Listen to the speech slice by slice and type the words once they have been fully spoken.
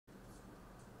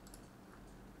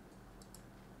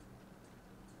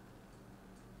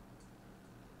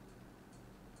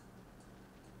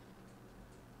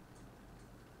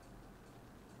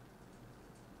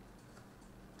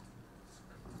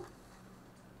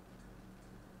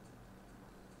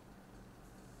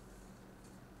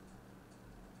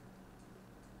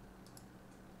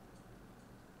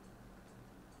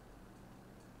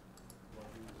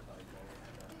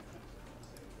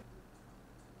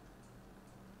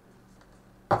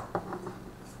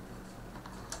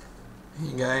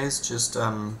Hey guys, just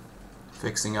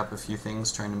fixing up a few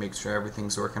things, trying to make sure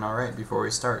everything's working alright before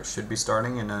we start. Should be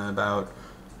starting in about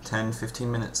 10-15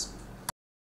 minutes.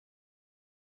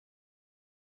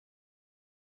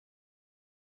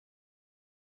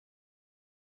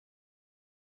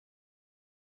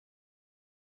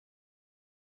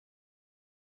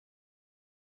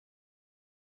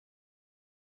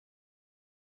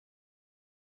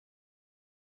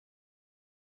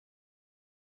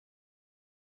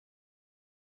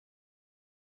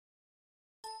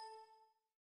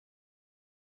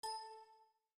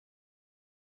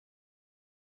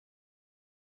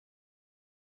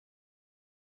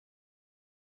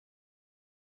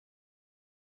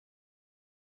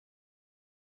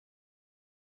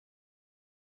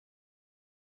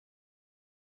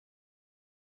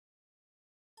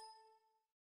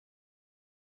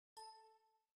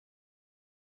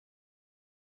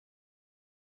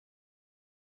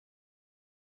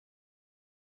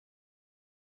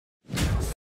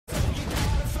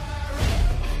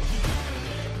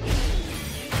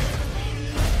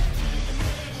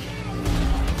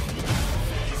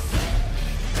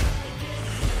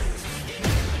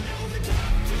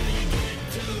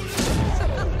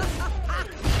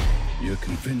 You're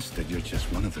convinced that you're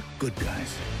just one of the good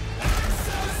guys.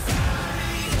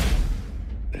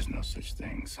 There's no such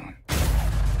thing, son.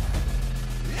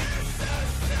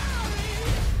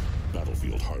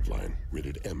 Battlefield Hardline,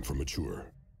 rated M for mature.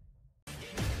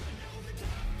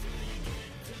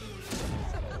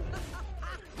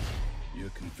 You're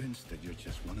convinced that you're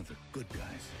just one of the good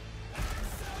guys.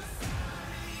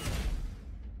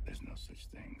 There's no such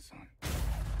thing, son.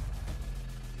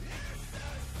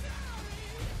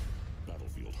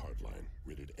 Battlefield Hardline,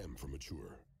 rated M for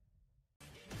mature.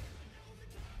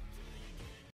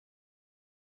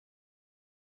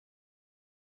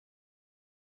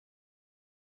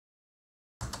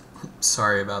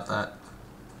 Sorry about that.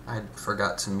 I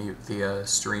forgot to mute the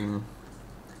stream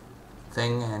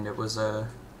thing and it was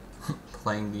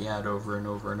playing the ad over and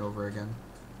over and over again.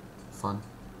 Fun.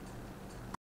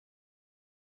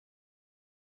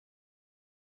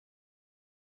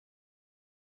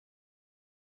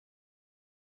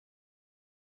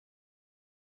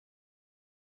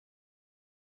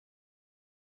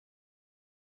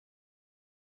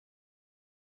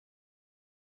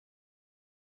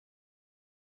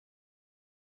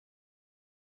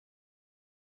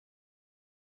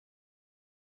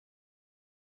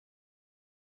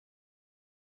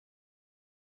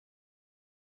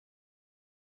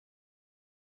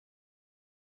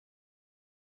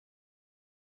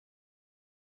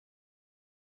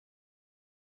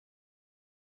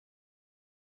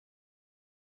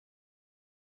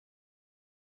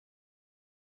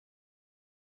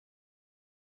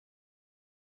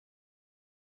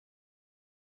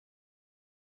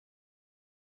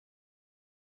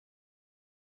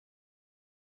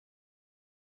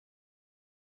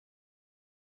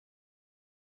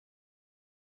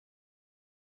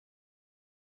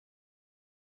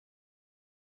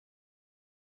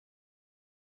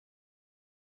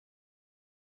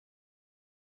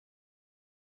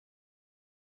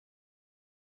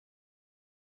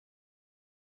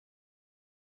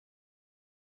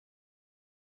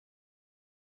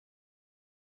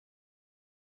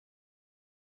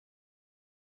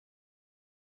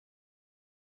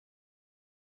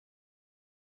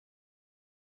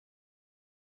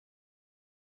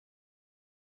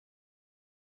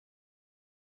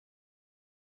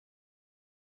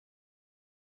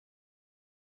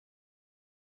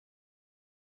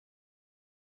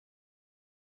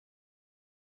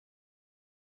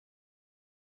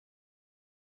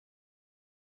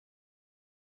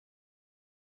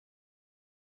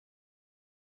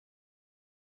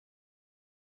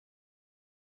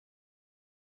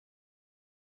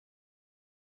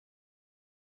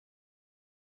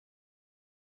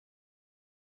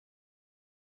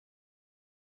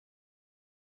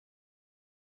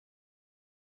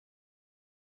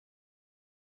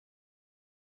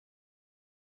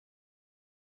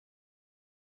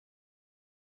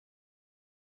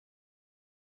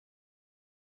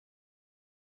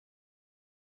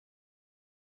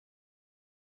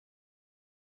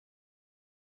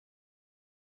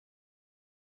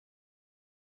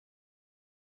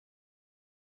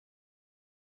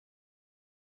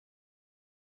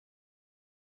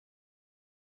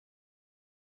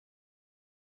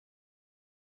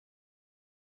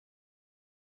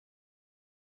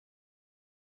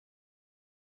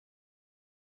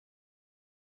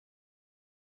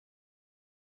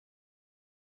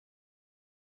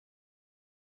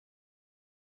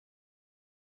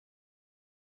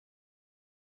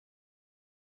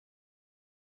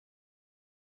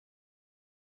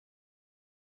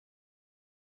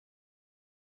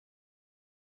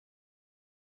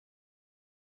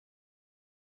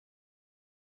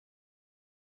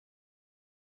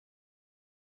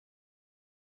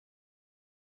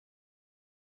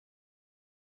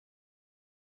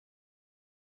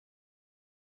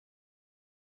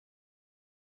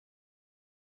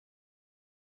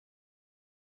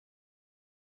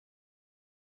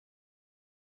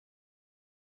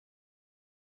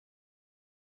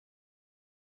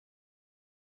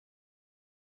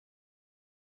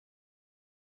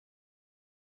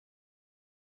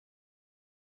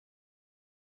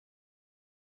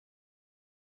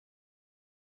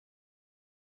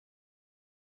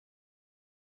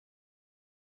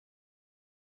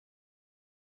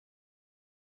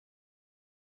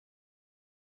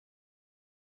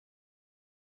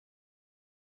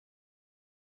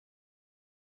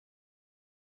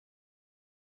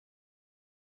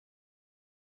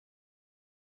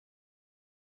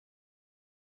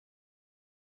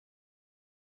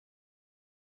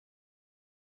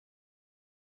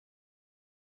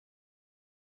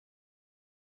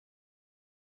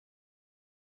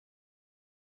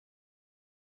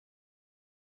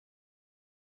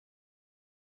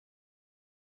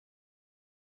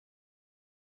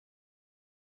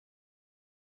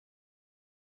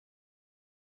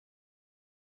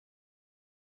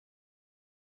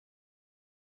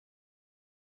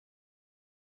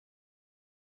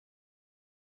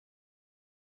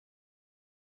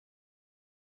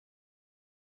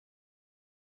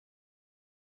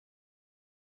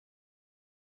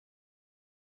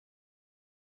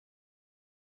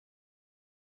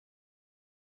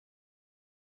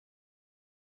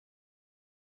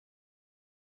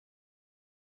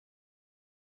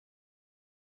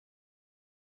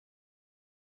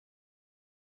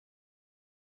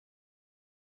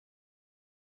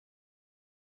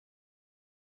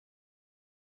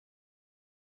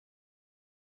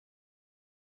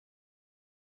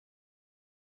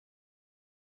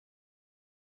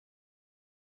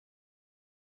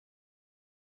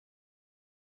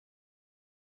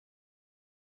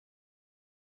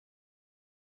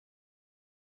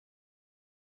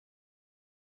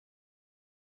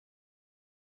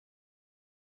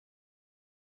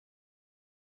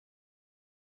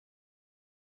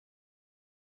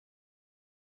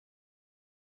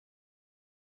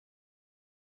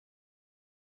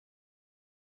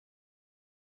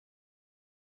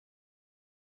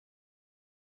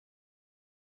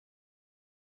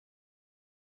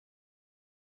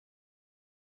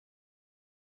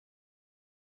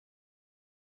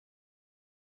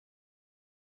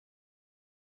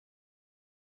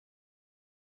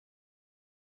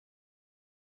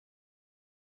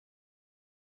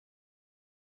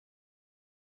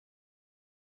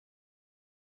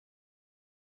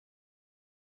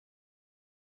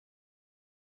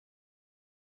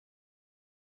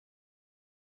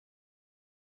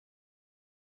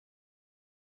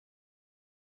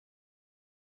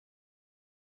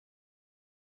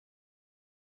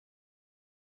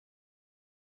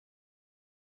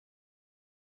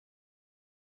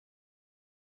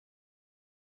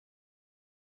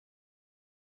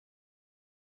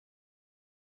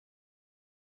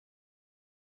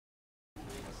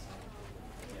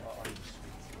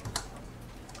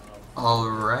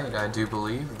 Alright, I do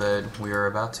believe that we are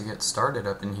about to get started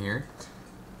up in here,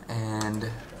 and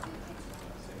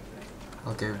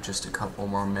I'll give just a couple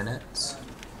more minutes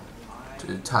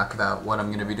to talk about what I'm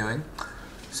going to be doing.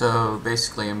 So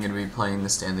basically I'm going to be playing the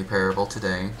Stanley Parable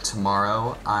today.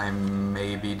 Tomorrow I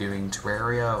may be doing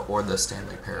Terraria or the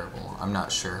Stanley Parable. I'm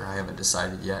not sure, I haven't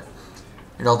decided yet.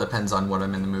 It all depends on what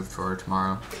I'm in the mood for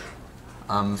tomorrow.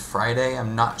 Friday,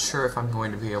 I'm not sure if I'm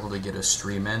going to be able to get a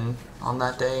stream in on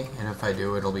that day, and if I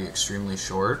do, it'll be extremely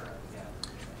short.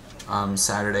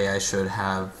 Saturday, I should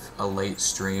have a late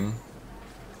stream,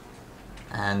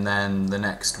 and then the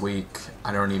next week,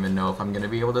 I don't even know if I'm going to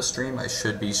be able to stream. I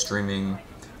should be streaming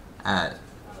at,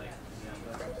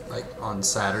 on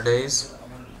Saturdays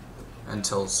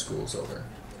until school's over.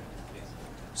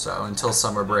 So, until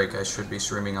summer break, I should be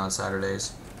streaming on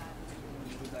Saturdays.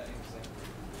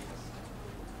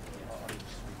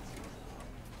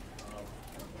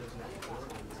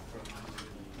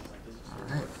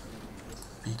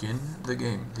 Begin the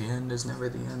game. The end is never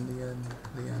the end.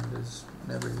 The end is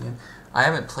never the end. I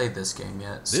haven't played this game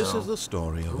yet, so... This is the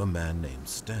story of a man named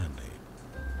Stanley.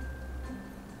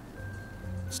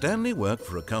 Stanley worked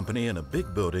for a company in a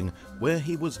big building where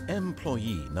he was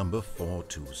employee number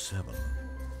 427.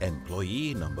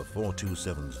 Employee number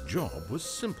 427's job was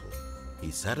simple.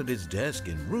 He sat at his desk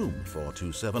in room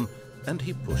 427 and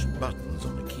he pushed buttons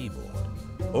on a keyboard.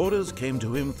 Orders came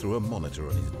to him through a monitor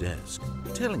on his desk,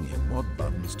 telling him what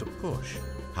buttons to push,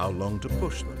 how long to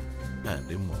push them, and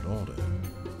in what order.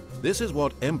 This is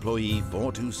what employee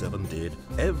 427 did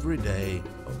every day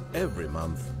of every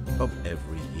month of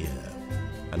every year.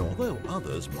 And although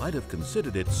others might have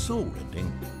considered it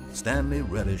soul-rending, Stanley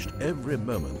relished every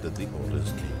moment that the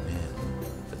orders came in,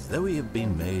 as though he had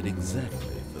been made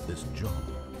exactly for this job.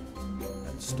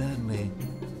 And Stanley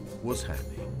was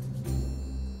happy.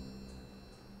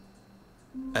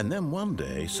 And then one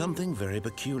day, something very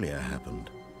peculiar happened.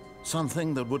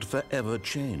 Something that would forever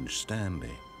change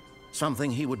Stanley.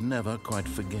 Something he would never quite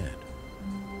forget.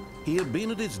 He had been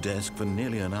at his desk for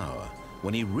nearly an hour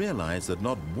when he realized that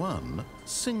not one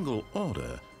single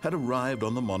order had arrived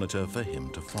on the monitor for him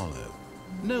to follow.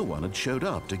 No one had showed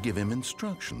up to give him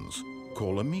instructions,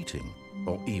 call a meeting,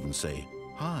 or even say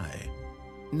hi.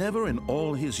 Never in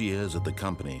all his years at the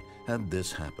company had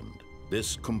this happened,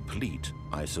 this complete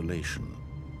isolation.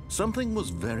 Something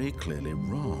was very clearly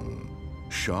wrong.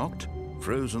 Shocked,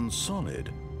 frozen solid,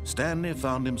 Stanley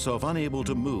found himself unable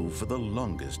to move for the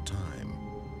longest time.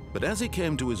 But as he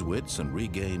came to his wits and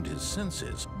regained his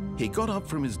senses, he got up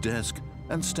from his desk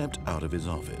and stepped out of his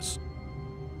office.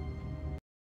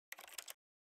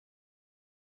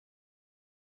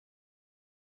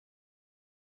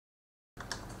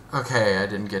 Okay, I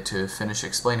didn't get to finish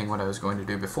explaining what I was going to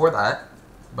do before that,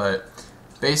 but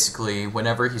basically,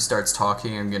 whenever he starts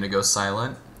talking, I'm going to go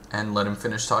silent and let him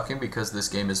finish talking because this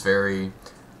game is very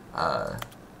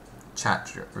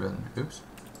chat-driven. Oops.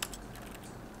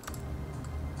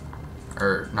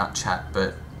 Or not chat,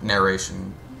 but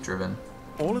narration-driven.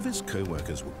 All of his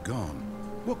co-workers were gone.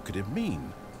 What could it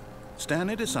mean?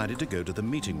 Stanley decided to go to the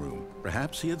meeting room.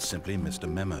 Perhaps he had simply missed a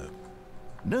memo.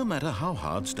 No matter how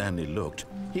hard Stanley looked,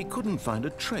 he couldn't find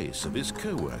a trace of his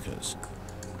co-workers.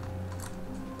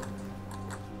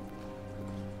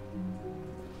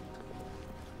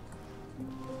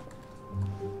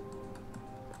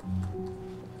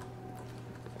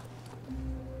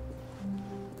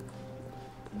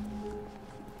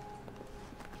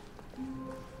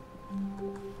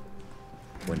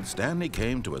 When Stanley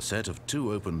came to a set of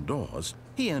 2 open doors,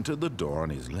 he entered the door on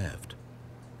his left.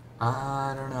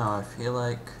 I don't know, I feel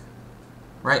like...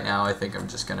 Right now, I think I'm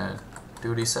just gonna do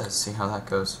what he says, see how that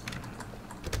goes.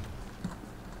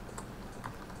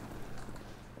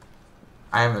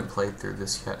 I haven't played through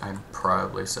this yet, I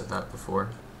probably said that before.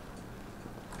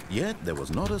 Yet there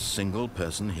was not a single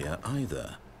person here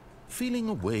either. Feeling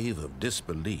a wave of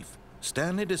disbelief,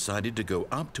 Stanley decided to go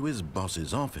up to his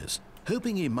boss's office,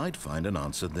 hoping he might find an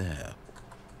answer there.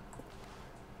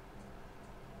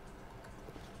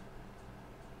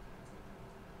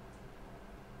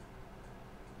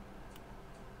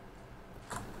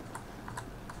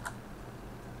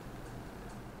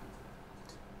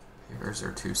 Papers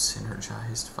are too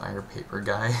synergized. Fire paper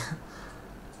guy.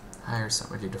 Hire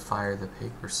somebody to fire the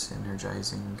paper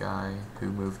synergizing guy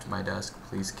who moved my desk.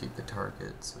 Please keep the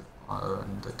targets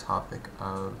on the topic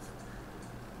of...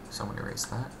 Someone erase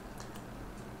that.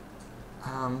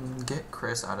 Get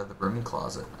Chris out of the broom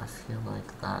closet. I feel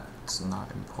like that's not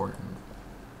important.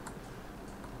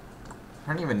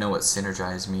 I don't even know what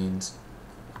synergize means.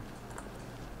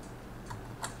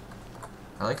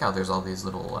 I like how there's all these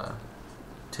little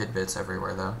tidbits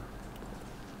everywhere, though.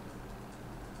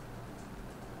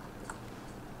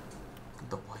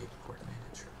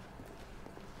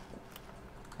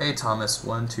 Hey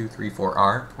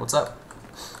Thomas1234R, what's up?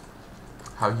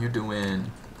 How you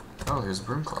doing? Oh, there's a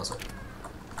broom closet.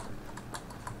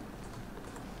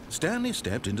 Stanley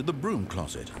stepped into the broom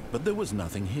closet, but there was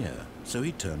nothing here, so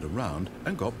he turned around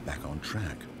and got back on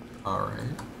track. Alright.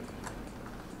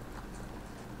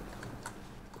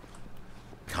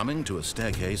 Coming to a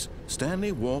staircase,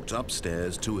 Stanley walked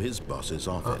upstairs to his boss's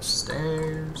office.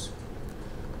 Upstairs.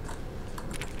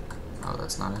 Oh,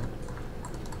 that's not it.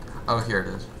 Oh, here it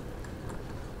is.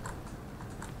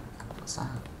 What's that?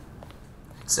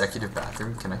 Executive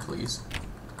bathroom, can I please?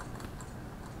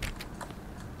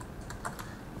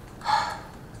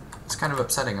 It's kind of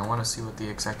upsetting. I want to see what the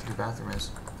executive bathroom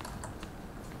is.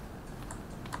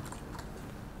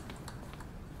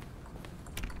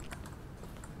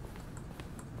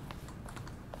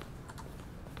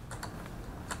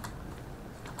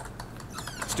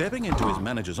 Stepping into his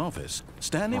manager's office,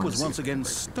 Stanley was once again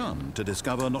stunned to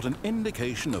discover not an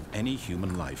indication of any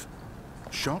human life.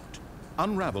 Shocked,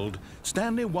 unraveled,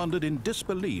 Stanley wondered in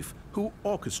disbelief who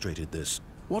orchestrated this,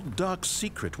 what dark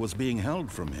secret was being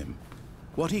held from him.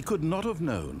 What he could not have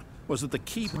known was that the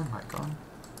key... Is my mic on?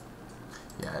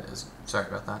 Yeah, it is. Sorry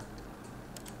about that.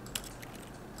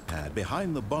 ...pad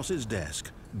behind the boss's desk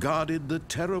guarded the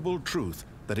terrible truth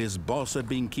that his boss had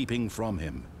been keeping from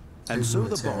him. And so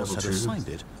the boss had assigned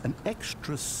it an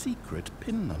extra secret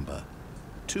PIN number,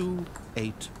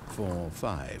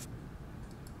 2845.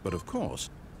 But of course,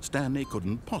 Stanley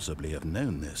couldn't possibly have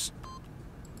known this.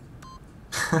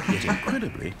 Yet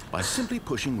incredibly, by simply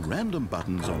pushing random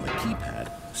buttons on the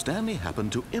keypad, Stanley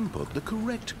happened to input the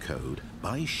correct code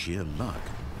by sheer luck.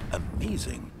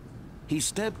 Amazing. He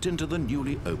stepped into the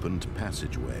newly opened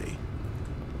passageway.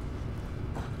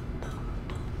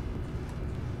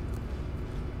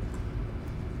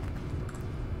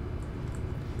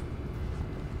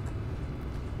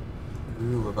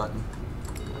 Ooh, a button.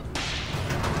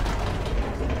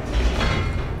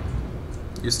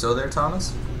 You still there,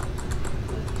 Thomas?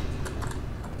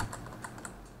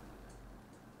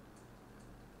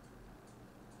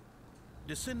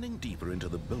 Descending deeper into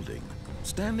the building,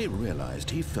 Stanley realized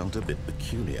he felt a bit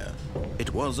peculiar.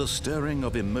 It was a stirring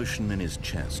of emotion in his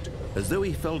chest, as though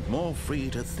he felt more free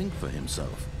to think for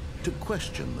himself, to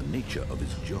question the nature of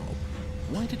his job.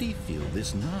 Why did he feel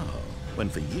this now, when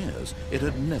for years it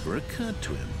had never occurred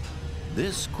to him?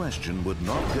 This question would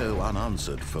not go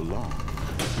unanswered for long.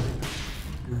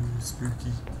 Ooh,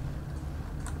 spooky.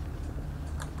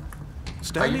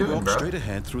 Stanley walked straight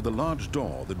ahead through the large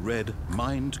door that read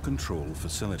Mind Control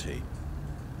Facility.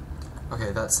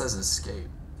 Okay, that says escape.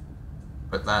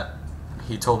 But that...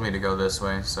 he told me to go this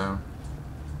way, so...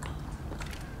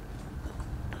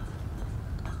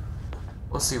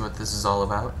 we'll see what this is all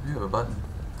about. You have a button.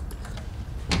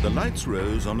 The lights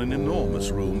rose on an enormous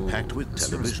room packed with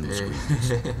television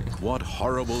screens. What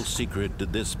horrible secret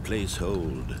did this place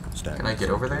hold? Stanley Can I get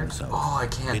over there? himself. Oh, I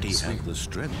can't. Did he have the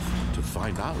strength to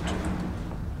find out?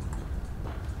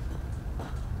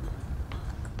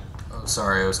 Oh,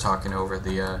 sorry, I was talking over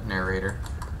the narrator.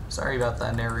 Sorry about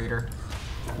that, narrator.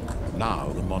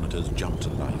 Now the monitors jumped to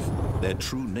life, their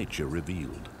true nature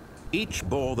revealed. Each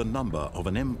bore the number of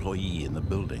an employee in the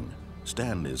building,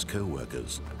 Stanley's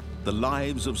co-workers. The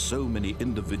lives of so many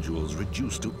individuals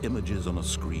reduced to images on a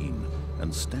screen,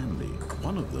 and Stanley,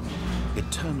 one of them,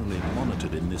 eternally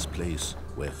monitored in this place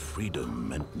where freedom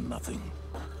meant nothing.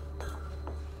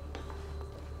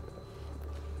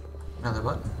 Another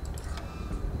button.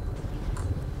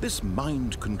 This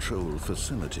mind control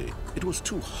facility, it was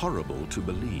too horrible to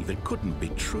believe. It couldn't be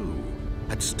true.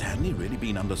 Had Stanley really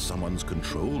been under someone's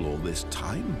control all this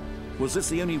time? Was this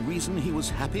the only reason he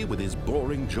was happy with his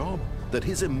boring job? That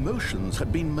his emotions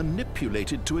had been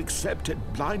manipulated to accept it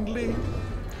blindly?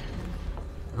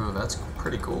 Oh, that's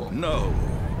pretty cool. No.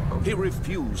 He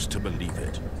refused to believe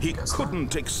it. He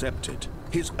couldn't accept it.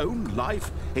 His own life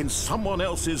in someone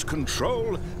else's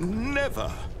control?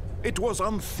 Never. It was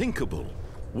unthinkable.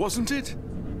 Wasn't it?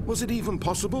 Was it even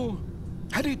possible?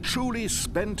 Had he truly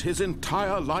spent his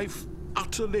entire life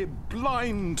utterly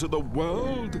blind to the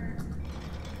world?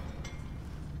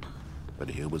 But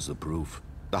here was the proof.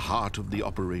 The heart of the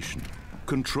operation.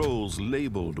 Controls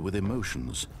labeled with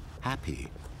emotions.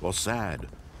 Happy, or sad,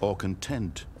 or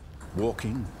content.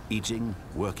 Walking, eating,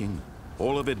 working.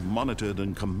 All of it monitored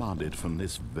and commanded from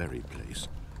this very place.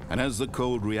 And as the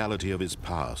cold reality of his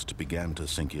past began to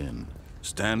sink in,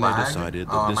 Stanley decided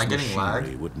that this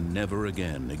machinery would never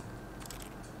again...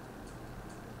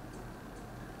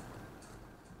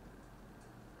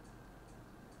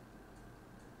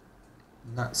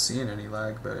 I'm not seeing any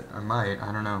lag, but I might.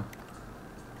 I don't know.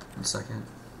 1 second.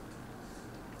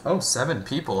 Oh, 7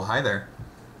 people. Hi there.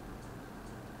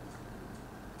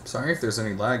 Sorry if there's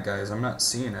any lag, guys. I'm not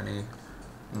seeing any.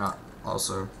 I'm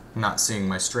not seeing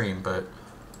my stream, but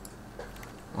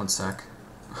one sec.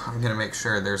 I'm gonna make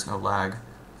sure there's no lag.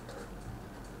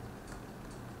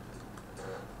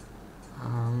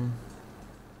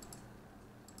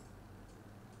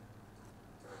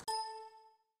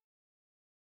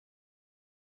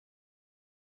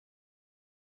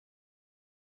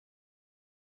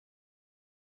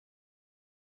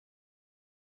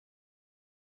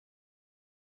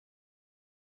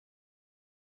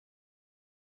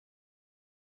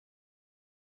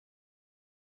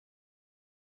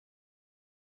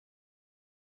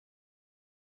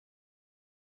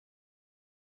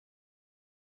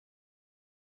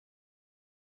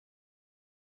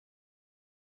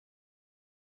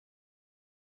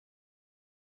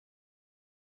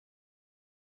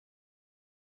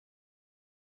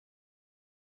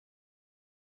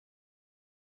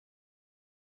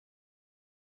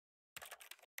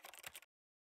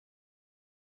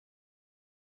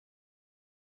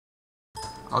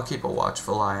 I'll keep a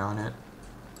watchful eye on it.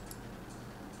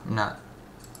 I'm not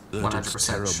 100%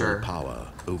 terrible sure. power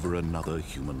over another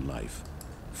human life,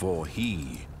 for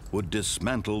he would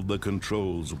dismantle the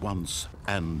controls once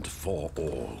and for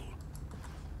all.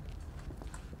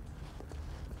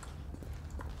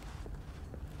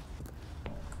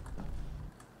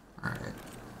 Alright.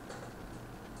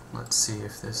 Let's see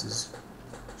if this is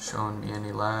showing me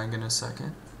any lag in a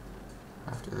second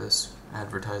after this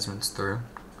advertisement's through.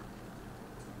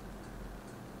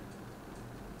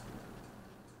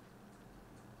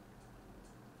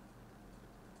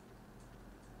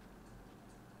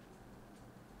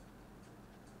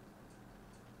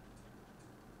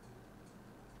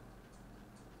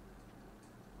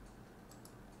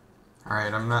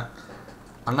 Alright, I'm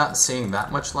not seeing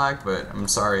that much lag, but I'm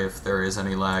sorry if there is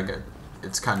any lag.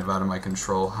 It's kind of out of my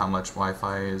control how much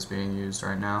Wi-Fi is being used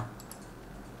right now.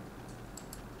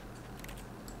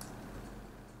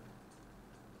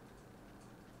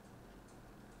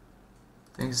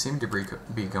 Things seem to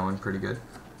be going pretty good.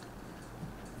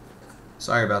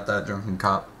 Sorry about that, Drunken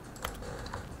Cop.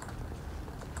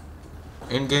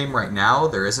 In-game right now,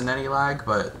 there isn't any lag,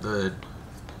 but the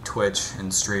Twitch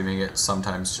and streaming it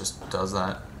sometimes just does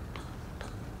that.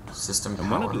 System power.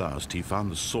 And when at last he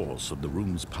found the source of the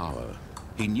room's power,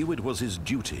 he knew it was his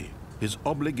duty, his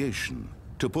obligation,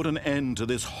 to put an end to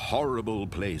this horrible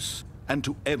place and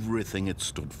to everything it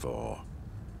stood for.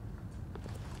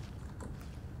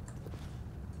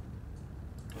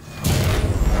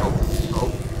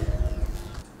 Oh.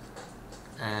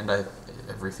 And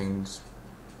everything's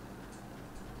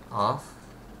off.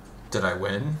 Did I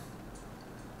win?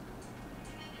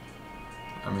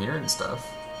 I'm hearing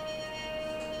stuff.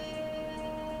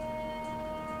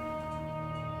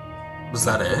 Was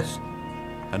that it?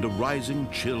 And a rising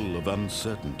chill of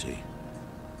uncertainty.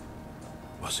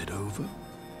 Was it over?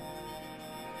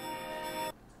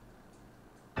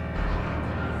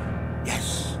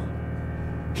 Yes.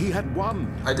 He had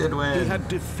won. I did win. He had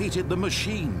defeated the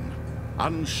machine,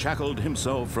 unshackled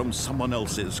himself from someone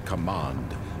else's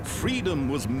command. Freedom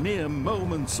was mere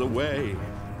moments away.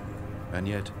 And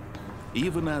yet,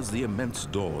 even as the immense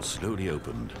door slowly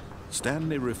opened,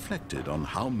 Stanley reflected on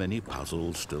how many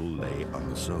puzzles still lay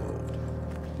unsolved.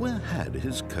 Where had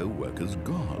his co-workers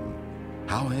gone?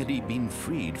 How had he been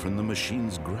freed from the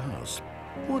machine's grasp?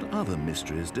 What other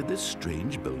mysteries did this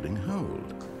strange building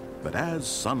hold? But as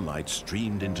sunlight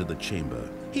streamed into the chamber,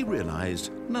 he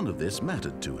realized none of this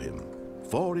mattered to him,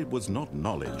 for it was not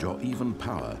knowledge or even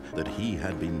power that he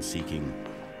had been seeking,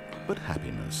 but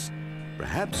happiness.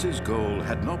 Perhaps his goal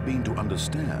had not been to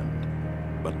understand,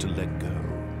 but to let go.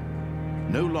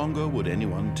 No longer would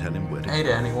anyone tell him where to go. Hey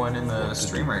to anyone in the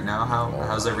stream right now,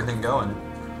 how's everything going?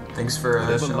 Thanks for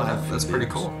showing up. That's pretty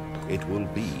cool. It will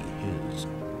be his.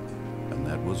 And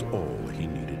that was all he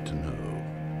needed to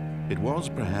know. It was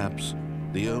perhaps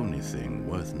the only thing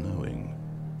worth knowing.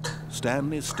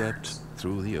 Stanley stepped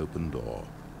through the open door.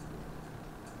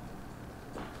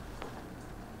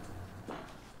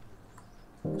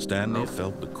 Stanley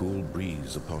felt the cool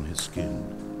breeze upon his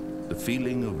skin, the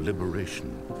feeling of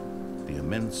liberation, the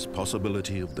immense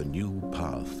possibility of the new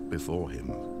path before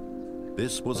him.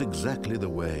 This was exactly the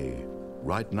way,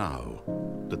 right now,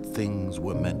 that things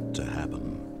were meant to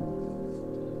happen.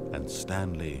 And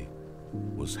Stanley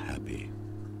was happy.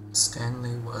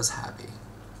 Stanley was happy.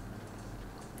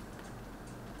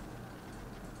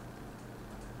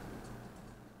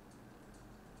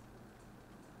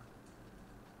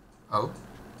 Oh.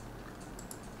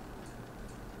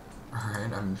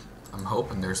 Alright, I'm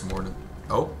hoping there's more to...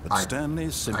 Oh, But Stanley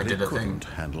simply I did a couldn't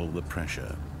thing. handle the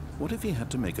pressure. What if he had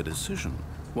to make a decision?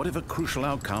 What if a crucial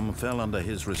outcome fell under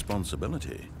his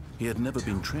responsibility? He had never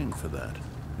been trained for that.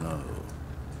 No.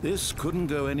 This couldn't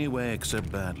go any way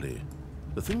except badly.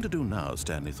 The thing to do now,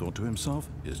 Stanley thought to himself,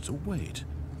 is to wait.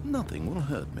 Nothing will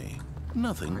hurt me.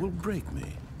 Nothing will break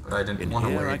me. But I didn't In want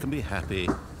to here wait. I can be happy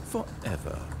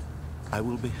forever. I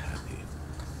will be happy.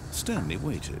 Stanley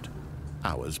waited.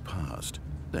 Hours passed,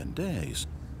 then days.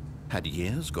 Had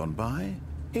years gone by?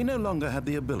 He no longer had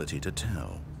the ability to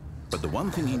tell. But the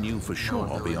one thing he knew for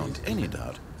sure, beyond any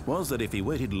doubt, was that if he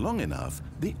waited long enough,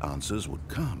 the answers would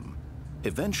come.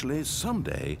 Eventually,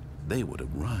 someday, they would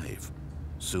arrive.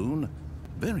 Soon,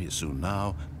 very soon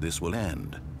now, this will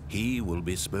end. He will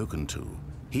be spoken to.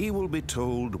 He will be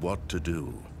told what to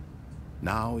do.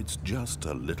 Now it's just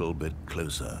a little bit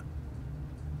closer.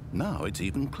 Now it's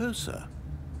even closer.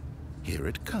 Here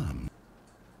it comes.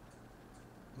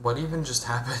 What even just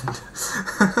happened?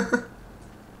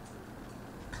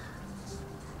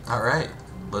 Alright,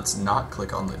 let's not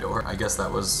click on the door. I guess that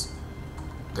was...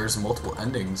 There's multiple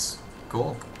endings.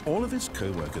 Cool. All of his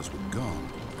co-workers were gone.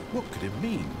 What could it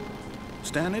mean?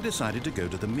 Stanley decided to go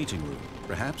to the meeting room.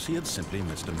 Perhaps he had simply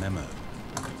missed a memo.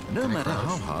 No matter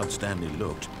how hard Stanley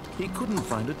looked, he couldn't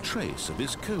find a trace of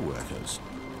his co-workers.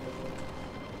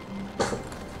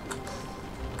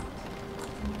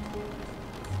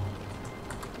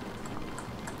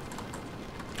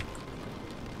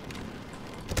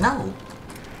 No!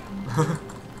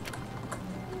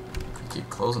 Keep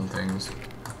closing things.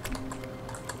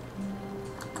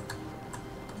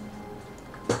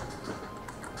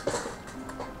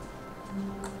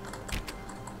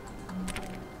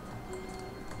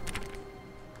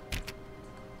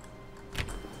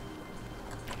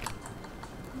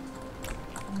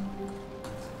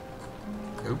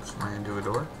 Oops, ran into a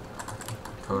door.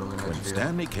 Totally meant When to do that.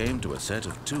 Stanley came to a set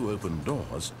of 2 open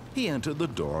doors, he entered the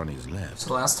door on his left.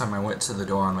 So last time I went to the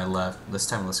door on my left. This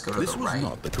time let's go to This the was right.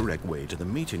 not the correct way to the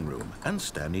meeting room, and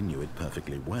Stanley knew it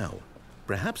perfectly well.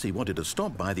 Perhaps he wanted to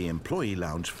stop by the employee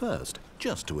lounge first,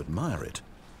 just to admire it.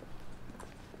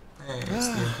 Hey, it's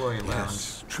the employee lounge.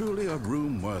 Yes, truly a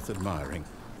room worth admiring.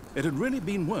 It had really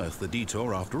been worth the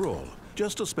detour after all,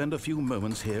 just to spend a few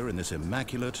moments here in this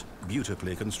immaculate,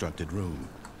 beautifully constructed room.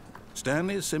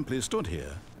 Stanley simply stood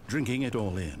here, drinking it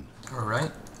all in.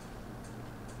 Alright.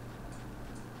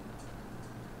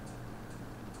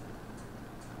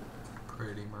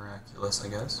 Pretty miraculous, I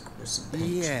guess. There's some paint.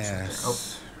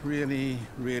 Yes, really,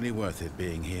 really worth it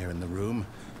being here in the room.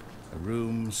 A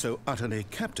room so utterly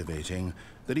captivating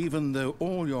that even though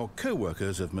all your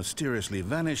co-workers have mysteriously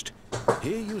vanished,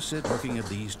 here you sit looking at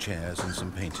these chairs and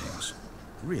some paintings.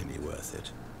 Really worth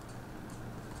it.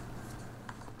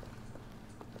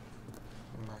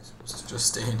 Am I supposed to just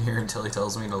stay in here until he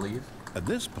tells me to leave? At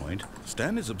this point,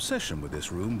 Stanley's obsession with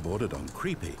this room bordered on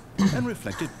creepy and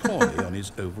reflected poorly on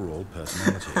his overall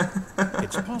personality.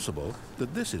 It's possible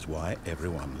that this is why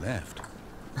everyone left.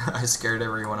 I scared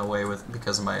everyone away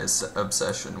because of my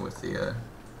obsession with the,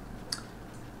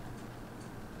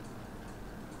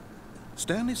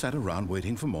 Stanley sat around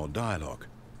waiting for more dialogue,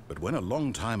 but when a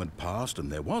long time had passed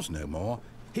and there was no more,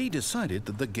 he decided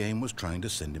that the game was trying to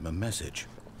send him a message.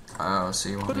 Oh, so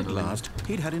you want But me at to leave? last,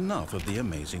 he'd had enough of the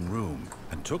amazing room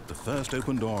and took the first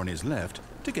open door on his left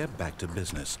to get back to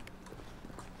business.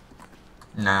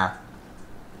 Nah.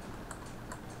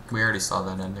 We already saw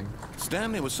that ending.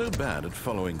 Stanley was so bad at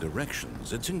following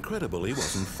directions, it's incredible he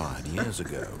wasn't fired years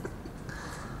ago.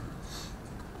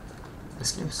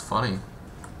 This game's funny.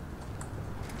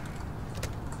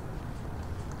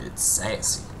 It's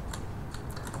sassy.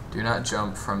 Do not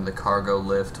jump from the cargo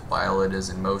lift while it is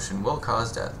in motion. Will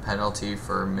cause death. Penalty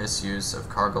for misuse of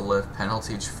cargo lift.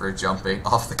 Penalty for jumping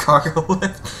off the cargo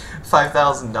lift.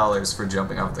 $5,000 for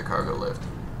jumping off the cargo lift.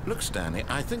 Look, Stanley,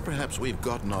 I think perhaps we've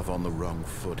gotten off on the wrong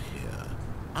foot here.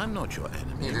 I'm not your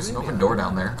enemy. Hey, there's an really open am. door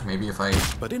down there. Maybe if I...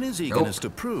 But in his eagerness to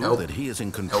prove Nope. that he is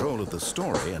in control of the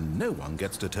story and no one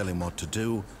gets to tell him what to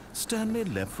do, Stanley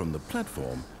leapt from the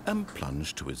platform and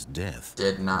plunged to his death.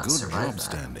 Did not Good survive job, that.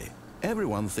 Stanley.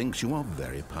 Everyone thinks you are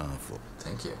very powerful.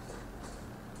 Thank you.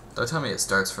 Don't tell me it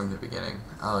starts from the beginning.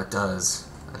 Oh, it does.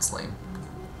 That's lame.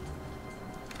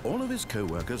 All of his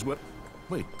co-workers were...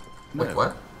 Wait, no. Wait,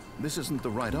 what? This isn't the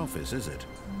right office, is it?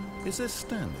 Is this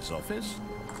Stanley's office?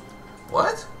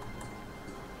 What?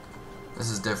 This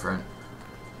is different.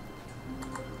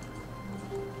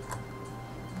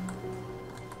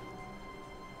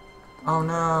 Oh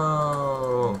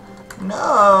no!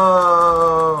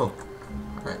 No!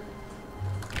 Right.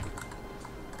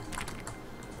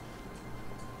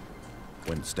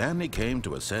 When Stanley came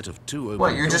to a set of two open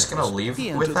What, you're just doors, gonna leave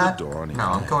he with entered that? the door on his No,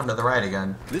 I'm left. going to the right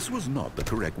again. This was not the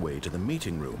correct way to the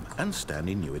meeting room, and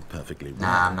Stanley knew it perfectly well.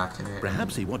 Nah, I'm not gonna.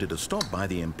 Perhaps he wanted to stop by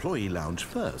the employee lounge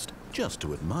first, just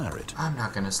to admire it. I'm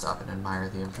not gonna stop and admire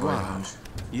the employee lounge.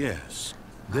 Yes,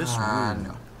 this room.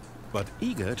 No. But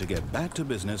eager to get back to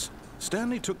business,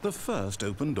 Stanley took the first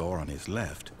open door on his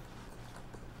left.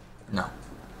 No.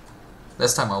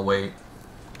 This time I'll wait.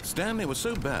 Stanley was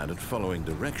so bad at following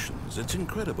directions, it's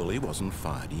incredible he wasn't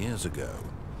fired years ago.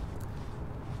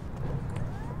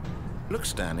 Look,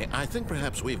 Stanley, I think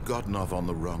perhaps we've gotten off on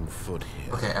the wrong foot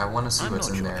here. Okay, I want to see I'm what's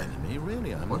not in your there. enemy,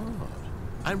 really, I'm What? not.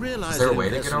 I realize Is there a that way to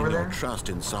get investing over your there? trust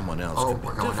in someone else Oh, can be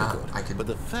we're going up. difficult. I could- But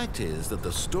the fact is that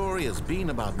the story has been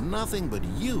about nothing but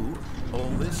you all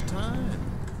this time.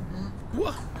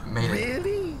 What? Made it.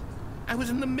 Really? I was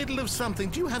in the middle of something.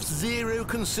 Do you have zero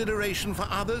consideration for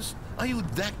others? Are you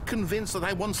that convinced that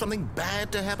I want something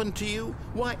bad to happen to you?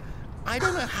 Why, I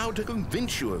don't know how to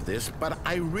convince you of this, but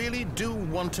I really do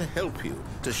want to help you,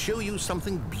 to show you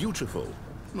something beautiful.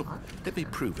 Look, let me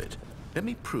prove it. Let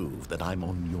me prove that I'm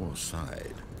on your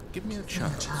side. Give me a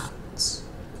chance. Chance.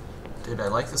 Dude, I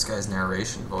like this guy's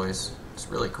narration voice. It's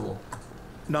really cool.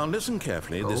 Now listen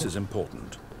carefully, this Oh. is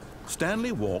important.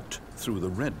 Stanley walked through the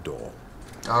red door.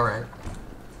 Alright.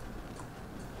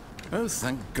 Oh,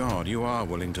 thank God you are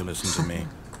willing to listen to me.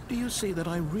 Do you see that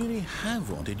I really have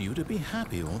wanted you to be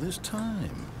happy all this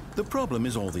time? The problem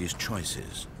is all these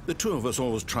choices. The two of us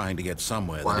always trying to get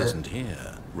somewhere What? that isn't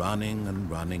here. Running and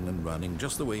running and running,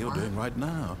 just the way you're What? doing right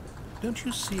now. Don't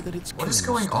you see that it's What is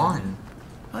killing going Stanley? on?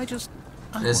 I This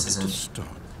wanted to isn't-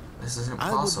 stop. This isn't I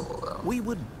would- possible, though. We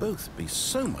would both be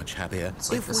so much happier It's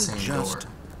like if the we same just door.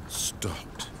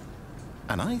 stopped.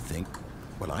 And I think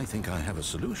I have a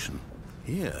solution.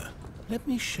 Here, let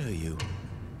me show you.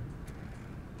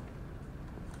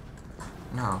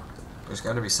 No. There's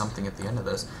gotta be something at the end of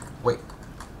this. Wait.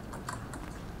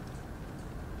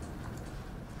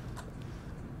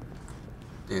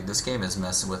 Dude, this game is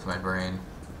messing with my brain.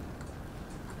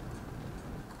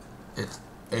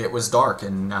 It was dark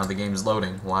and now the game's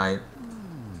loading. Why?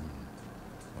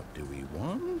 What do we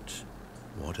want?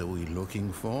 What are we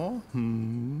looking for?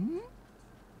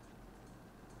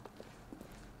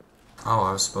 Oh,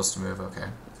 I was supposed to move, okay.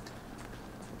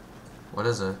 What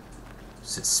is it?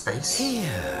 Is it space?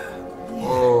 Here.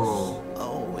 Whoa.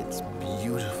 Oh, it's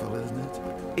beautiful, isn't it?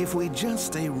 If we just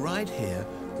stay right here,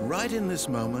 right in this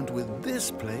moment with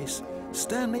this place,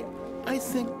 Stanley, I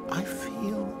think I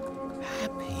feel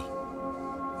happy.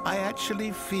 I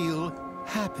actually feel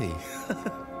happy.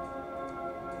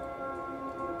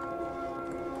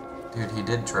 Dude, he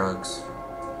did drugs.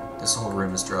 This whole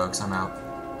room is drugs. I'm out.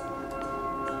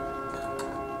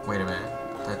 Wait a minute.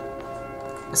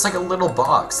 It's like a little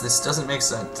box. This doesn't make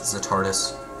sense. It's a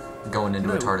TARDIS. I'm going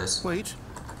into a TARDIS. Wait,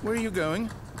 where are you going?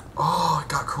 Oh, it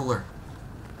got cooler.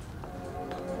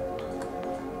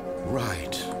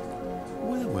 Right.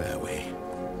 Where were we?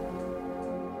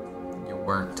 You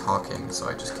weren't talking, so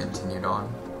I just continued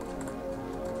on.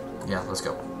 Yeah, let's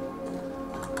go.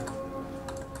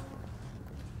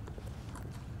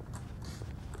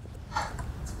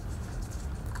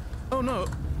 Oh no.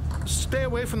 Stay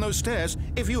away from those stairs.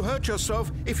 If you hurt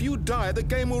yourself, if you die, the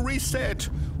game will reset.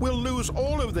 We'll lose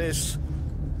all of this.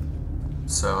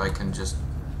 So I can just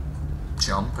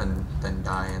jump and then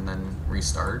die and then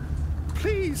restart?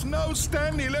 Please, no,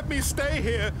 Stanley, let me stay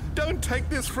here. Don't take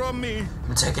this from me.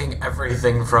 I'm taking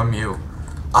everything from you.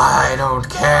 I don't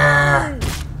care.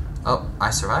 Oh,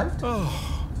 I survived?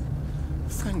 Oh,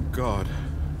 thank God.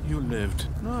 You lived.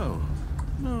 No.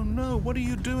 No, no. What are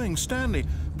you doing, Stanley?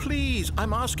 Please,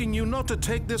 I'm asking you not to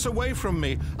take this away from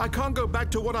me. I can't go back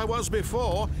to what I was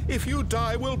before. If you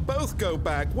die, we'll both go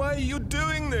back. Why are you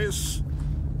doing this?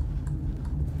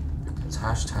 It's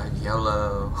hashtag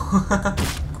YOLO.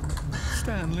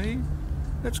 Stanley,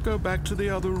 let's go back to the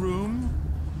other room.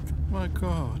 My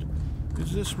God,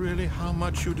 is this really how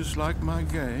much you dislike my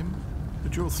game?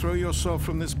 That you'll throw yourself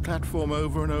from this platform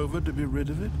over and over to be rid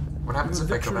of it? What happens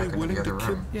You're if I go literally back into the willing other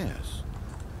to room? Yes,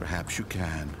 perhaps you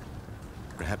can.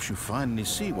 Perhaps you finally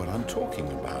see what I'm talking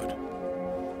about.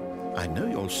 I know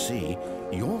you'll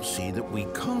see that we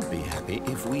can't be happy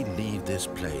if we leave this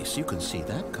place. You can see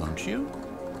that, can't you?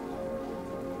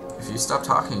 If you stop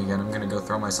talking again, I'm gonna go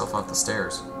throw myself off the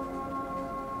stairs.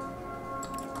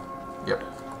 Yep.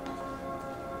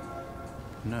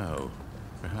 No,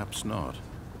 perhaps not.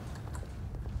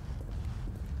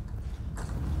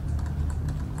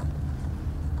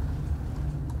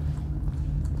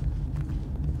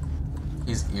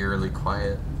 He's eerily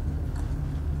quiet.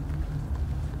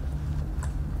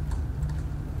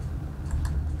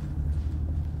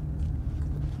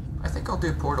 think I'll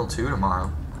do Portal 2 tomorrow.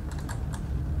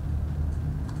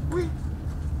 Whee!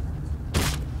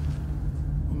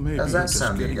 Maybe How's that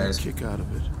sound, getting you guys? a kick out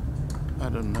of it. I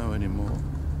don't know anymore.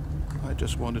 I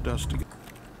just wanted us to get...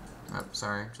 Oh,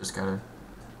 sorry. Just gotta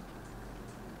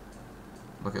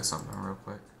look at something real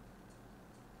quick.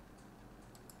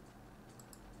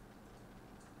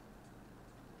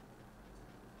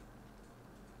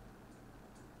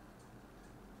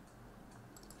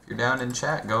 If you're down in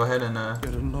chat, go ahead and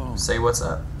get along. say what's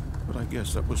up. But I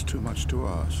guess that was too much to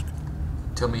ask.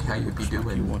 Tell me how you'd be Looks like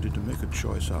doing. you wanted to make a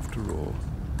choice after all.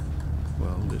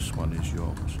 Well, this one is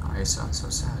yours. I sound so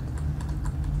sad.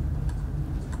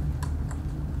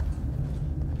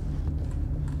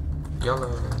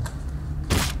 YOLO.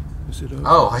 Is it over?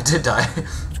 Oh, I did die.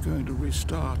 It's going to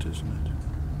restart, isn't it?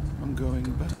 I'm going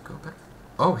back. Go back.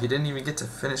 Oh, he didn't even get to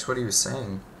finish what he was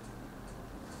saying.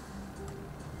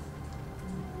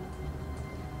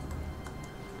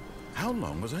 How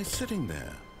long was I sitting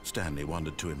there? Stanley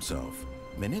wondered to himself.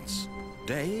 Minutes?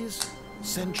 Days?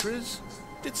 Centuries?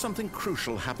 Did something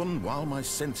crucial happen while my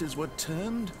senses were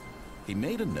turned? He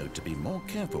made a note to be more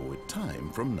careful with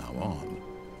time from now on.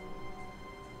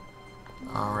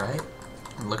 Alright.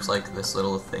 It looks like this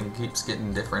little thing keeps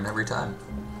getting different every time.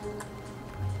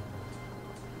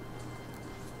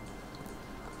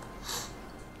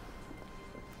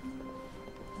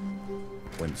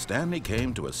 When Stanley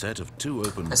came to a set of 2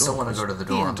 open doors, I still want to go to the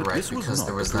door on the right this because not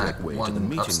there was the that direct way to one the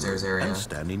meeting upstairs room, area and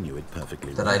Stanley knew it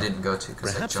perfectly that well. I didn't go to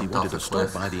because I Perhaps he jumped wanted off a to cliff.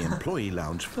 stop by the employee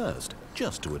lounge first,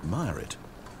 just to admire it.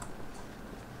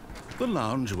 The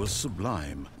lounge was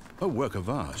sublime, a work of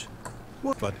art.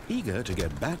 But eager to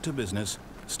get back to business,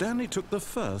 Stanley took the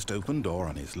first open door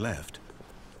on his left.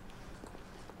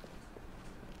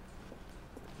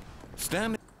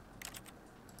 Stanley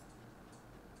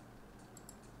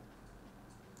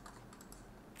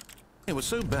was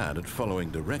so bad at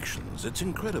following directions, it's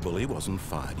incredible he wasn't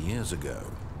fired years ago.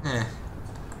 If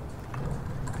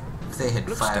they had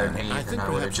Look, fired Stanley, me, I then think I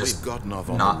would have perhaps just we've gotten off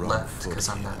on not the wrong left foot because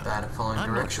I'm here. not bad at following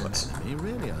I'm directions. Not your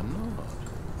enemy, really, I'm not.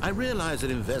 I realize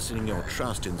that investing your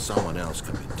trust in someone else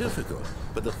can be difficult,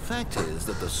 but the fact is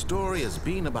that the story has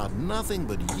been about nothing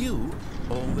but you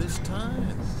all this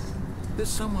time. There's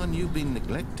someone you've been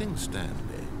neglecting, Stanley.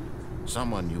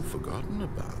 Someone you've forgotten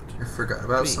about. You forgot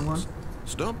about Please, someone?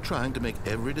 stop trying to make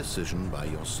every decision by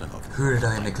yourself. Who did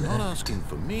I I'm neglect? not asking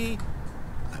for me,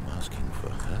 I'm asking for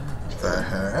her. For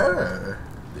her?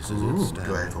 This is Ooh, it, Stanley.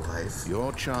 do I have a wife?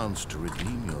 Your chance to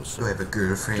redeem yourself. Do I have a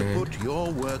girlfriend? To put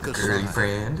your work aside.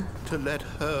 Girlfriend? To let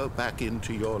her back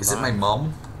into your life. Is it my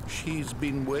mom? She's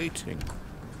been waiting.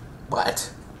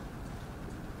 What?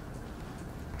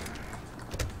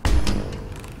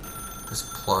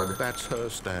 Just plug. That's her,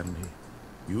 Stanley.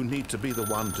 You need to be the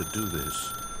one to do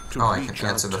this. To Oh, I reach can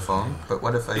answer out the to phone, her. but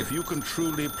what if I... If you can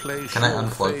truly place Can I your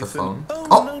unplug the faith phone? In...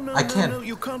 Oh, no, no, I no, can. No,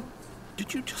 you can't.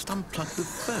 Did you just unplug the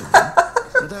phone?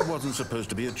 That wasn't supposed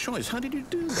to be a choice. How did you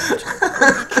do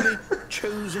that? You actually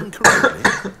chose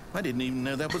incorrectly. I didn't even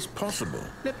know that was possible.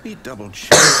 Let me double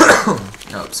check.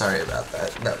 No, sorry about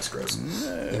that. That was gross.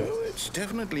 No, it's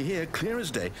definitely here, clear as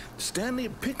day. Stanley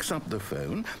picks up the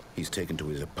phone. He's taken to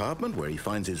his apartment where he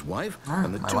finds his wife,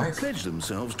 and the my two wife. pledge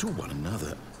themselves to one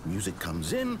another. Music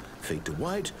comes in, fade to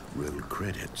white, roll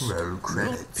credits. Roll Not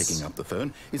credits. picking up the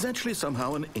phone is actually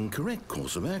somehow an incorrect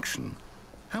course of action.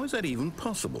 How is that even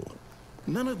possible?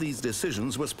 None of these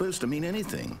decisions were supposed to mean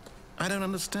anything. I don't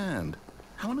understand.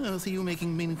 How on earth are you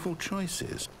making meaningful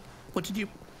choices? What did you...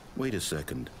 Wait a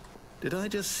second. Did I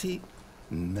just see...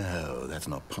 No, that's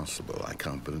not possible. I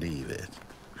can't believe it.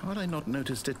 How had I not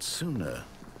noticed it sooner?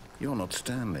 You're not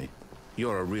Stanley.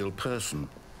 You're a real person.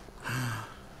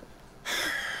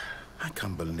 I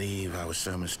can't believe I was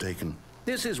so mistaken.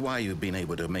 This is why you've been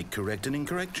able to make correct and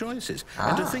incorrect choices.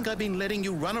 And to think I've been letting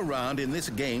you run around in this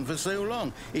game for so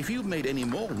long. If you'd made any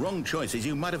more wrong choices,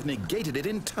 you might have negated it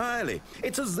entirely.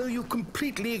 It's as though you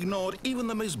completely ignored even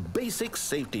the most basic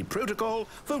safety protocol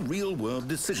for real-world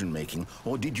decision-making.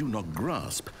 Or did you not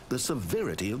grasp the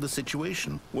severity of the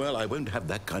situation? Well, I won't have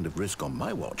that kind of risk on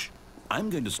my watch. I'm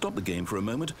going to stop the game for a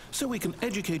moment so we can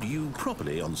educate you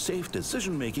properly on safe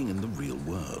decision-making in the real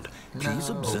world. Please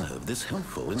observe this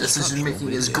helpful Decision-making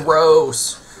is video.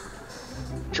 gross.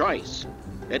 Choice.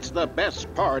 It's the best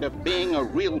part of being a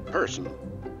real person.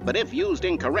 But if used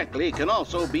incorrectly, can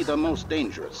also be the most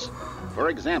dangerous. For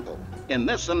example, in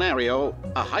this scenario,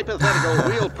 a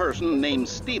hypothetical real person named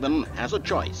Stephen has a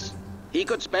choice. He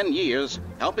could spend years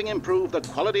helping improve the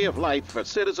quality of life for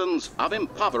citizens of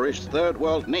impoverished third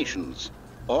world nations.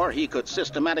 Or he could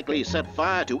systematically set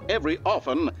fire to every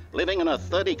orphan living in a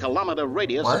 30-kilometer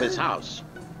radius of his house.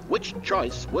 Which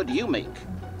choice would you make?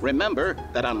 Remember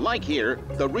that unlike here,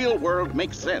 the real world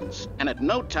makes sense, and at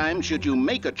no time should you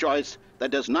make a choice that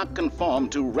does not conform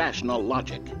to rational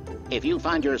logic. If you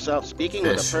find yourself speaking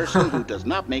with a person who does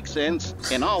not make sense,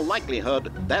 in all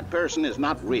likelihood, that person is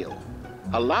not real.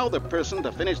 Allow the person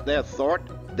to finish their thought,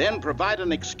 then provide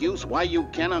an excuse why you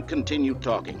cannot continue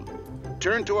talking.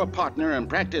 Turn to a partner and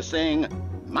practice saying,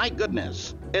 "My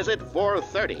goodness, is it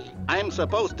 4:30? I'm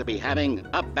supposed to be having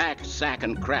a back sack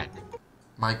and crack."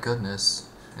 My goodness,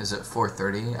 is it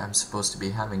 4:30? I'm supposed to be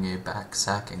having a back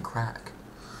sack and crack.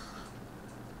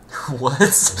 What?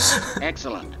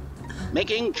 Excellent.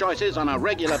 Making choices on a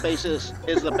regular basis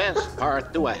is the best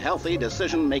part to a healthy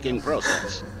decision-making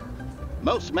process.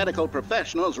 Most medical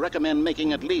professionals recommend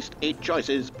making at least 8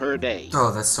 choices per day.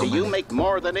 Oh, that's so Do many. you make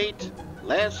more than 8?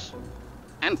 Less?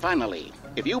 And finally,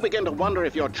 if you begin to wonder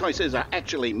if your choices are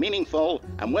actually meaningful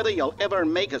and whether you'll ever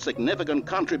make a significant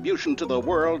contribution to the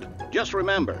world, just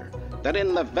remember that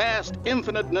in the vast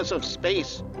infiniteness of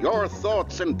space, your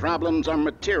thoughts and problems are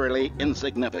materially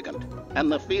insignificant,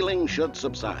 and the feeling should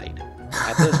subside.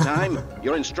 At this time,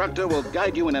 your instructor will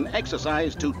guide you in an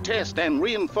exercise to test and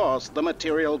reinforce the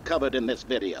material covered in this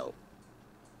video.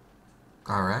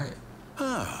 Alright.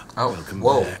 Ah, Oh, welcome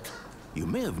whoa. back. You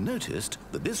may have noticed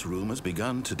that this room has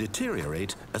begun to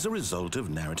deteriorate as a result of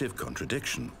narrative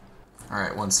contradiction.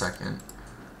 Alright, 1 second.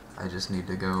 I just need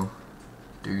to go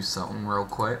do something real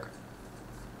quick.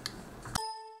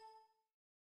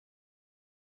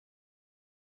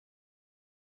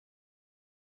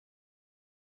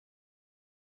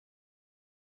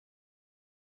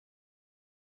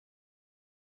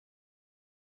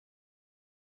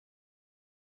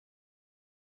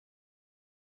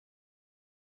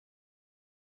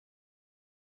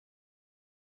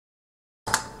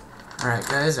 Alright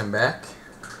guys, I'm back.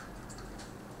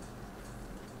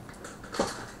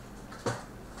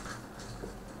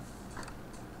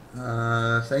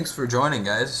 Thanks for joining,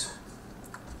 guys.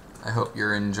 I hope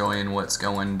you're enjoying what's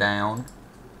going down.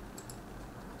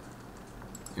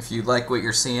 If you like what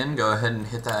you're seeing, go ahead and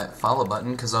hit that follow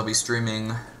button, because I'll be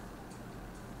streaming,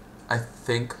 I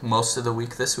think, most of the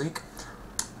week this week.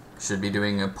 Should be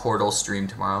doing a Portal stream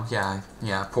tomorrow.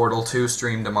 Yeah, Portal 2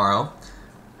 stream tomorrow.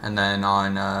 And then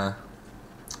on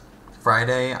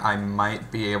Friday, I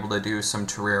might be able to do some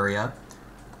Terraria.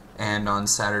 And on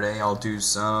Saturday, I'll do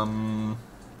some...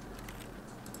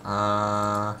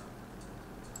 I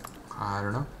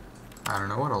don't know. I don't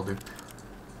know what I'll do.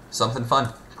 Something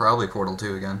fun. Probably Portal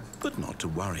 2 again. But not to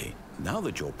worry. Now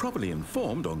that you're properly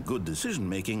informed on good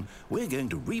decision-making, we're going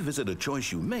to revisit a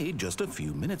choice you made just a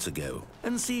few minutes ago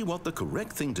and see what the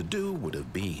correct thing to do would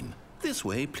have been. This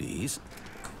way, please.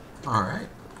 Alright.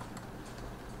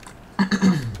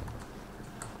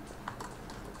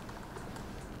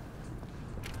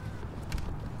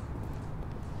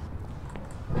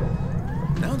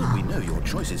 Now that we know your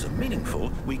choices are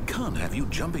meaningful, we can't have you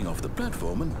jumping off the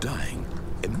platform and dying.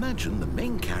 Imagine the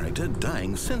main character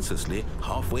dying senselessly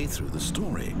halfway through the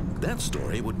story. That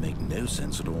story would make no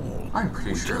sense at all. I'm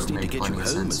pretty We sure just it need to made get you plenty of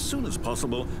home sense. as soon as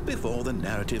possible before the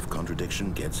narrative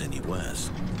contradiction gets any worse.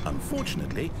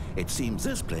 Unfortunately, it seems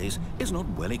this place is not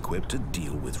well equipped to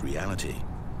deal with reality.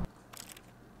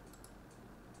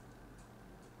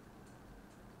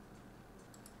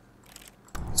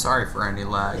 Sorry for any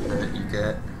lag that you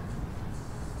get.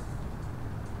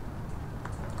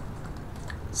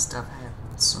 Stuff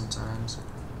happens sometimes.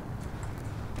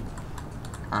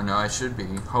 I know I should be,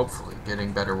 hopefully,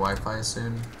 getting better Wi-Fi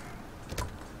soon.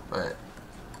 But,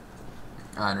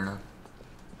 I don't know.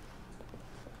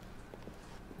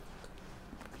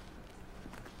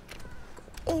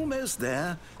 Almost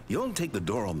there. You'll take the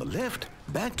door on the left,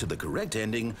 back to the correct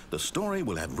ending, the story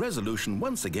will have resolution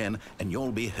once again, and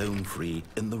you'll be home free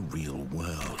in the real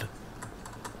world.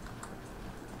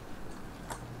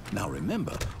 Now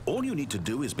remember, all you need to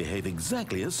do is behave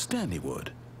exactly as Stanley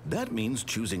would. That means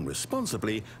choosing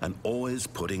responsibly and always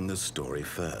putting the story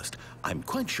first. I'm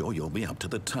quite sure you'll be up to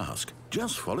the task.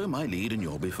 Just follow my lead and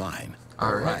you'll be fine.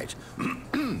 All right.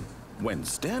 When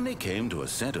Stanley came to a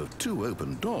set of 2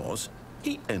 open doors,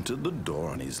 he entered the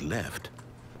door on his left.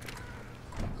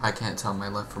 I can't tell my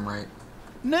left from right.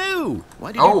 No!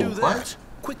 Why did Oh, you do that? what?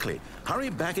 Quickly, hurry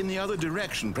back in the other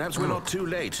direction. Perhaps we're not too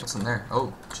late. What's in there?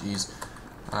 Oh, jeez.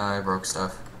 I broke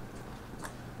stuff.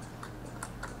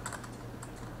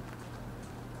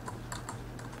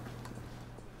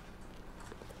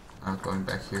 I'm going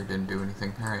back here, didn't do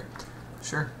anything. Alright,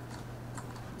 sure.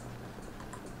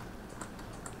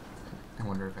 I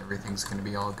wonder if everything's gonna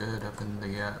be all good up in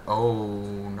the,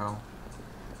 oh, no.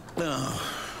 Oh,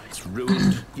 it's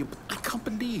ruined. I can't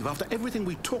believe, after everything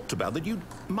we talked about, that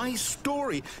my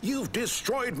story, you've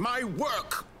destroyed my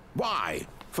work. Why?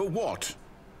 For what?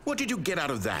 What did you get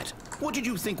out of that? What did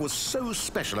you think was so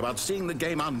special about seeing the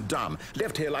game undone,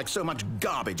 left here like so much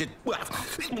garbage?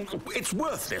 It's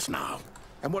worthless now.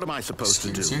 And what am I supposed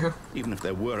to do? Even if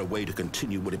there were a way to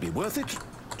continue, would it be worth it?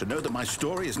 To know that my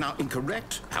story is now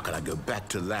incorrect? How can I go back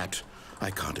to that?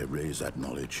 I can't erase that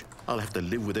knowledge. I'll have to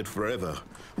live with it forever,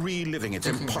 reliving its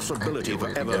impossibility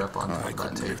forever. I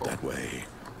couldn't live that way.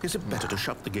 Is it better to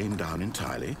shut the game down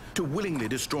entirely? To willingly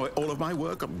destroy all of my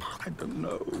work? I don't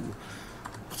know.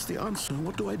 What's the answer?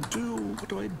 What do I do? What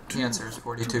do I do? The answer is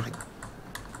 42.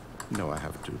 No, I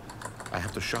have to. I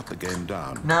have to shut the game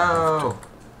down. No!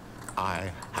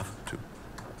 I have to.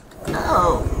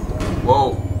 No!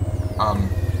 Whoa.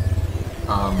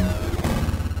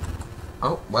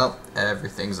 Oh, well,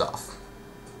 everything's off.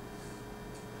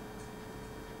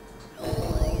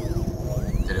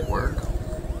 Did it work?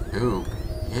 Ooh.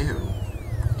 Ew.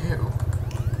 Ew.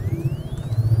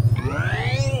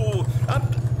 Oh,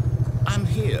 I'm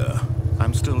here.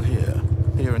 I'm still here.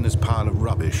 Here in this pile of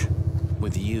rubbish.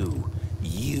 With you.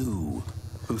 You.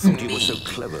 Who thought you were so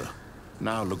clever.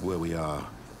 Now look where we are.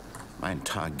 My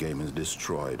entire game is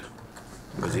destroyed.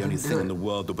 It was the only thing in the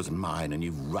world that was mine, and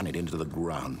you've run it into the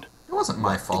ground. It wasn't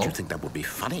my fault. Did you think that would be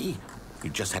funny? You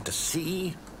just had to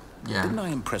see? Yeah. Didn't I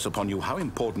impress upon you how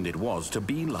important it was to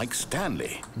be like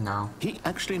Stanley? No. He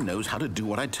actually knows how to do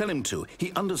what I tell him to.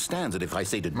 He understands that if I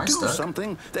say to do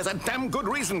something, there's a damn good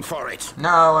reason for it.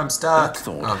 No, I'm stuck. That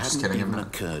thought hadn't even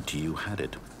occurred to you, had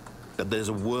it? That there's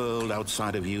a world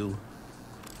outside of you?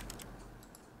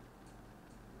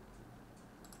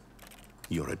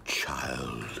 You're a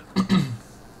child.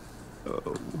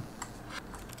 Oh.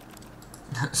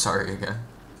 Sorry again.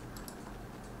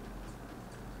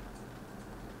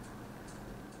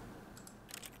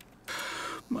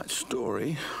 My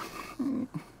story.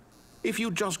 If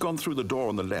you'd just gone through the door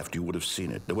on the left, you would have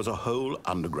seen it. There was a whole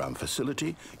underground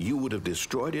facility. You would have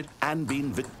destroyed it and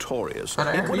been victorious. But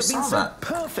I it would have been so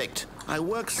perfect. I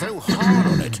worked so hard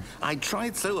on it. I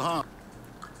tried so hard.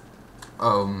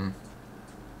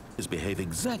 Behave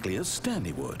exactly as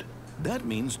Stanley would. That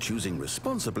means choosing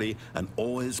responsibly and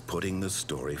always putting the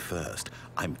story first.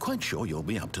 I'm quite sure you'll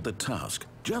be up to the task.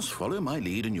 Just follow my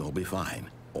lead and you'll be fine.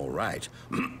 All right.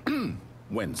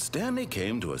 When Stanley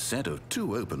came to a set of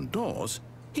 2 open doors,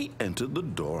 he entered the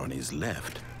door on his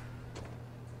left.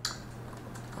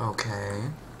 Okay.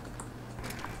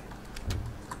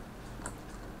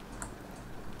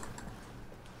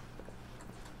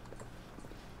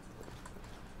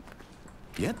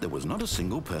 Yet there was not a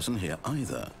single person here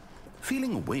either.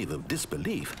 Feeling a wave of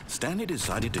disbelief, Stanley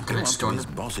decided to go up to his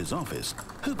boss's office,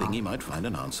 hoping he might find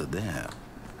an answer there.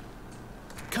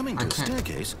 Coming to a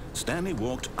staircase, Stanley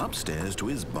walked upstairs to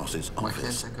his boss's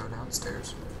office. Why can't I go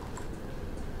downstairs?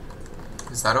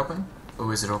 Is that open?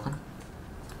 Oh, is it open?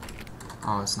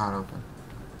 Oh, it's not open.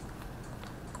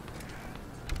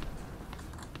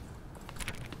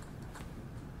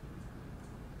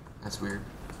 That's weird.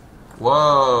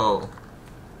 Whoa!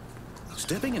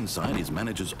 Stepping inside his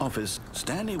manager's office,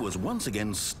 Stanley was once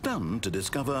again stunned to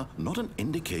discover not an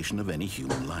indication of any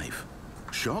human life.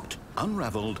 Shocked,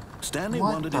 unraveled, Stanley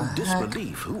wondered in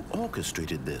disbelief who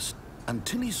orchestrated this,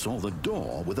 until he saw the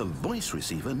door with a voice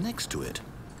receiver next to it.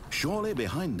 Surely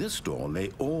behind this door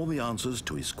lay all the answers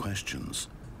to his questions.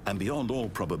 And beyond all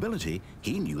probability,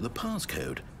 he knew the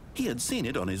passcode. He had seen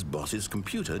it on his boss's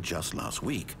computer just last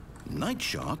week. Night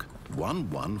Shark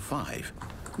 115.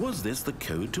 Was this the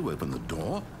code to open the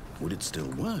door? Would it still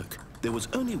work? There was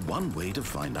only one way to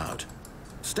find out.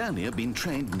 Stanley had been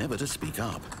trained never to speak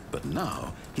up, but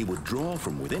now he would draw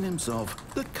from within himself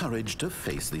the courage to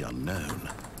face the unknown.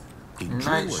 He drew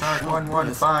Night Shark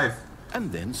 115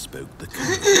 and then spoke the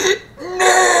code.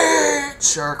 Night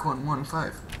Shark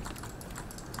 115.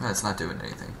 That's not doing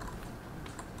anything.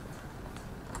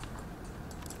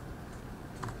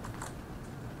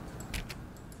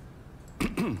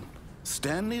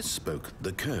 Stanley spoke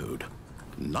the code.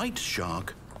 Night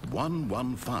Shark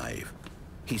 115.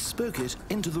 He spoke it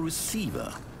into the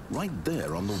receiver, right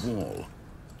there on the wall.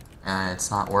 It's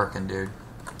not working, dude.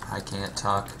 I can't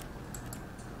talk.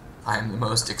 I'm the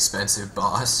most expensive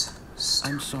boss.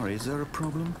 I'm sorry, is there a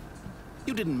problem?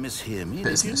 You didn't mishear me,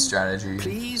 Business did you? strategy.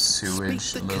 Please Sewage,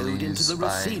 speak the code into the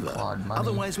receiver. Money.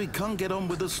 Otherwise, we can't get on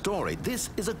with the story.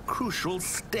 This is a crucial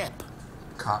step.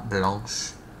 Carte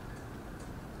blanche.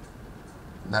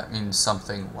 That means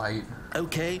something white.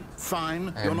 Okay,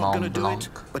 fine. You're not going to do it.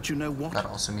 But you know what? That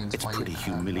also means it's white. pretty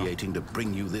humiliating to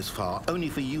bring you this far, only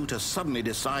for you to suddenly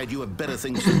decide you have better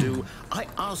things to do. I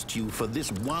asked you for this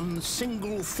one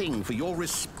single thing, for your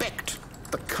respect.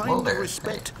 The kind Well, of there,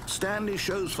 respect Stanley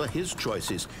shows for his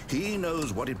choices. He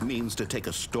knows what it means to take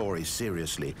a story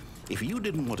seriously. If you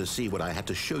didn't want to see what I had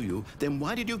to show you, then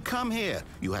why did you come here?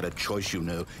 You had a choice, you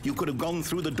know. You could have gone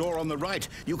through the door on the right.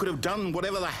 You could have done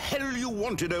whatever the hell you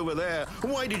wanted over there.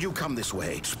 Why did you come this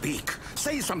way? Speak.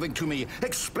 Say something to me.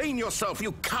 Explain yourself,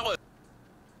 you coward.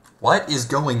 What is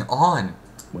going on?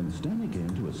 When Stanley came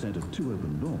to a set of 2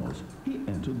 open doors, he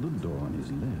entered the door on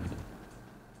his left.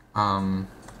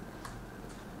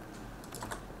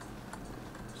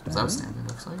 Is that what Stanley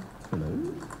looks like?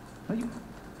 Hello? Are you...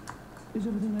 Is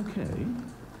everything okay?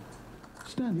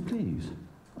 Stanley, please.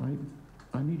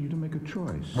 I need you to make a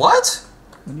choice. What?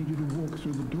 I need you to walk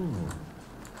through the door.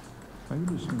 Are you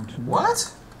listening to me?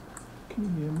 What? Can you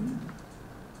hear me?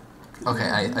 Okay,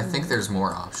 I think there's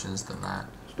more options than that.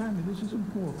 Stanley, this is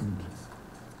important.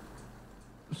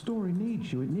 The story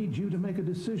needs you. It needs you to make a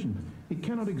decision. It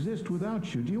cannot exist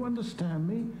without you. Do you understand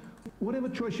me? Whatever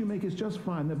choice you make is just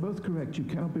fine. They're both correct. You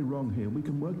cannot be wrong here. We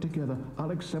can work together.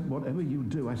 I'll accept whatever you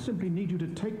do. I simply need you to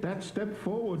take that step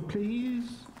forward, please.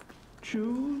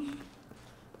 Choose.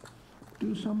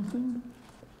 Do something.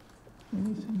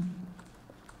 Anything.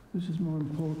 This is more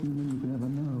important than you can ever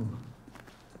know.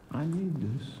 I need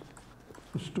this.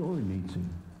 The story needs it.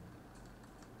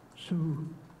 So,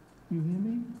 you hear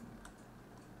me?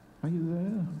 Are you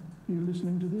there? Are you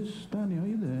listening to this? Stanley, are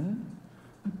you there?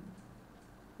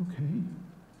 Okay.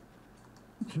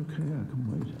 It's okay, I can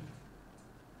wait.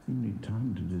 You need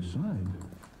time to decide.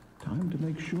 Time to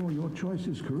make sure your choice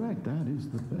is correct. That is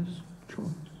the best choice.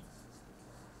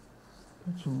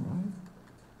 That's all right.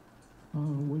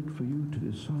 I'll wait for you to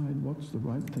decide what's the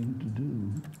right thing to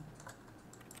do.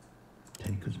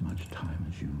 Take as much time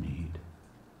as you need.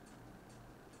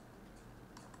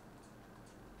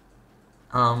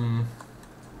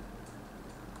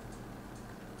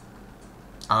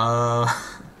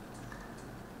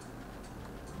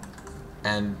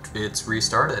 And it's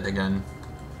restarted again.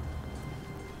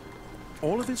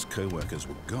 All of his co-workers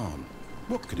were gone.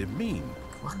 What could it mean?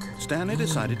 What could it Stanley mean?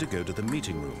 decided to go to the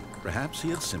meeting room. Perhaps he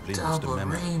had simply missed a Double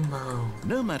memo. rainbow.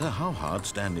 No matter how hard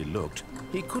Stanley looked,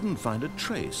 he couldn't find a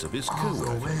trace of his All the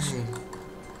co-workers. way.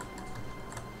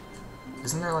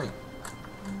 Isn't there like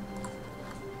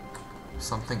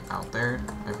something out there?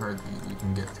 I've heard that you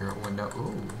can get through a window.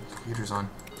 Ooh, computer's on.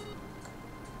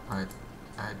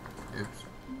 Oops.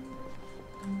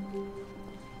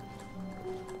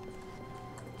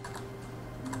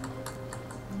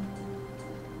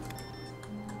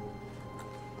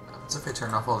 What's if I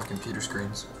turn off all the computer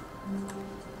screens?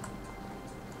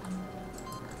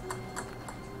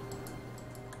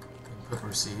 Input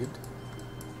received.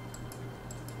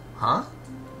 Huh?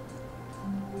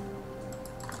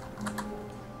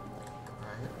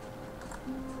 Right.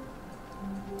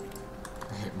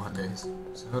 I hate Mondays.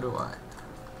 So do I.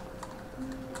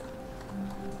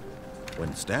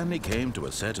 When Stanley came to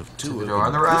a set of To 2 the door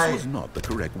on the right. this was not the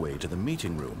correct way to the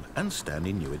meeting room, and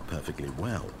Stanley knew it perfectly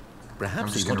well. I'm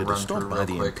Perhaps just he gonna wanted to run stop through by real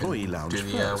the quick employee and lounge do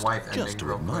the first, wife just ending to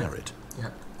real admire quick. it. Yeah.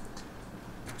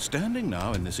 Standing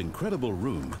now in this incredible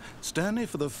room, Stanley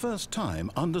for the first time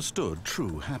understood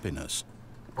true happiness.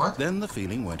 What? Then the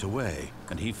feeling went away,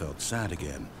 and he felt sad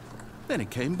again. Then it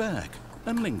came back,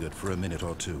 and lingered for a minute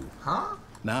or two. Huh?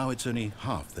 Now it's only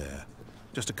half there.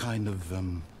 Just a kind of,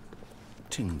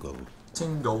 tingle.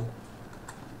 Tingle.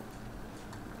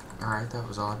 Alright, that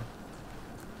was odd.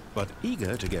 But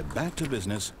eager to get back to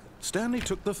business, Stanley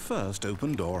took the first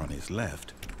open door on his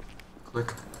left.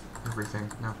 Click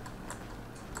everything. No.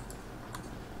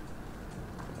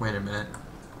 Wait a minute.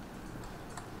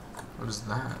 What is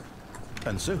that?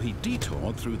 And so he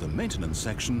detoured through the maintenance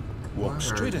section, walked What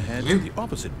straight are ahead you? to the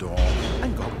opposite door,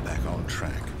 and got back on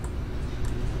track.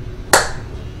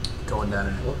 Going down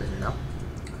an elevator now.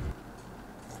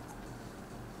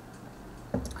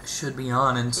 I should be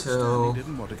on Stanley until,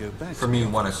 didn't want to go back for to me, the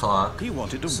 1 office. o'clock. He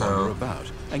wanted to So, wander about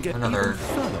and get another even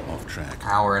further off track.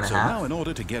 hour and a so half. now, in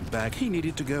order to get back, he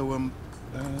needed to go,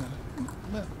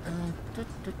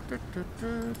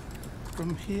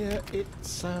 from here,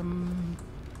 it's,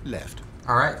 left.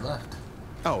 Alright, left.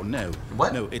 Oh, no.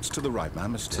 What? No, it's to the right, my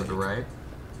mistake. To the right.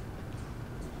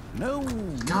 No,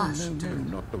 Gosh, no,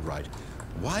 dude. not the right.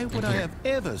 Why would I here. have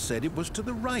ever said it was to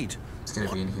the right? It's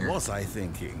gonna be in here. What was I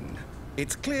thinking?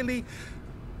 It's clearly...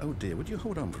 Oh dear, would you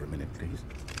hold on for a minute, please?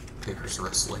 Paper's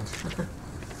wrestling.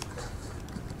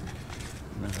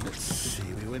 Now, let's see.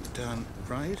 We went down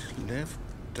right, left,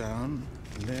 down,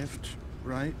 left,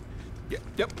 right.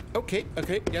 Yep, okay,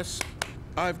 yes.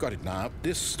 I've got it now.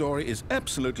 This story is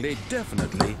absolutely,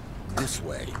 definitely this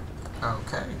way.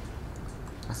 Okay.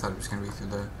 I thought it was gonna be through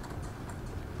the...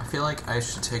 I feel like I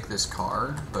should take this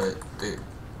car, but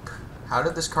how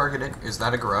did this car get in? Is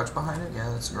that a garage behind it? Yeah,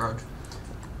 that's a garage.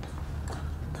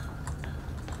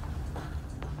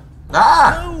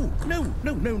 Ah! No.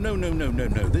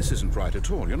 This isn't right at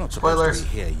all. You're not supposed Spoilers. to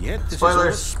be here yet. This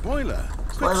Spoilers. is all a spoiler.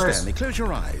 Quick, Spoilers. Stanley, close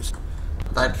your eyes.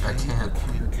 I can't.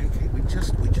 Okay. We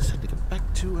just have to get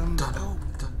back to, Dun, dun,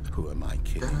 who am I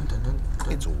kidding? dun, dun, dun,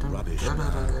 dun, It's all dun, rubbish dun, now.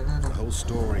 dun, dun, dun, The dun. whole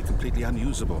story completely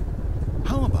unusable.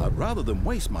 How about, rather than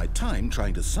waste my time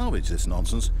trying to salvage this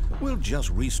nonsense, we'll just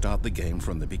restart the game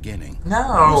from the beginning.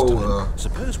 No! This time,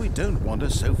 suppose we don't wander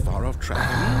so far off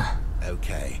track.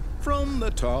 Okay, from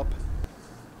the top.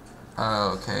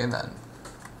 Okay, then.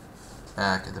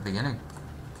 Back at the beginning.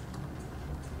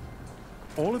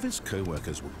 All of his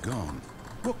co-workers were gone.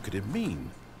 What could it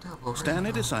mean?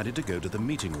 Stanley decided to go to the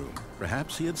meeting room.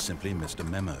 Perhaps he had simply missed a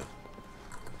memo.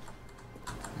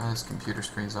 His computer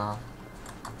screen's off.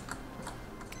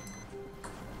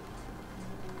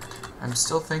 I'm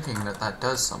still thinking that that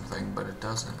does something, but it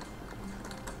doesn't.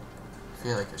 I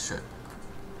feel like it should.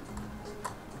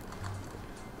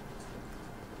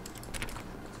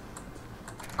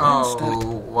 Oh,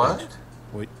 what?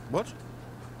 Wait, what?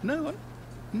 No,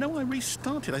 I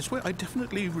restarted. I swear, I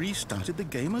definitely restarted the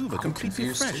game over, I'm completely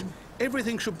confused fresh. too.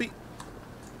 Everything should be...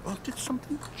 Well, did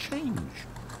something change?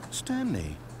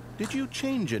 Stanley, did you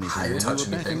change anything I didn't when you touch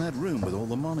were back in anything. that room with all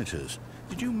the monitors?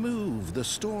 Did you move the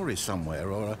story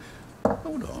somewhere, or...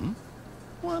 Hold on.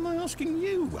 Why am I asking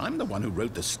you? I'm the one who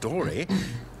wrote the story.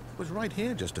 It was right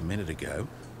here just a minute ago.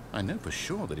 I know for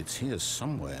sure that it's here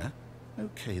somewhere.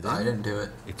 Okay, then. I didn't do it.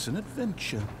 It's an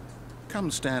adventure.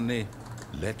 Come, Stanley.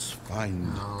 Let's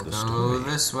find I'll the go story.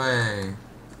 this way.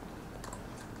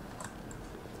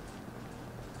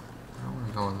 I don't want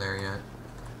to go in there yet.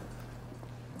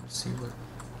 Let's see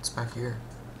what's back here.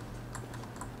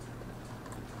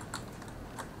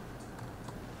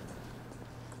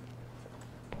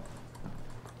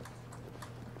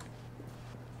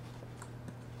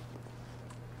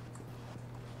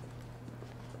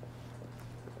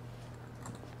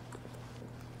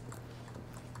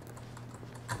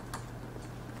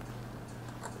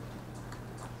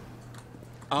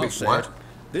 I'll Wait, say what? it.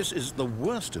 This is the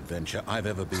worst adventure I've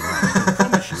ever been on. I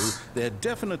promise you, there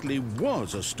definitely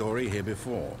was a story here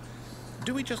before.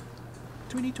 Do we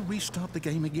need to restart the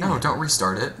game again? No, don't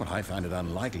restart it. Well, I find it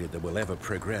unlikely that we'll ever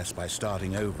progress by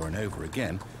starting over and over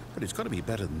again, but it's got to be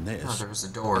better than this. No, there was a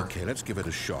door. Okay, let's give it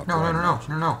a shot. No, Why no, no, not?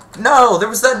 no, no, no. No, there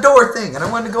was that door thing, and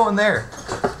I wanted to go in there.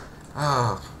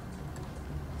 Oh.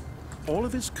 All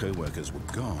of his co-workers were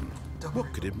gone.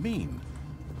 What could it mean?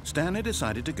 Stanley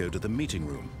decided to go to the meeting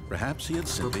room. Perhaps he had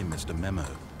simply missed a memo.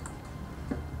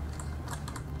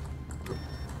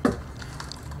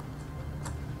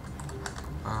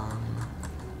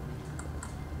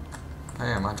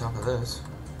 Hey, I'm on top of this.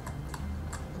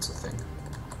 That's a thing.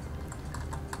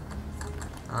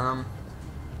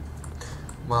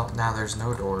 Well, now there's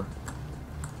no door.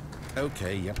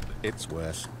 Okay, yep, it's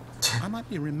worse. I might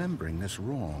be remembering this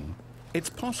wrong. It's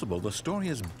possible the story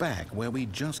is back where we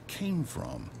just came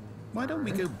from. Why don't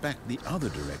we go back the other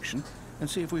direction and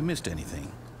see if we missed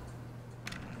anything?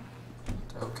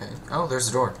 Okay. Oh, there's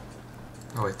a door.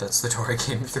 Oh wait, that's the door I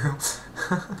came through.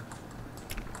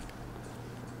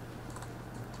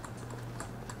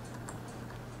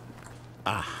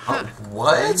 Aha!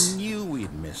 What? I knew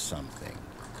we'd missed something.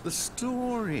 The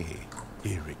story.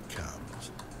 Here it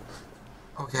comes.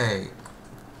 Okay.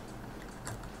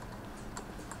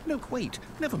 No, wait.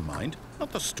 Never mind.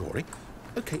 Not the story.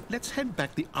 Okay, let's head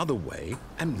back the other way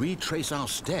and retrace our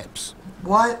steps.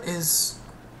 What is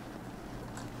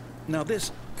Now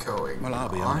this... going Well, I'll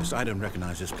be on? honest. I don't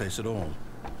recognize this place at all.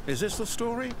 Is this the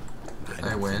story? I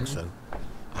don't win. think so.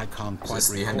 I can't Is quite this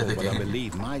the recall, end of the but I game?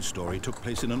 believe my story took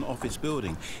place in an office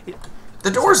building.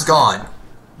 The door's gone.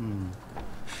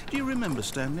 Do you remember,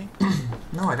 Stanley?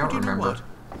 No, I don't Do you know remember. what?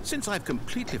 Since I've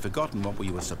completely forgotten what we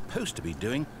were supposed to be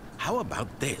doing, how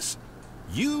about this?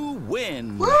 You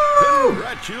win! Woo!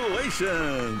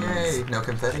 Congratulations! Yay, no I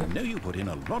confetti. know you put in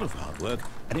a lot of hard work,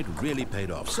 and it really paid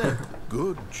off, so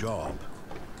good job.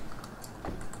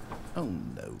 Oh,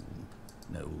 no.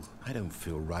 No, I don't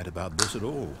feel right about this at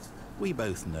all. We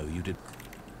both know you did...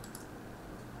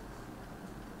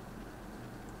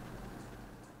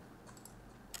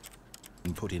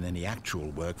 didn't put in any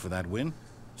actual work for that win.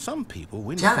 Some people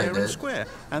win Yeah, I fair and did. square,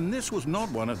 and this was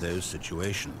not one of those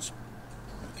situations.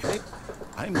 Okay,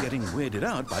 I'm getting weirded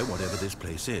out by whatever this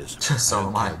place is. So I don't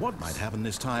am I. care what might happen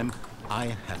this time,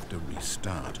 I have to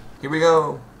restart. Here we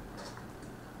go.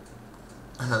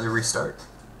 Another restart.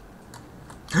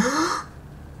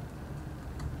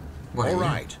 What are All you?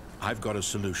 right, I've got a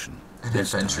solution. An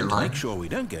This time, adventure to line? make sure we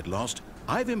don't get lost,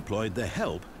 I've employed the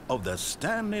help of the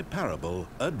Stanley Parable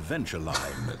Adventure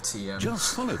Line. The TM.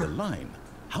 Just follow the line.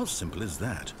 How simple is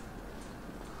that?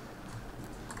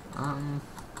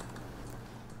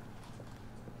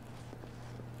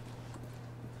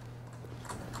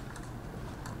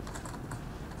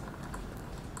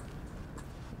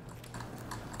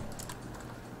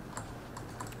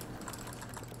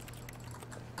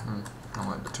 I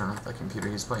wanted to turn off that computer.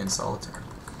 He's playing solitaire.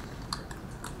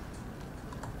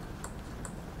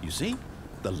 You see?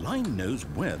 The line knows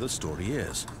where the story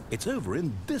is. It's over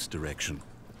in this direction.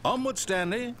 Onward,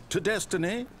 Stanley, to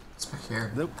destiny. It's back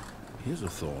here. Though, here's a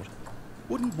thought.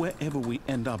 Wouldn't wherever we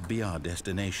end up be our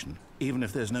destination, even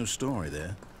if there's no story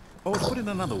there? Or to put it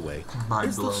another way, Mind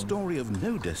is the blown. story of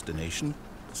no destination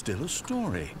still a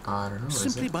story? I don't know.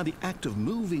 Simply is it? by the act of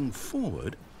moving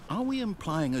forward, are we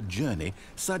implying a journey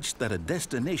such that a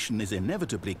destination is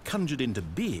inevitably conjured into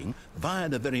being via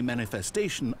the very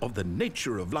manifestation of the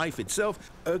nature of life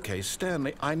itself? Okay,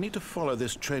 Stanley, I need to follow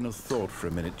this train of thought for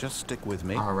a minute. Just stick with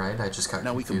me. All right, I just got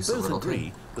Now, we can confused a both little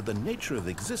agree bit. that the nature of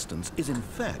existence is in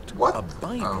fact What? a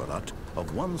byproduct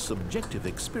of one's subjective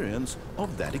experience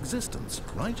of that existence,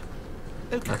 right?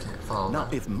 Okay. Okay, follow Now,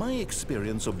 that. if my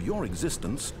experience of your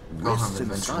existence Go on, rests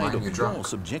adventure inside line, of you're your drunk.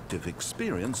 subjective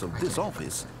experience of this Okay.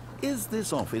 office, is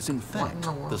this office in in fact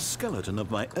the world? the skeleton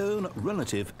of my own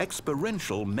relative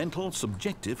experiential mental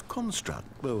subjective construct?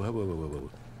 Whoa, whoa, whoa, whoa, whoa.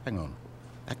 Hang on.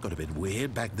 That got a bit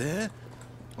weird back there.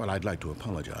 Well, I'd like to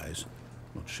apologize.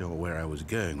 Not sure where I was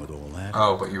going with all that.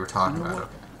 Oh, but you were talking You know about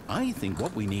what? it. I think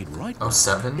what we need right Oh, now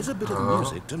 7? is a bit of Oh.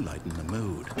 music to lighten the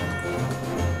mood.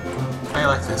 I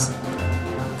like this.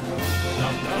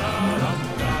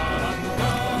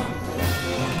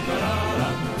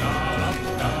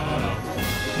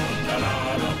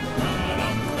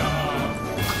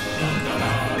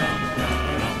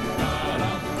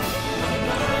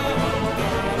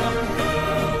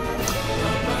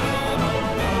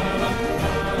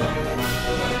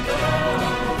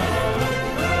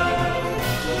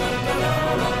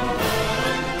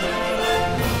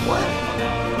 What?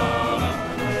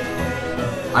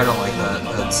 I don't like that.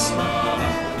 That's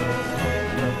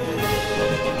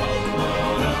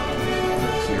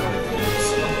here it is.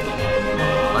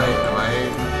 Am I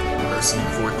person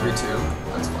 432?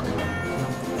 That's funny.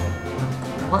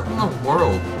 What in the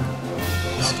world?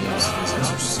 This game's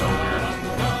physics are so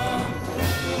weird.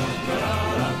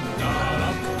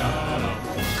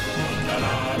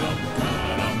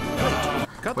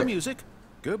 Cut Wait. the music.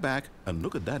 Go back and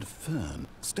look at that fern.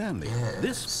 Stanley,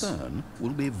 this Yes. fern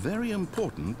will be very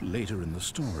important later in the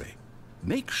story.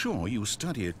 Make sure you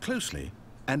study it closely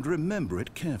and remember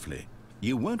it carefully.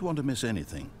 You won't want to miss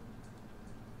anything.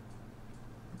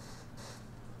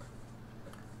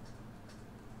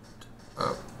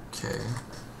 Okay.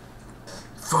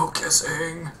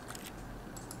 Focusing.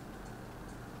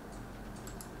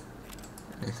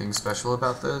 Anything special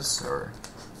about this, or?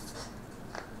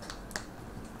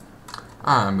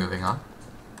 Moving on.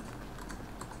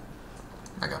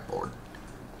 I got bored.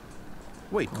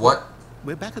 Wait, What?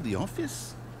 we're back at the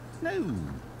office? No,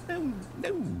 no.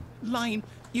 Line,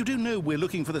 you do know we're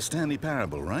looking for the Stanley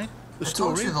Parable, right? The I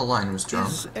told story? you the line was drunk.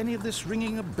 Is any of this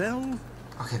ringing a bell?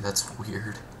 Okay, that's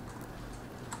weird.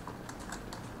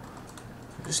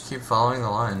 Just keep following the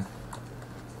line.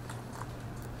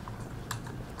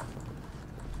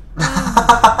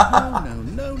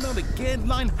 No, not again.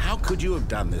 Line, how could you have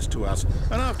done this to us?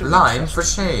 And after Line, for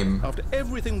shame. After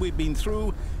everything we've been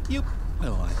through, you...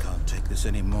 Oh, I can't take this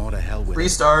anymore. To hell with it.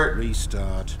 Restart.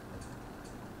 Restart.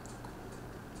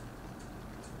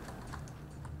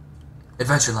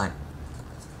 Adventure line.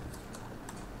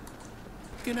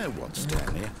 You know what,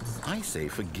 Stanley? I say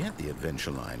forget the adventure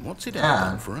line. What's it ever Yeah,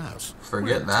 done for us?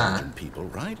 forget We're that. intelligent people,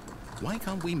 right? Why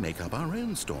can't we make up our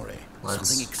own story? Let's-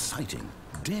 Something exciting,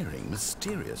 daring,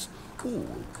 mysterious. Ooh,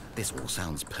 this all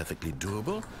sounds perfectly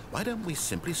doable. Why don't we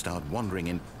simply start wandering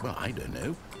in, well, I don't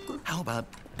know. How about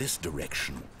this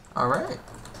direction? Alright.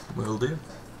 Will do.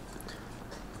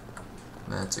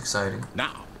 That's exciting.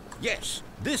 Now, yes,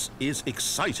 this is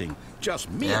exciting. Just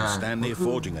me Yeah, and Stanley woohoo.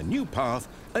 forging a new path,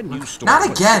 a new story. Not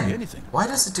Well, it could be again! anything. Why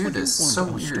does it do What this? do you So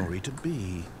want our weird. story to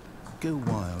be? Go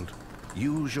wild.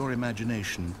 Use your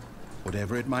imagination.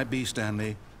 Whatever it might be,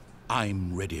 Stanley,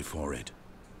 I'm ready for it.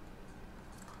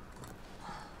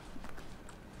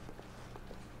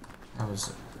 That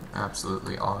was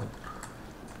absolutely odd.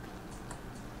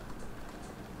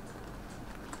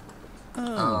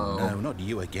 Oh, no, not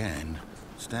you again.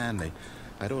 Stanley,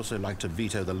 I'd also like to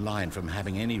veto the line from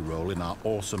having any role in our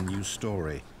awesome new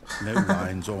story. No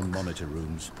lines or monitor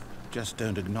rooms. Just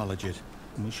don't acknowledge it.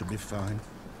 We should be fine.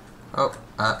 Oh,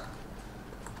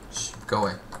 go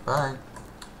away. Bye.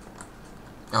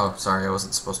 Oh, sorry, I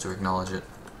wasn't supposed to acknowledge it.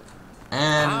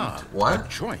 And what? A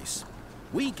choice.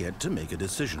 We get to make a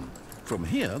decision. From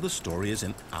here, the story is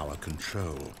in our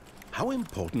control. How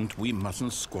important, we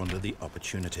mustn't squander the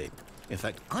opportunity. In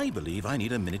fact, I believe I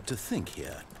need a minute to think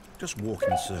here. Just walk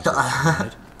in circles for a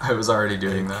minute. I was already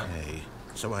doing that. Okay,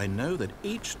 so I know that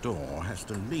each door has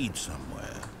to lead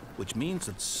somewhere, which means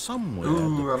that somewhere,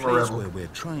 the place where we're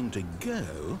trying to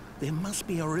go, there must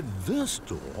be a reverse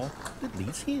door that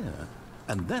leads here.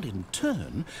 And that in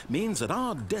turn means that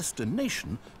our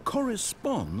destination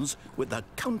corresponds with the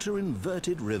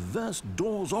counter-inverted reverse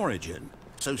door's origin.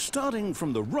 So starting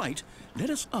from the right, let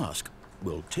us ask,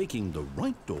 will taking the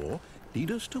right door lead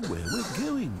us to where we're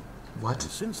going? What?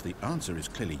 And since the answer is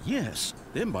clearly yes,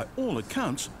 then by all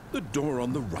accounts, the door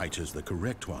on the right is the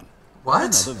correct one. What?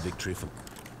 Another victory for...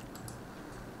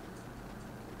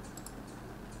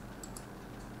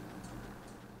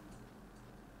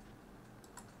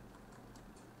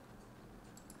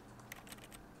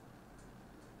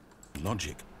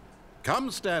 logic. Come,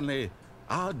 Stanley,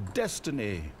 our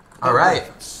destiny. All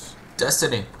right,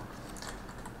 Destiny.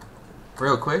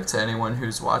 Real quick, to anyone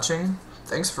who's watching,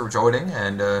 thanks for joining,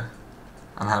 and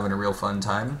I'm having a real fun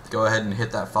time. Go ahead and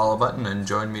hit that follow button and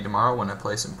join me tomorrow when I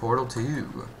play some Portal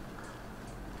 2.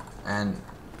 And,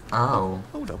 oh.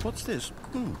 Hold up, what's this?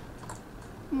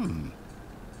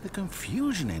 The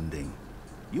confusion ending.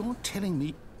 You're telling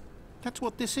me that's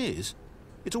what this is?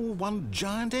 It's all one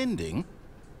giant ending?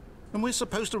 And we're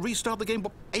supposed to restart the game,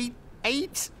 what,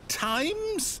 eight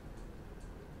times?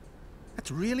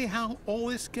 That's really how all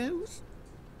this goes?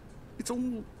 It's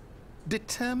all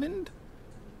determined?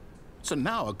 So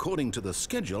now, according to the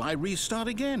schedule, I restart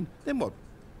again. Then what?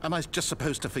 Am I just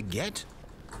supposed to forget?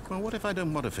 Well, what if I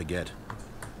don't want to forget?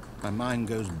 My mind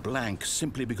goes blank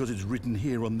simply because it's written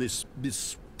here on this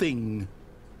thing,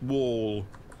 wall.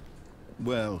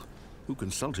 Well, who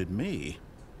consulted me?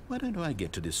 Why don't I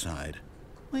get to decide?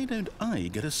 Why don't I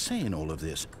get a say in all of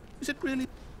this? Is it really?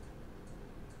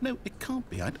 No, it can't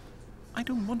be. I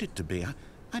don't want it to be.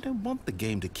 I don't want the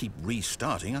game to keep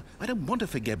restarting. I don't want to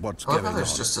forget what's going on.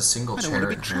 There's just a single chair. I don't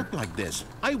want to be trapped like this.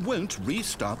 I won't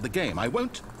restart the game. I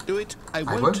won't do it. I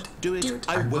won't do it.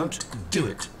 I won't do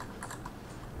it.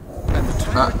 And the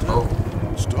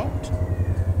timer stopped.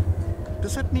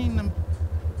 Does that mean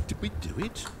did we do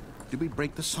it? Did we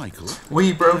break the cycle?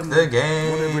 We broke the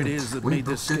game. Whatever it is that made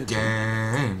this schedule.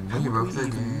 We broke the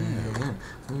game.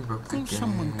 We broke the game. Will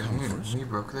someone come for us? We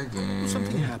broke the game. Will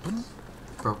something happen?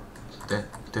 Broke the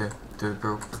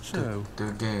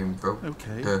game. Broke.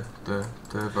 Okay. Broke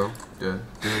the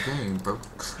game. Broke.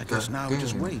 I guess now we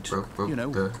just wait. You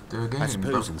know, I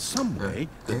suppose in some way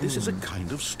that this is a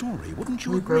kind of story. Wouldn't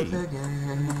you agree?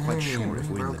 I'm not quite sure if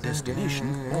we're in the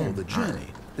destination or the journey.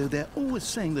 Though they're always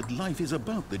saying that life is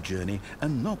about the journey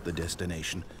and not the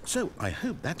destination. So I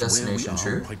hope that's where we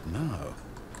are right now.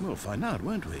 We'll find out,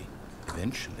 won't we?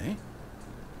 Eventually.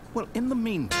 Well, in the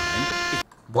meantime...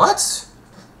 What?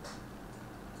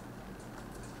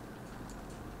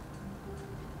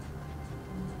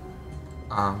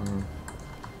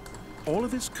 All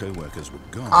of his co-workers were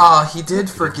gone. He did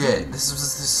forget. This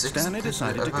was the sixth... Stanley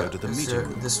decided to go to the meeting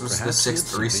room. This was the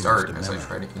sixth restart as I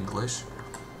tried English.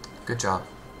 Good job.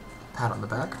 Pat on the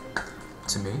back.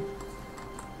 To me.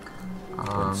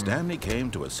 When Stanley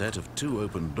came to a set of 2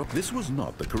 open doors, this was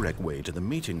not the correct way to the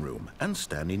meeting room, and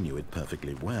Stanley knew it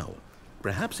perfectly well.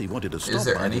 Perhaps he wanted to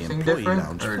stop by the employee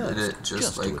lounge or first, did it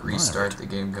just like restart the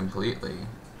game completely?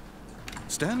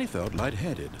 Stanley felt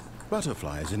lightheaded,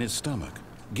 butterflies in his stomach,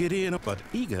 giddy but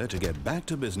eager to get back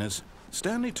to business.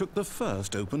 Stanley took the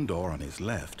first open door on his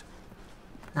left.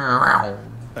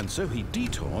 And so he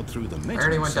detoured through the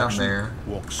maintenance section,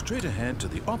 walked straight ahead to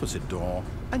the opposite door,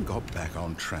 and got back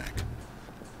on track.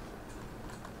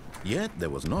 Yet there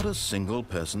was not a single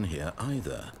person here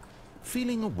either.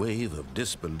 Feeling a wave of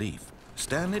disbelief,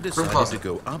 Stanley decided to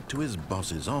go up to his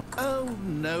boss's office. Oh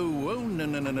no,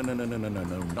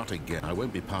 not again. I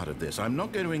won't be part of this. I'm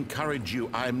not going to encourage you.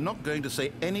 I'm not going to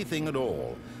say anything at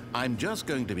all. I'm just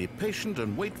going to be patient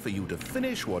and wait for you to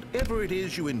finish whatever it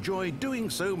is you enjoy doing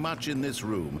so much in this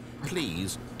room.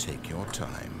 Please take your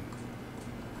time.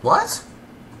 What?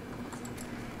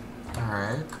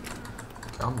 Alright.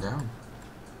 Calm down.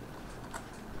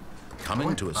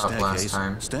 Coming to a staircase,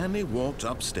 Stanley walked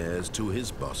upstairs to his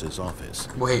boss's office.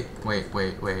 Wait.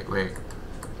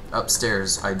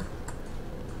 Upstairs, I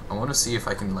want to see if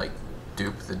I can, like,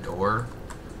 dupe the door.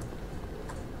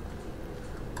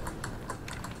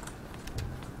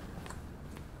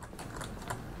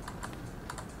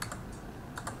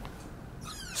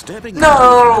 Stepping No!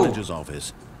 into his manager's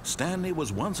office, Stanley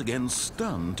was once again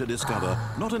stunned to discover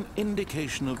not an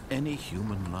indication of any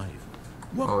human life.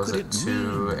 What was could it, it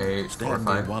 2, mean? 8, 4, Stanley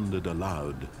 5? wondered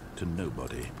aloud to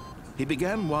nobody. He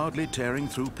began wildly tearing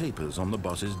through papers on the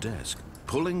boss's desk,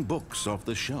 pulling books off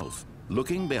the shelf,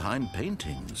 looking behind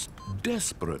paintings,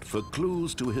 desperate for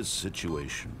clues to his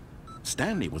situation.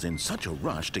 Stanley was in such a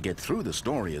rush to get through the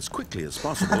story as quickly as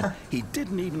possible, he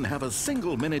didn't even have a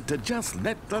single minute to just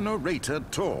let the narrator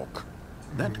talk.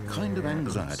 That kind of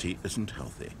anxiety isn't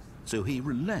healthy, so he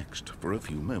relaxed for a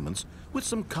few moments with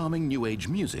some calming New Age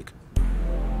music.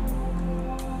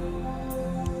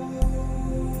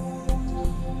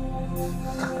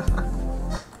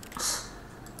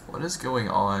 What is going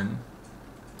on?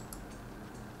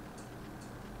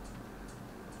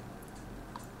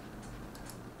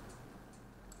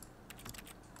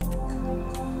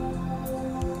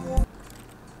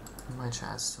 My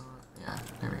chat's still... Yeah,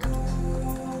 there we go.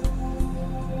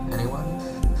 Anyone?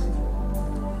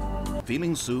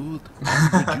 Feeling soothed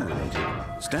and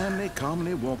rejuvenated, Stanley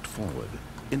calmly walked forward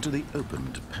into the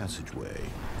opened passageway.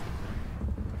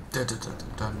 Dun, dun, dun, dun,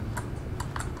 dun.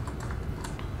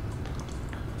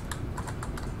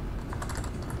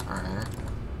 Alright.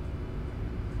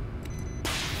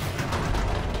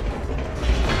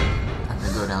 Time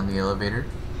to go down the elevator.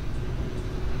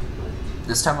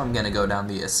 This time I'm gonna go down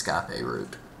the escape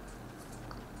route.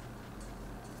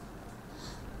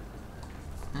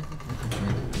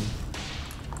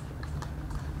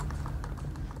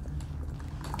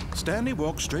 Stanley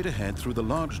walked straight ahead through the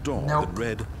large door Nope. that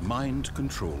read Mind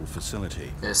Control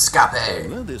Facility. Escape!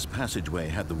 Although this passageway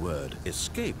had the word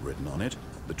escape written on it,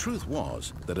 the truth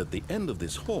was that at the end of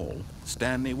this hall,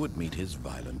 Stanley would meet his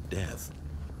violent death.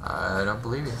 I don't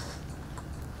believe you.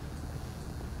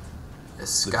 The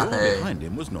Escape. door behind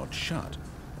him was not shut.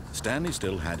 Stanley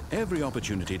still had every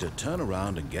opportunity to turn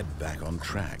around and get back on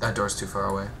track. That door's too far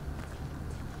away.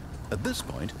 At this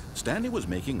point, Stanley was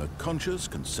making a conscious,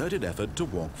 concerted effort to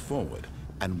walk forward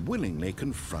and willingly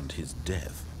confront his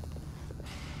death.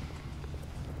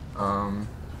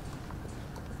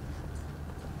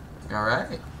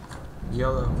 Alright.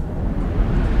 YOLO.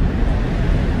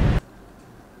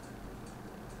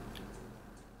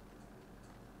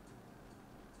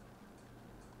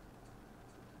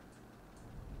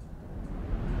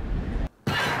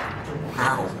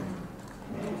 Ow.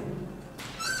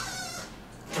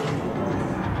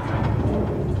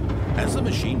 As the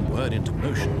machine whirred into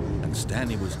motion and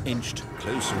Stanley was inched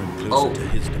closer and closer to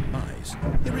his demise,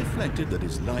 he reflected that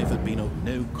his life had been of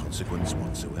no consequence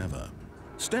whatsoever.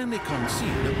 Stanley can't see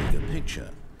the bigger picture.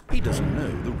 He doesn't know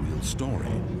the real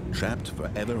story, trapped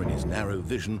forever in his narrow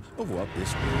vision of what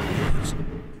this world is.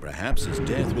 Perhaps his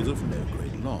death was of no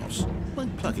great loss,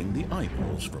 like plucking the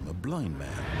eyeballs from a blind man.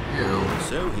 Ew.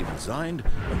 So he resigned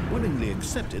and willingly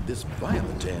accepted this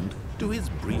violent end to his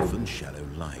brief and shallow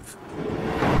life.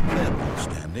 Farewell,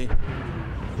 Stanley.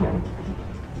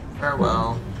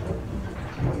 Farewell.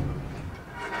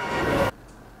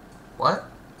 What?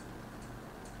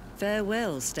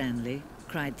 Farewell, Stanley,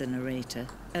 cried the narrator,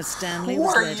 as Stanley Who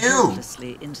was are led you?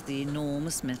 helplessly into the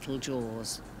enormous metal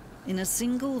jaws. In a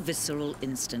single visceral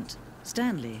instant,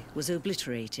 Stanley was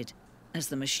obliterated as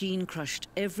the machine crushed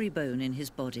every bone in his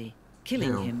body, killing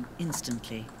Ew. him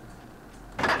instantly.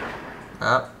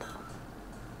 Up.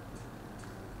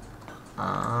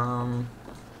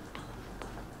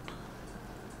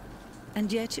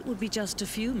 And yet it would be just a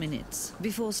few minutes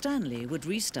before Stanley would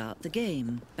restart the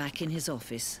game, back in his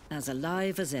office, as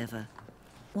alive as ever.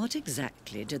 What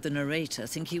exactly did the narrator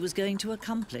think he was going to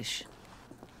accomplish?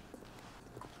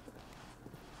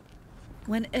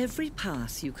 When every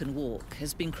path you can walk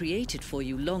has been created for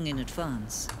you long in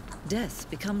advance, death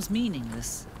becomes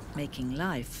meaningless, making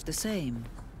life the same.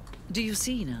 Do you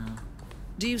see now?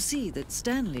 Do you see that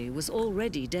Stanley was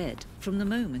already dead from the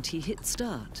moment he hit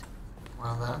start?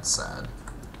 Well, that's sad.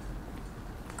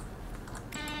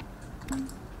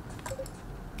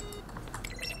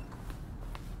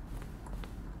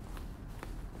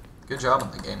 Good job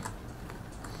on the game.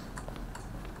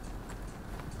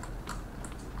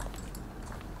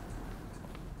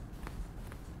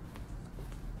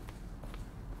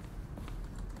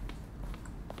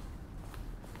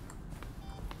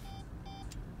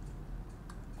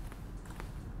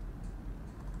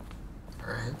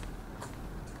 All right.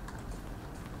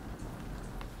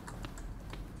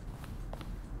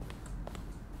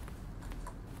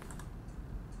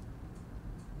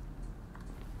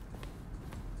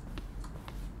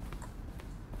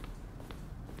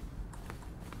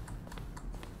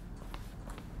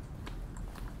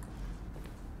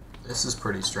 This is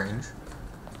pretty strange.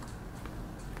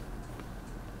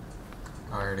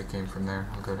 Oh I already came from there.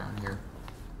 I'll go down here.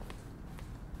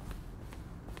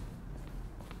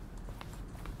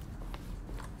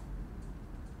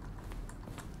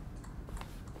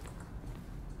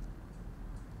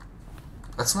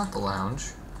 That's not the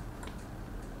lounge.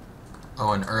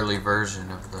 Oh, an early version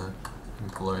of the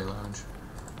employee lounge.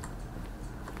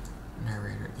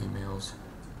 Narrator emails.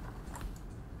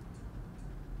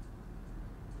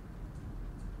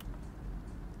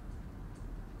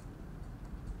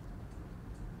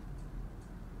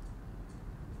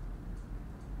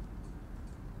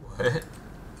 What?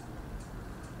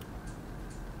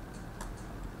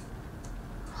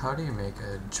 How do you make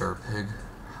a JPEG?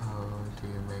 How do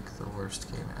you make the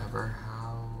worst game ever?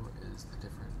 How is the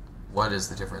difference? What is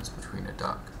the difference between a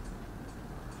duck?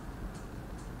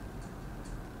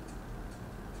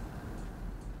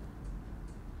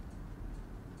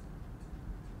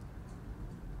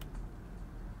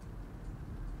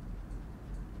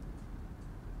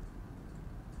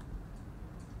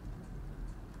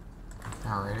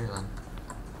 Alrighty then.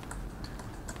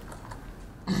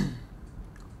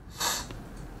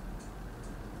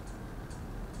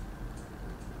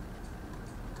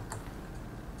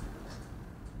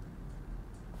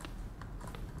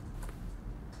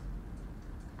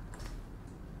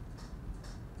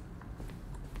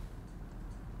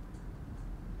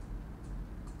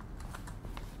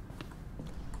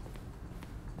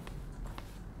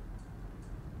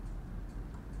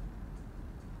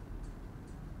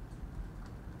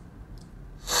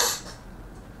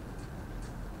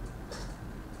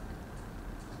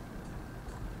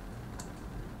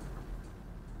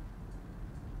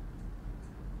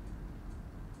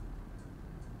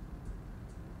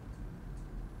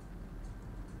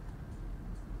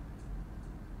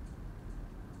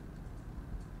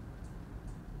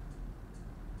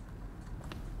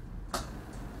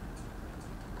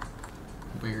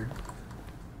 Weird.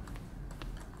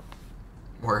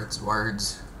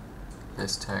 Words.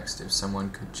 This text, if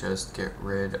someone could just get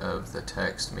rid of the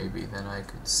text, maybe then I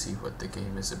could see what the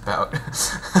game is about.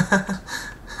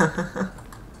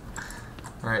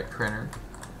 Alright, printer.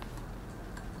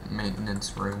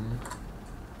 Maintenance room.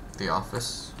 The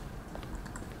office.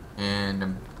 And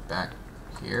I'm back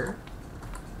here.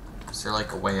 Is there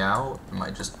like a way out? Am I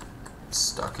just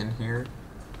stuck in here?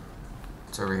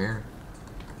 It's over here.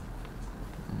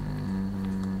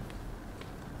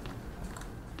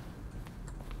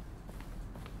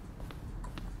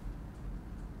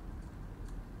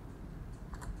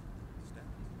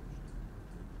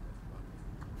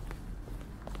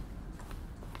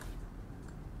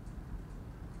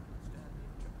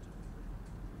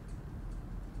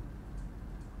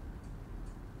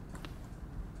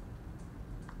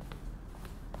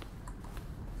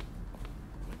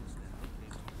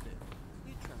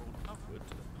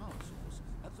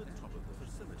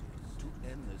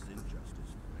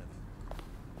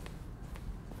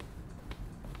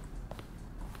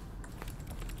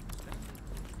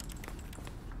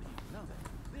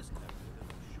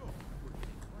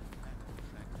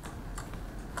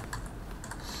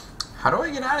 How do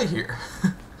I get out of here?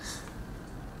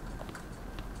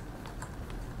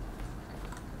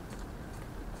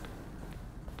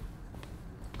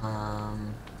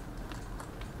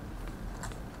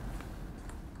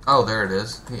 Oh, there it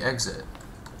is. The exit.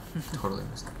 Totally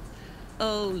missed it.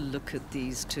 Oh, look at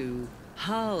these two.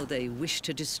 How they wish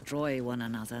to destroy one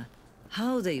another.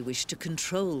 How they wish to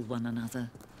control one another.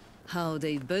 How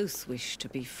they both wish to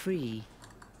be free.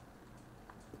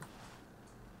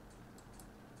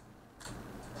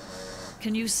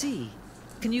 Can you see?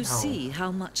 Can you see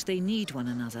how much they need one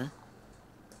another?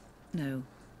 No,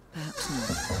 perhaps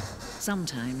not.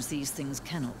 Sometimes these things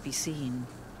cannot be seen.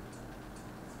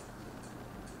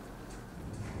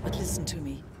 But listen to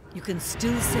me. You can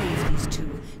still save these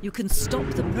two. You can stop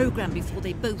the program before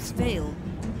they both fail.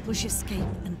 Push escape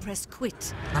and press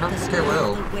quit. I don't There's think I no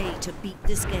will. other way to beat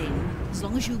this game. As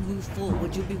long as you move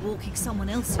forward, you'll be walking someone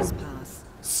else's path.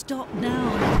 Stop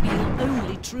now and it'll be your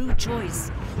only true choice.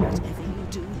 Whatever you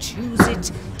do, choose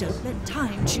it. Don't let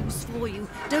time choose for you.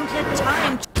 Don't let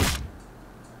time...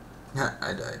 Yeah,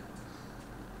 I died.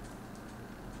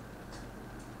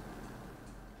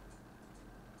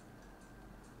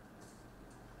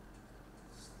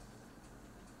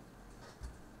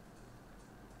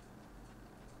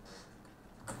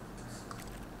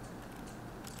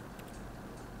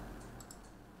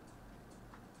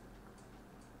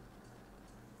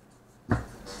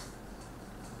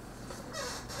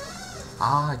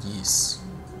 Ah, yes.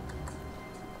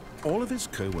 All of his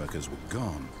co-workers were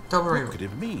gone. Double What could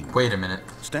it mean? Wait a minute.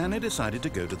 Stanley decided to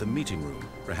go to the meeting room.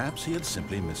 Perhaps he had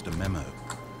simply missed a memo.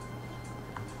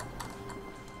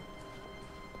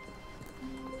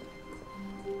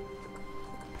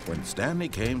 When Stanley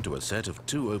came to a set of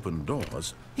 2 open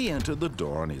doors, he entered the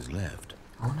door on his left.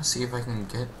 I want to see if I can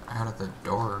get out of the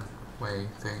doorway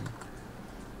thing.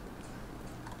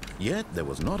 Yet there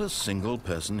was not a single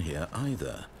person here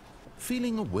either.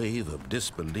 Feeling a wave of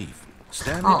disbelief,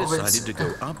 Stanley decided to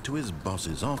go up to his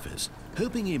boss's office.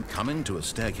 Hoping him coming to a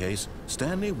staircase,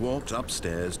 Stanley walked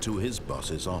upstairs to his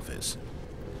boss's office.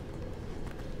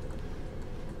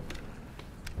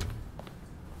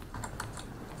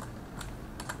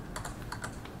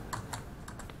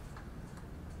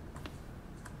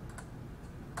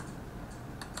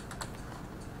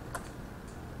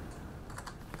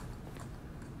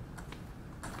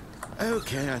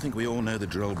 Okay, I think we all know the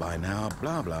drill by now.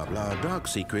 Blah, blah, blah. Dark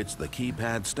secrets, the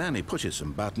keypad. Stanley pushes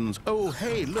some buttons. Oh,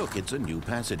 hey, look, it's a new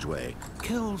passageway.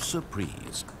 Quelle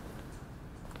surprise.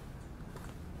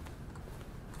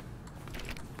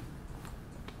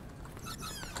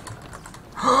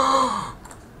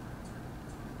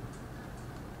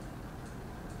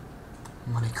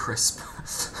 Money crisp.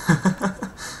 Can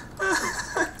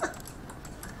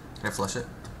I flush it?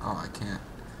 Oh, I can't.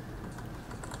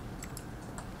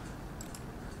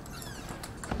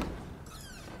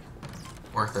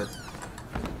 Worth it.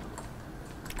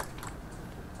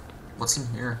 What's in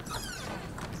here?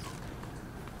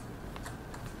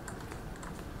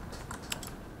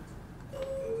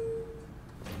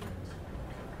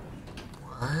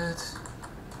 What?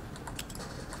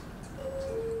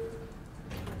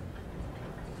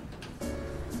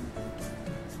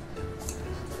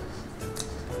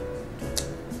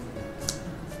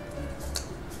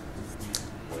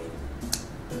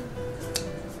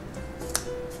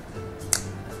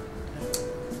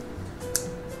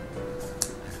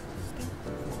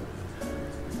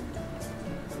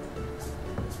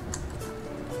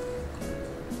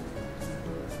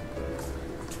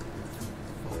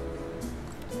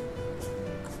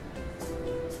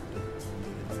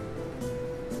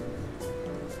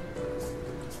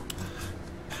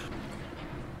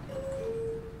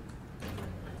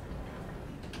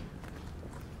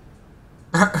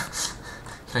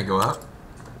 Can I go up?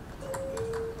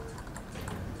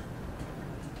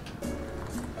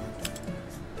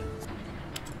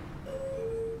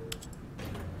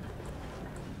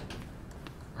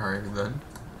 Alright then.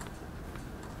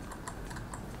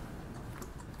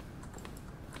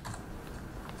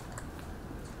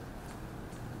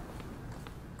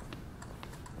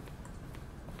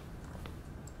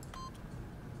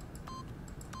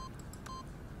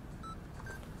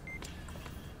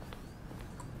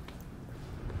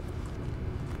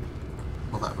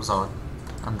 Well, that was odd.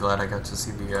 I'm glad I got to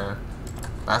see the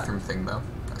bathroom thing though.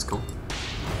 That's cool.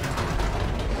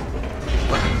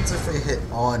 What happens if I hit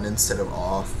on instead of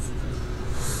off?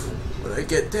 When I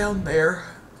get down there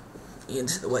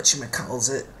into the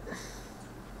whatchamacallit.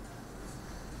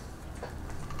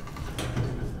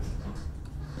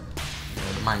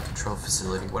 The mind control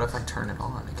facility. What if I turn it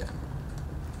on again?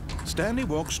 Stanley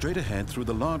walked straight ahead through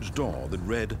the large door that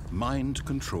read Mind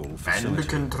Control Facility. Mind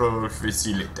control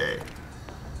facility.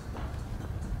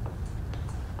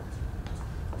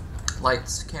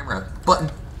 Lights, camera, button.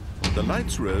 The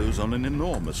lights rose on an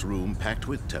enormous room packed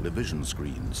with television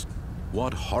screens.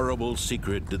 What horrible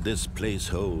secret did this place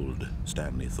hold?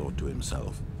 Stanley thought to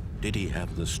himself. Did he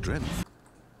have the strength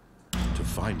to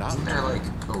find out? Isn't there like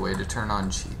a way to turn on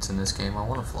cheats in this game? I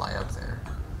want to fly up there.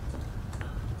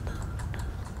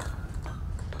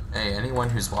 Hey, anyone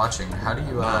who's watching, how do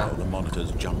you the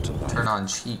monitors jumped to life. Turn on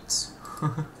cheats?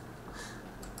 I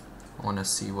want to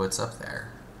see what's up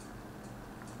there.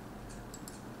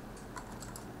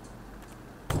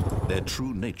 Their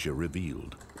true nature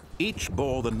revealed. Each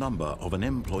bore the number of an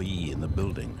employee in the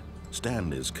building,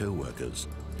 Stanley's co-workers.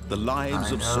 The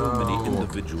lives of so many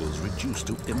individuals reduced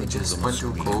to images on the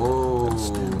screen. And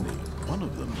Stanley, one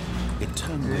of them,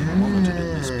 eternally monitored in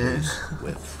this place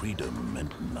where freedom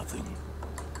meant nothing.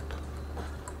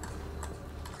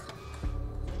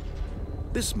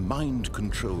 This mind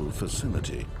control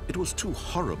facility, it was too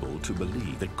horrible to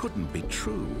believe. It couldn't be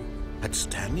true. Had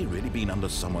Stanley really been under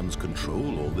someone's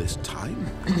control all this time?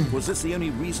 Was this the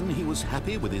only reason he was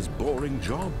happy with his boring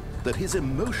job? That his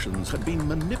emotions had been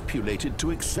manipulated to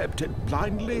accept it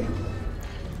blindly?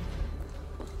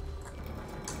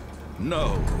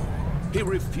 No. He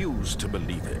refused to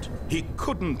believe it. He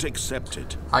couldn't accept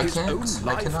it. I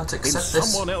cannot accept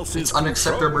this. Someone else's it's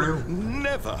unacceptable. Control.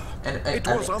 Never. It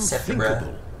was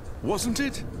unthinkable. Wasn't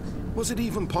it? Was it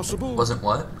even possible? Wasn't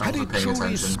what? Had he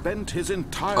truly spent his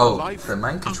entire life the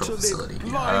mind control facility.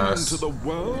 blind to the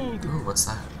world? Ooh, what's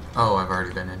that? Oh, I've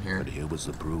already been in here. But here was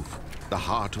the proof. The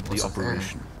heart of the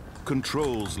operation.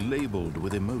 Controls labeled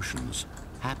with emotions.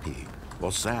 Happy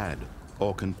or sad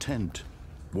or content.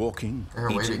 Walking, Is there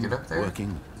a way to eating, get up there?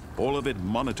 working, all of it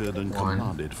monitored and 1,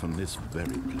 commanded from this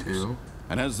very place. 2.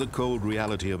 And as the cold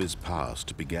reality of his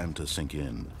past began to sink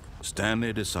in,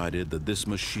 Stanley decided that this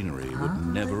machinery would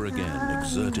never again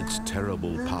exert its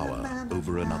terrible power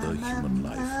over another human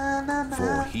life.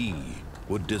 For he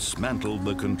would dismantle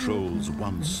the controls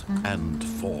once and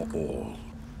for all.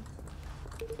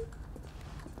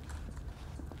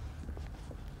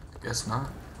 Guess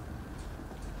not.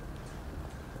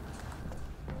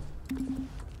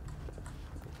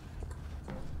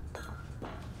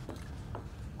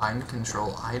 Mind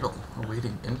control idle,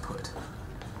 awaiting input.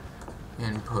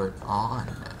 Input on.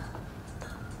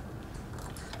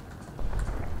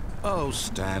 Oh,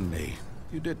 Stanley,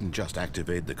 you didn't just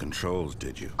activate the controls,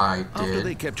 did you? I After did.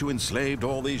 they kept you enslaved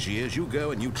all these years, you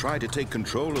go and you try to take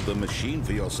control of the machine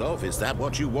for yourself. Is that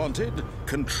what you wanted?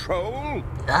 Control?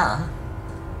 Yeah.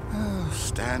 Oh,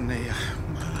 Stanley,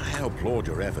 I applaud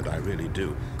your effort, I really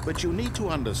do. But you need to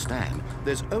understand,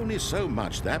 there's only so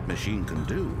much that machine can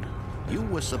do. You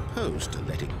were supposed to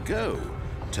let it go,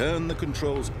 turn the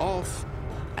controls off,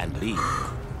 and leave.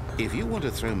 If you want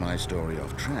to throw my story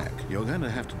off track, you're going to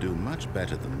have to do much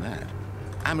better than that.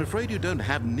 I'm afraid you don't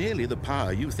have nearly the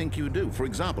power you think you do. For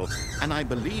example, and I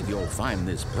believe you'll find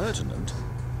this pertinent,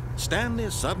 Stanley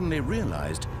suddenly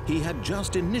realized he had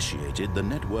just initiated the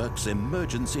network's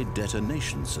emergency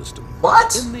detonation system.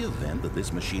 What? In the event that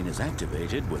this machine is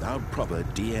activated without proper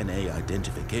DNA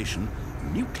identification,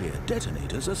 nuclear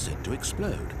detonators are set to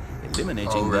explode,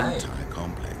 eliminating the Alright. entire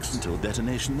complex. Until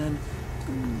detonation then,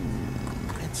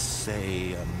 let's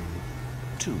say,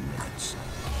 2 minutes.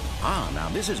 Ah, now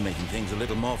this is making things a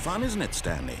little more fun, isn't it,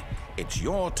 Stanley? It's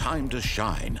your time to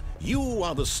shine. You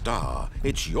are the star.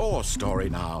 It's your story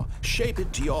now. Shape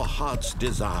it to your heart's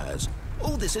desires.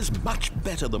 Oh, this is much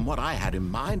better than what I had in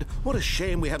mind. What a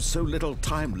shame we have so little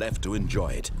time left to enjoy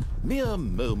it. Mere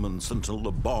moments until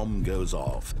the bomb goes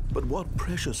off. But what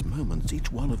precious moments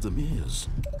each one of them is.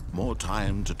 More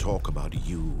time to talk about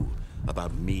you,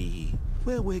 about me,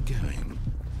 where we're going,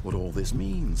 what all this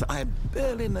means. I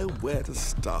barely know where to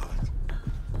start.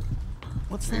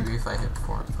 What's that? Maybe if I hit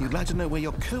 4. You'd like to know where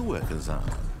your co-workers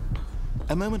are?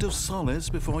 A moment of solace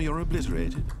before you're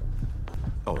obliterated?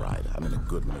 All right, I'm in a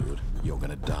good mood. You're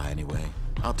gonna die anyway.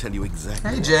 I'll tell you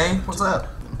exactly. Hey Jay, what's up?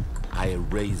 I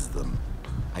erased them.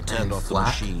 I turned off the Flack?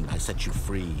 machine. I set you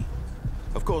free.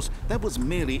 Of course, that was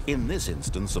merely in this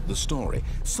instance of the story.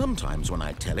 Sometimes when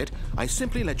I tell it, I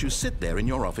simply let you sit there in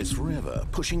your office forever,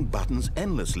 pushing buttons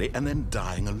endlessly and then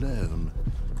dying alone.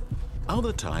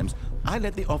 Other times, I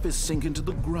let the office sink into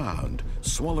the ground,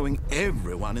 swallowing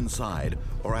everyone inside,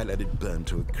 or I let it burn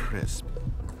to a crisp.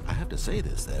 I have to say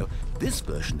this, though, this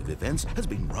version of events has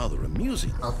been rather amusing.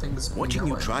 How things been Watching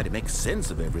you going? try to make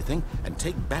sense of everything and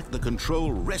take back the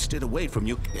control wrested away from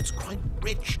you, it's quite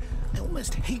rich. I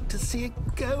almost hate to see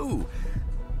it go.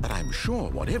 But I'm sure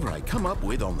whatever I come up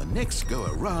with on the next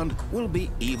go-around will be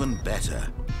even better.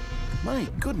 My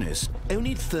goodness,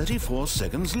 only 34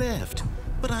 seconds left.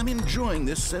 But I'm enjoying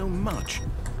this so much.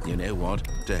 You know what?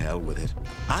 To hell with it.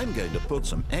 I'm going to put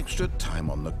some extra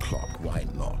time on the clock. Why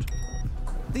not?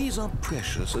 These are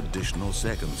precious additional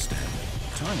seconds, Stanley.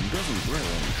 Time doesn't grow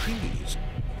on trees.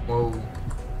 Whoa.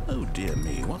 Oh dear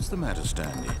me, what's the matter,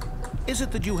 Stanley? Is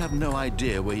it that you have no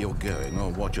idea where you're going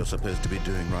or what you're supposed to be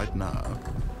doing right now?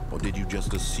 Or did you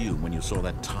just assume when you saw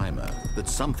that timer that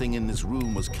something in this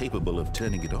room was capable of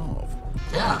turning it off?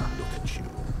 Yeah. Look at you.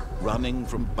 Running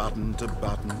from button to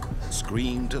button,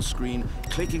 screen to screen,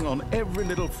 clicking on every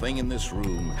little thing in this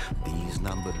room. These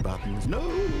numbered buttons, no,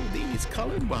 these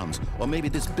colored ones. Or maybe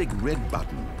this big red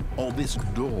button, or this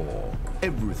door.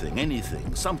 Everything,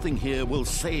 anything, something here will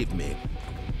save me.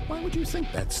 Why would you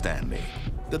think that, Stanley?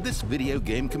 That this video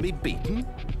game can be beaten?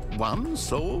 Won?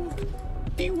 Solved?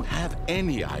 Do you have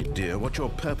any idea what your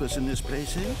purpose in this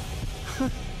place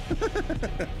is?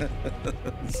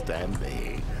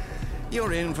 Stanley.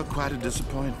 You're in for quite a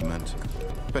disappointment.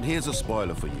 But here's a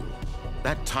spoiler for you.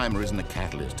 That timer isn't a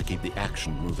catalyst to keep the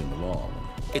action moving along.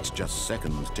 It's just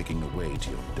seconds ticking away to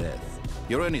your death.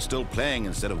 You're only still playing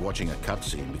instead of watching a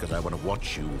cutscene because I want to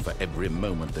watch you for every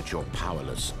moment that you're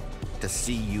powerless. To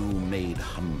see you made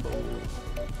humble.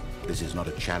 This is not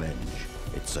a challenge.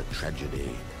 It's a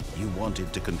tragedy. You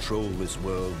wanted to control this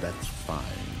world, that's fine.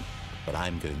 But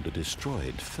I'm going to destroy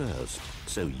it first,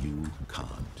 so you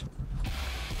can't.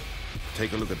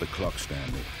 Take a look at the clock,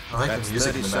 Stanley. I like the That's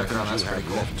music 30 in the background, seconds that's you pretty have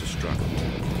cool. left to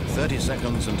struggle. 30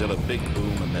 seconds until a big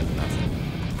boom and then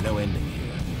nothing. No ending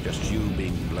here, just you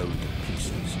being blown to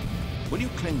pieces. Will you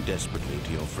cling desperately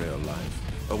to your frail life,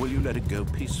 or will you let it go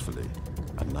peacefully?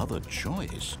 Another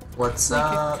choice. What's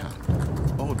Make up? it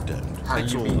count. Or don't. How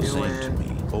It's you all be the same to doing?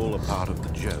 me. All a part of the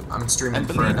joke. I'm streaming And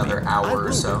for believe another me, hour I or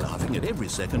will so. be laughing at every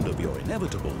second of your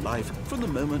inevitable life from the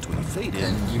moment we fade in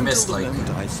And you until missed the like, moment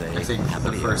I say, I think the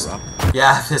happily first, ever up.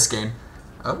 yeah, this game.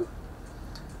 Oh,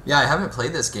 yeah, I haven't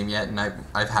played this game yet, and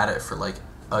I've had it for like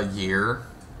a year,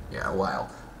 yeah, a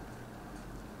while.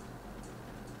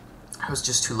 I was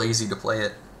just too lazy to play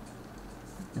it,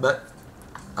 but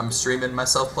I'm streaming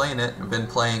myself playing it. I've been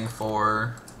playing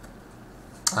for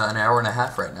an hour and a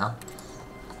half right now.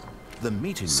 The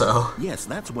meeting room. So, Yes,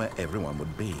 that's where everyone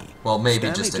would be. well,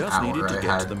 maybe Stanley just an needed hour. to I get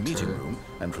had to the meeting to room,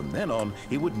 and from then on,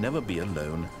 he would never be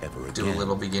alone ever again. do a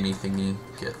little beginning thingy,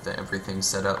 get everything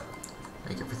set up,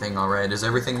 make everything alright. Is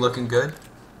everything looking good?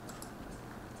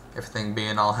 Everything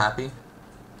being all happy?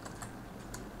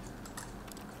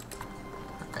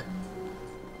 Okay.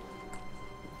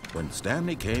 When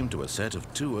Stanley came to a set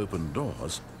of 2 open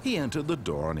doors, he entered the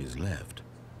door on his left.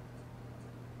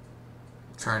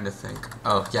 Trying to think.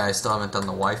 Oh, yeah, I still haven't done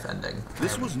the wife ending.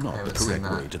 This was I not the haven't seen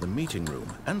correct way that. to the meeting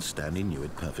room, and Stanley knew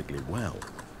it perfectly well.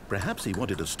 Perhaps he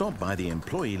wanted to stop by the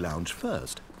employee lounge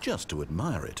first, just to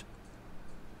admire it.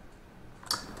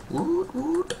 Woot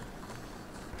woot.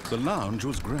 The lounge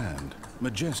was grand,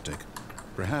 majestic,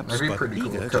 perhaps That'd be but pretty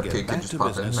cool. eager to Cupcake get could back just to pop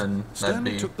in, business. and that'd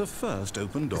Stanley be... took the first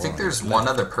open door. I think on there's his one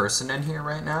left. other person in here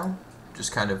right now,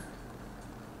 just kind of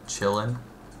chilling.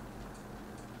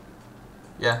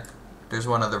 Yeah, there's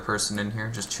one other person in here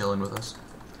just chilling with us.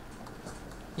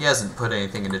 He hasn't put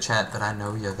anything into chat, but I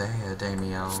know you're there,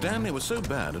 Damien. Stanley was so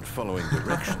bad at following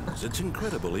directions, it's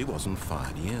incredible he wasn't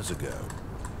fired years ago.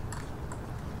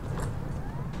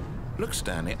 Look,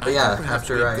 Stanley, But yeah, think perhaps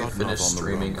after we've I gotten finish off on the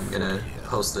streaming, wrong I'm gonna foot here.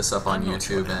 post this up on I'm not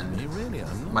sure, YouTube, Stanley, and really,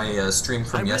 I'm not. my stream I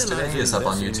from realize yesterday is up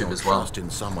on investing YouTube your as well. Trust in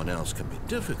someone else can be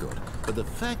difficult, but the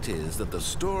fact is that the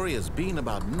story has been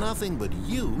about nothing but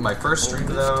you. My first all stream,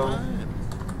 this though, time.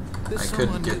 There's I someone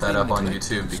couldn't get you've that been up on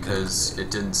neglecting, YouTube because Stanley.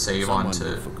 it didn't save Someone onto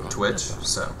you've forgotten Twitch, about.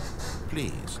 so...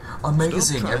 Please.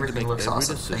 Amazing, Stop trying everything to make looks every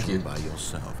awesome. Thank decision you. by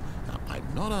yourself. Now,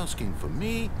 I'm not asking for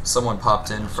me. Someone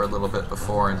popped in for a little bit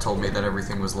before and told me that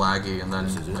everything was laggy, and then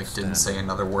This is it, like didn't say Stanley.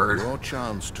 another word. Your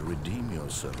chance to redeem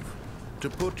yourself, to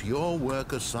put your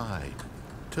work aside,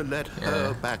 to let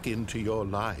her back into your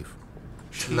life.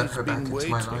 She's Let her back been into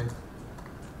waiting. my life.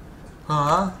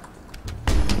 Huh?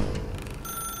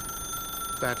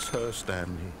 That's her,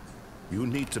 Stanley. You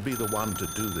need to be the one to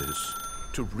do this,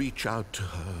 to reach out to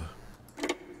her.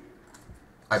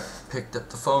 I picked up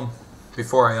the phone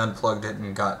before I unplugged it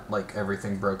and got like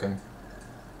everything broken.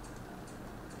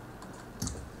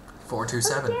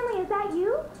 427. Stanley, is that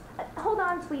you? Hold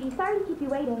on, sweetie. Sorry to keep you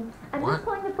waiting. I'm What? just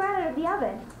pulling the bread out of the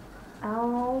oven.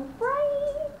 All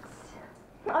right.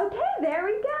 Okay, there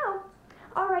we go.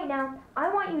 All right, now,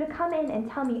 I want you to come in and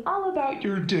tell me all about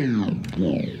your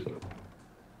day.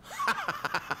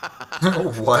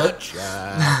 What?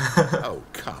 Oh,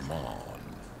 come on.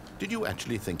 Did you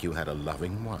actually think you had a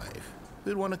loving wife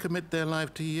who'd want to commit their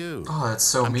life to you? Oh, that's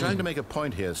so I'm mean. trying to make a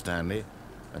point here, Stanley.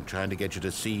 I'm trying to get you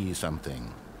to see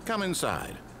something. Come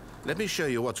inside. Let me show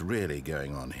you what's really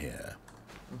going on here.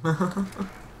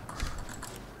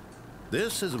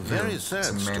 This is a very sad it's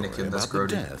a story mannequin that's about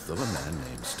the grody. death of a man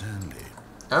named Stanley.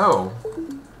 Oh.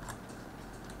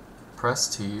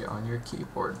 Press T on your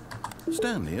keyboard.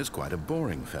 Stanley is quite a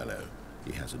boring fellow.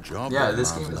 He has a job Yeah, that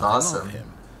this demands game is nothing awesome. of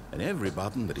him, and every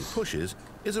button that he pushes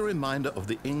is a reminder of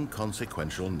the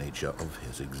inconsequential nature of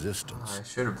his existence. I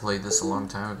should have played this a long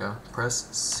time ago. Press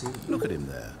C. Look at him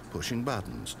there, pushing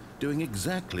buttons, doing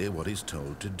exactly what he's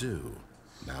told to do.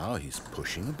 Now he's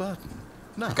pushing a button.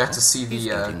 Now I got to see the, he's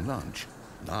eating lunch.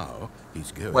 Now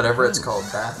he's going whatever it's home.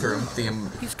 called, bathroom,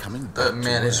 He's coming back the to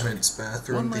management's work. One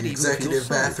bathroom, might the even feel executive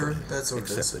sorry for bathroom. him, That's what it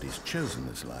except is. that he's chosen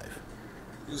this life.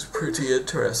 It's pretty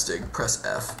interesting. Press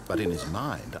F. But in his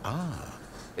mind,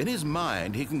 in his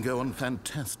mind, he can go on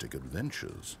fantastic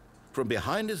adventures. From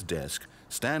behind his desk,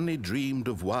 Stanley dreamed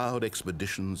of wild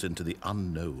expeditions into the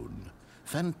unknown.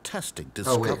 Fantastic Oh,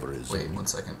 discoveries. wait 1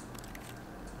 second.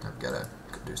 I've got to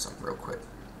go do something real quick.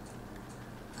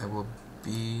 I will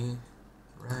be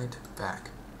right back.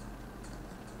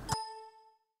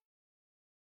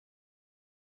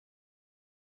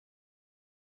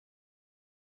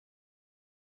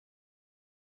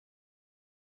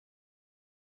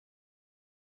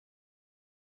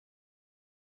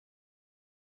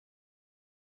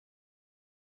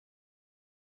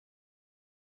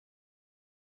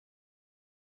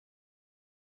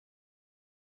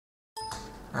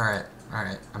 Alright,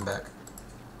 I'm back.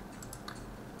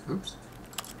 Oops.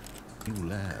 New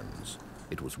lands.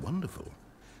 It was wonderful.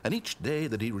 And each day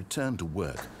that he returned to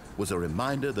work, was a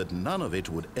reminder that none of it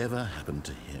would ever happen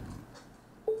to him.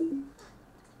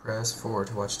 Press 4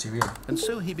 to watch TV. And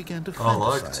so he began to I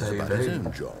like fantasize about his TV.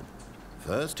 own job.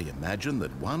 First, he imagined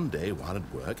that one day while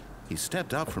at work, he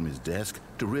stepped up from his desk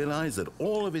to realize that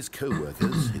all of his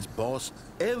co-workers, his boss,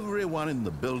 everyone in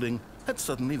the building had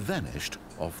suddenly vanished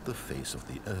off the face of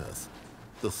the earth.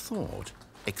 The thought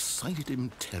excited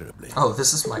him terribly. Oh,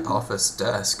 this is my office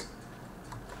desk.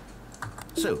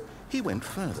 So he went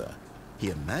further. He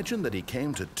imagined that he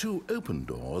came to 2 open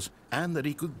doors and that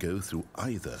he could go through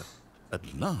either.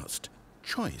 At last,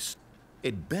 choice.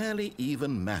 It barely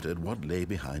even mattered what lay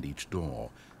behind each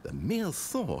door. The mere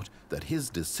thought that his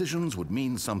decisions would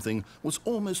mean something was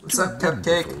almost What's too up,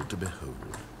 Cupcake? wonderful to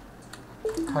behold.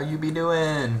 How you be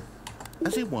doing?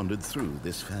 As he wandered through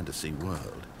this fantasy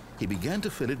world, he began to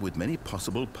fill it with many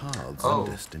possible paths Oh, and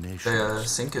destinations. the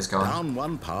sink is gone. Down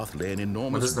one path lay an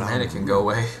enormous When does the round mannequin room go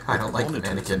away? I with don't like the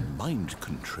monitors mannequin. and mind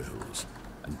controls.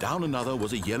 And down another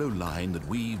was a yellow line that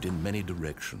weaved in many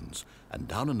directions. And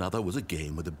down another was a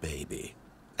game with a baby.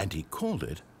 And he called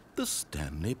it the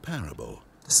Stanley Parable.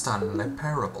 The Stanley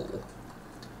Parable.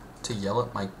 To yell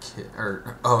at my kid,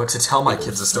 or to tell my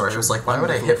kids a story. I was like, why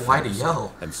would I hit Y to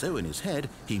yell? And so in his head,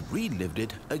 he relived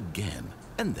it again,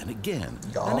 and then again,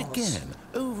 and Yas. again,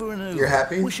 over and over. You're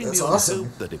happy? Wishing That's beyond awesome.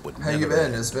 hope that it would How you never been?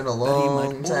 end, It's been a that he long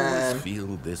might time. always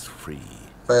feel this free.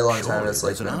 By a long time, Surely it's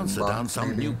like there's an been a answer month, down some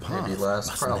maybe, new path. maybe less,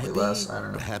 Mustn't probably there be? less, I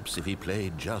don't know. Perhaps if he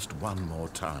played just one more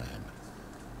time.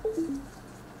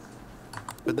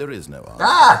 But there is no answer.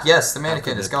 Ah, yes, the How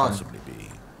mannequin could is there gone. possibly be?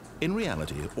 In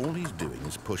reality, all he's doing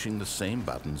is pushing the same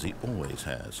buttons he always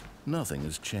has. Nothing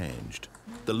has changed.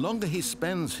 The longer he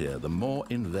spends here, the more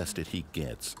invested he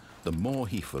gets. The more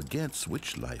he forgets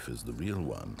which life is the real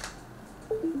one.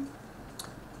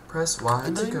 Press Y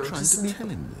And to I'm go trying to to sleep. tell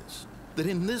him this. That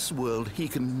in this world, he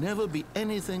can never be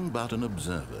anything but an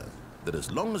observer. That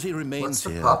as long as he remains What's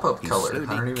the here, pop-up he's color? slowly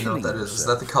I don't even know what killing that is. Is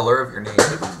himself. that the color of your name?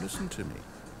 He won't listen to me.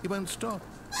 He won't stop.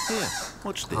 Here,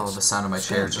 watch this. Oh, the sound of my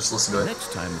chair. Stanley, Just listen to it.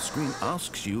 Next time the screen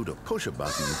asks you to push a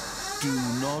button, do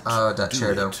not Oh, that do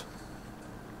chair, it. though.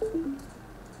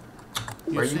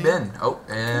 Where you see, been? Oh,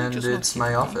 Can you and just not it's hear my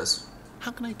me? office.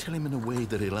 How can I tell him in a way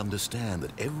that he'll understand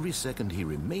that every second he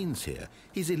remains here,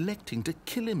 he's electing to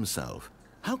kill himself?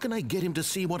 How can I get him to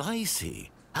see what I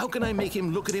see? How can I make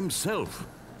him look at himself?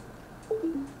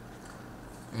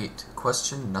 8.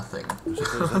 Question nothing. I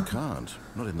suppose I can't.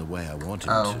 Not in the way I want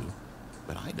him Oh. to.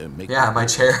 But I don't make Yeah, the my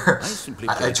rules. chair. I simply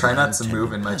I play try to not to my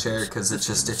move in my intended chair purpose. because it The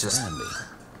just, same it just, Stanley.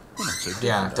 Well, not so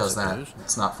yeah, different, it does I that. suppose.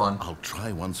 It's not fun. I'll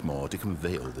try once more to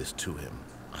convey all this to him.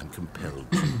 I'm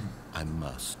compelled to. I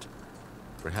must.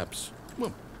 Perhaps,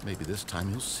 well, maybe this time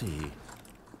he'll see.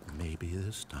 Maybe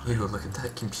this time. Ew, look at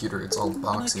that computer. It's all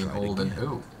boxy and tried old and again.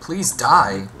 ooh. Please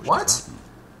die. Pushed a What? button.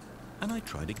 And I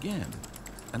tried again.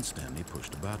 And Stanley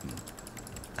pushed a button.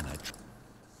 And I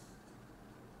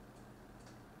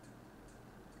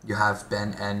You have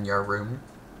been in your room?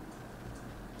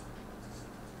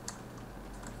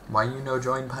 Why you no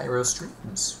join Pyro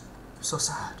streams? So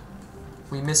sad.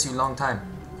 We miss you long time.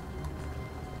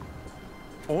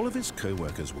 All of his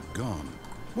co-workers were gone.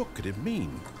 What could it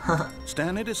mean?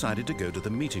 Stanley decided to go to the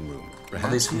meeting room. All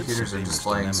these Perhaps he had computers are simply missed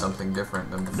a displaying memo. something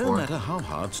different than No before. matter how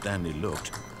hard Stanley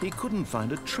looked, he couldn't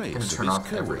find a I'm trace gonna of turn his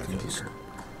off every co-workers. computer.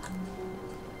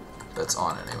 That's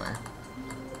on anyway.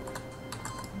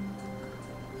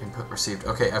 Input received.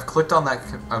 Okay, I've clicked on that.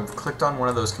 I've clicked on one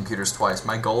of those computers twice.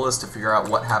 My goal is to figure out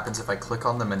what happens if I click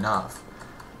on them enough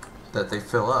that they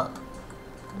fill up.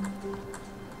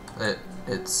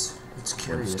 It's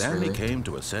When curious, Stanley really. came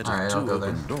to a set of Alright, I'll 2 go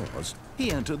open doors,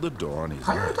 he entered the door on his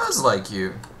Pyro left. does like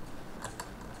you.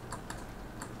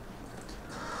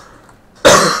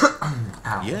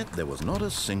 Ow. Yet there was not a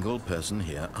single person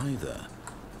here either.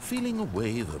 Feeling a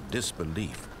wave of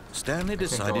disbelief, Stanley go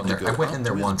decided in to there. go I went up in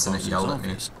there to his once and it boss's yelled at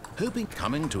me. office. Hoping,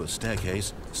 coming to a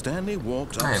staircase, Stanley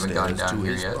walked I haven't gone upstairs down to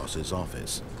here his yet. boss's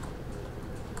office.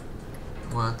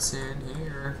 What's in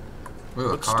here?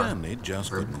 Ooh, a But car. Stanley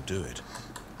just Rude. couldn't do it.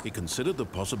 He considered the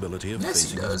possibility of Yes,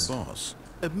 he facing his does. boss,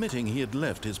 admitting he had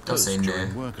left his Don't post say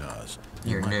during no. work hours.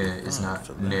 He Your might be no is fired not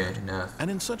for that. no enough.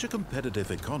 And in such a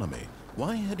competitive economy,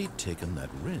 why had he taken that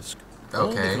risk? Okay,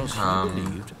 All because he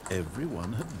believed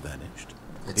everyone had vanished.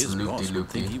 It's His boss would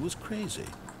loopy-loopy. think he was crazy.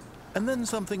 And then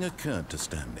something occurred to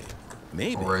Stanley.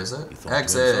 Maybe, Or is it? he thought to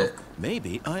Exit. himself,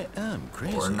 maybe I am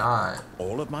crazy. Or not.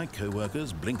 All of my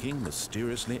co-workers blinking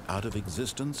mysteriously out of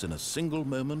existence in a single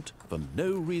moment for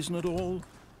no reason at all.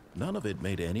 None of it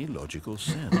made any logical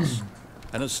sense.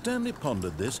 And as Stanley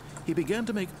pondered this, he began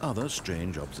to make other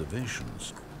strange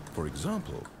observations. For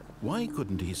example, why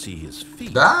couldn't he see his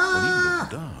feet when he Ah!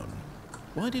 looked down?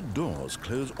 Why did doors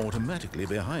close automatically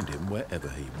behind him wherever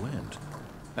he went?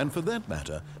 And for that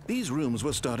matter, these rooms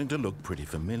were starting to look pretty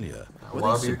familiar.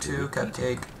 Love you too,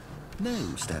 Cupcake.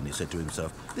 No, Stanley said to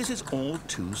himself, this is all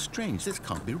too strange. This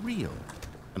can't be real.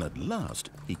 And at last,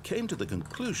 he came to the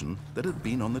conclusion that had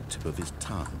been on the tip of his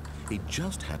tongue. He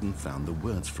just hadn't found the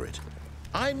words for it.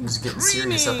 I'm He's getting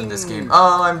dreaming. serious up in this game.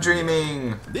 Oh, I'm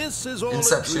dreaming. This is all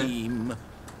Inception. a dream.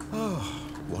 Oh,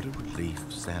 what a relief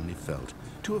Stanley felt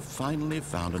to have finally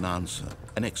found an answer,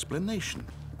 an explanation.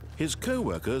 His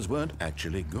co-workers weren't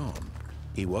actually gone.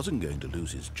 He wasn't going to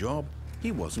lose his job.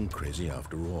 He wasn't crazy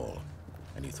after all.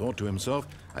 And he thought to himself,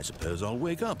 I suppose I'll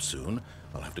wake up soon.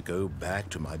 I'll have to go back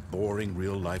to my boring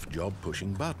real-life job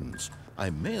pushing buttons. I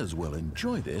may as well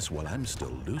enjoy this while I'm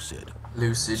still lucid.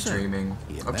 Lucid dreaming.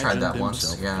 I've tried that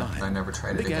once. Yeah, I never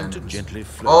tried it again. Began to gently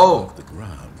float off the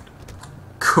ground.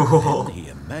 Cool. Then he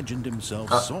imagined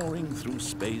himself soaring through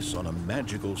space on a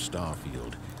magical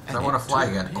starfield. I want to fly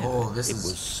again. Oh, this It is...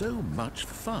 was so much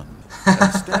fun.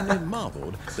 And Stanley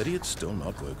marveled that he had still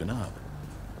not woken up.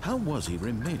 How was he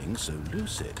remaining so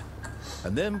lucid?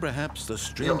 And then perhaps the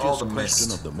strangest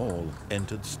question of them all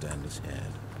entered Stanley's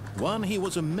head. One he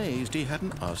was amazed he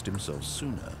hadn't asked himself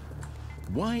sooner.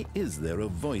 Why is there a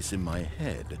voice in my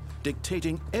head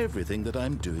dictating everything that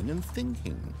I'm doing and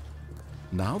thinking?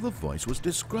 Now the voice was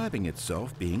describing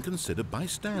itself being considered by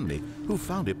Stanley, who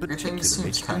found it particularly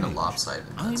seems kind of strange. lopsided.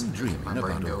 I'm dreaming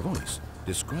about a voice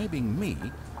describing me,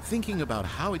 thinking about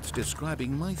how it's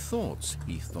describing my thoughts,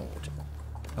 he thought.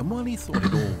 And while he thought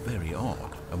it all very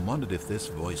odd and wondered if this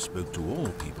voice spoke to all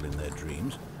people in their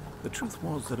dreams, the truth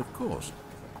was that, of course,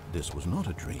 this was not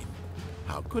a dream.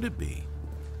 How could it be?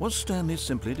 Was Stanley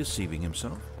simply deceiving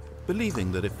himself,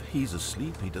 believing that if he's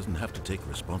asleep, he doesn't have to take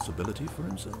responsibility for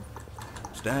himself?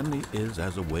 Stanley is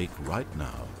as awake right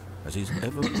now as he's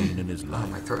ever been in his life.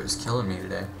 My throat is killing me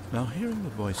today. Now, hearing the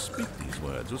voice speak these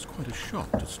words was quite a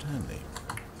shock to Stanley.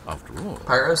 After all,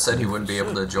 Pyro said he wouldn't be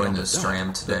able to join the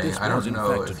stream today. I don't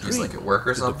know if he's like at work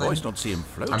or something. Did the voice not see him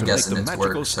float I'm guessing and make it's the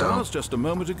magical work, stars just a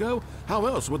moment ago? How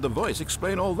else would the voice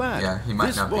explain all that? Yeah, he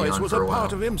might not be on This voice was for a a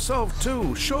part while. of himself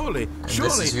too, surely. And surely.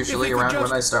 this is usually around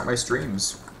when I start my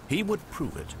streams. He would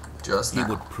prove it. Just now. He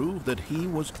would prove that he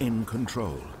was in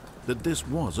control, that this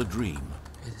was a dream.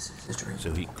 This is a dream.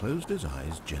 So he closed his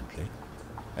eyes gently,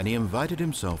 and he invited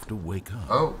himself to wake up.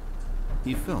 Oh.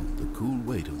 He felt the cool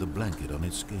weight of the blanket on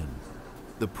his skin,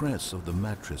 the press of the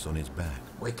mattress on his back.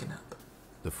 Waking up.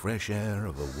 The fresh air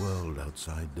of a world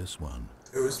outside this one.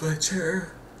 It was my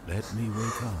chair. Let me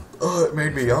wake up. Oh, it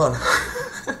made me yawn.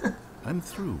 I'm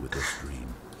through with this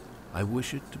dream. I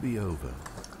wish it to be over.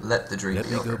 Let the dream Let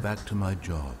be me over. go back to my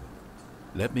job.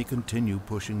 Let me continue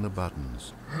pushing the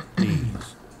buttons.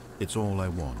 Please. It's all I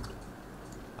want.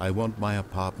 I want my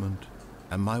apartment,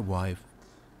 and my wife,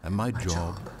 and my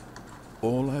job.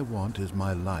 All I want is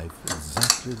my life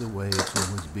exactly the way it's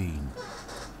always been.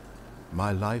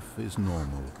 My life is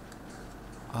normal.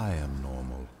 I am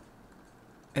normal.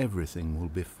 Everything will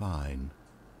be fine.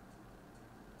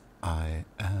 I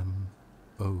am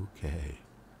okay.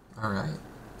 Alright.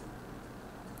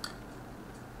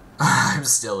 I'm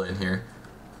still in here.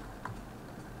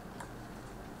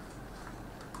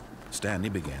 Stanley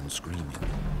began screaming.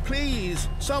 Please,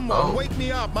 someone wake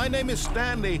me up. My name is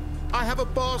Stanley. I have a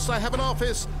boss. I have an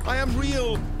office. I am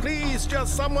real. Please,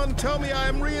 just someone tell me I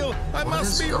am real. I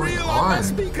must be real. I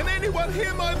must be. Can anyone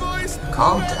hear my voice?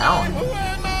 Calm down. Who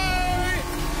am I?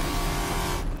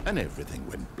 And everything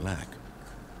went black.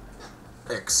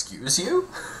 Excuse you?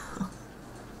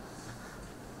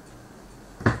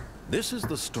 This is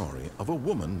the story of a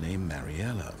woman named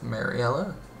Mariella.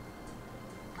 Mariella?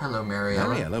 Hello, Mariella.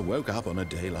 Mariella woke up on a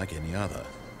day like any other.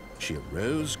 She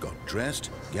arose, got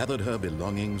dressed, gathered her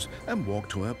belongings, and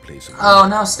walked to her place of work. Oh,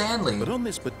 now Stanley. But on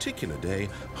this particular day,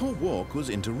 her walk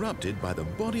was interrupted by the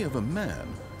body of a man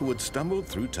who had stumbled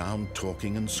through town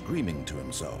talking and screaming to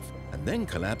himself, and then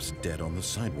collapsed dead on the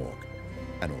sidewalk.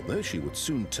 And although she would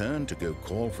soon turn to go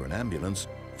call for an ambulance,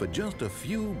 for just a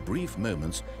few brief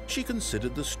moments, she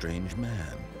considered the strange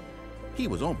man. He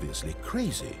was obviously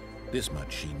crazy. This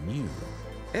much she knew.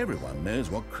 Everyone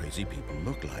knows what crazy people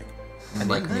look like. And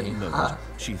like in that me. moment,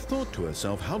 she thought to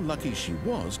herself how lucky she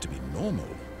was to be normal.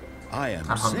 I'm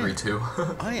hungry too.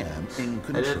 I am in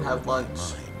control I didn't have of my lunch.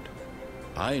 mind.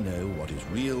 I know what is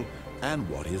real and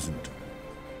what isn't.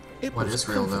 It What was is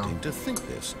real, though? comforting to think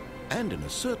this, and in a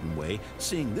certain way,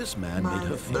 seeing this man made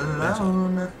her feel better.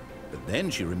 Alone. But then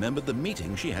she remembered the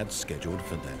meeting she had scheduled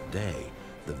for that day.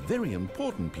 The very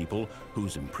important people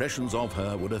whose impressions of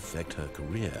her would affect her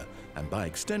career, and by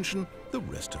extension, the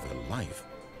rest of her life.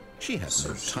 She had So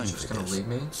no she's time just for gonna this, leave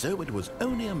me? so it was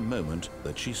only a moment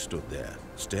that she stood there,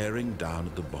 staring down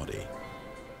at the body.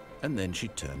 And then she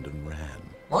turned and ran.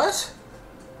 What?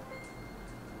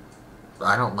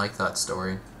 I don't like that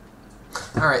story.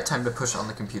 Alright, time to push on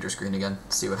the computer screen again.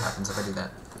 See what happens if I do that.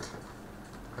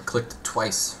 I clicked it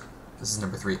twice. This is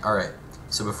number 3. Alright,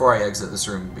 so before I exit this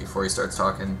room, before he starts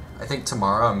talking, I think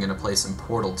tomorrow I'm going to play some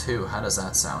Portal 2. How does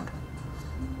that sound?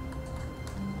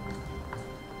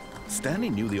 Stanley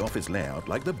knew the office layout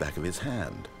like the back of his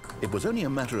hand. It was only a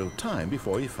matter of time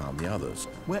before he found the others,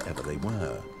 wherever they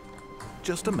were.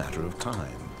 Just a matter of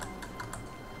time.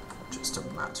 Just a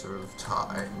matter of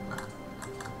time.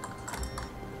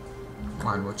 Come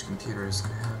on, which computer is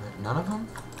going to have it? None of them?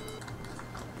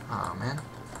 Oh man.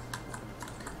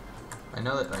 I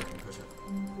know that I can push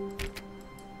it.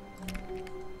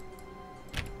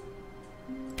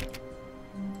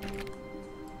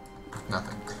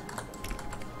 Nothing.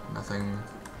 Nothing.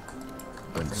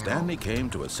 When Nothing Stanley came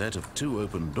to a set of 2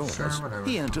 open doors, Sure, whatever.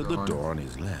 he entered Go the on. door on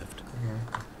his left.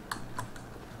 Okay.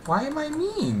 Why am I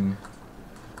mean?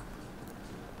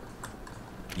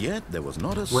 Yet there was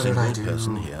not a What did I single do?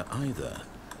 person here either.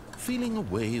 Feeling a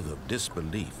wave of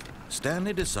disbelief,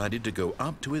 Stanley decided to go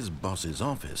up to his boss's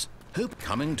office.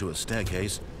 Coming to a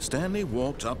staircase, Stanley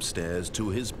walked upstairs to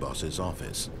his boss's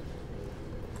office.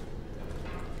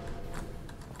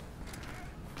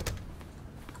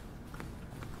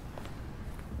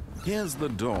 Here's the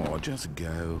door, just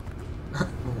go.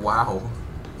 Wow.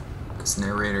 This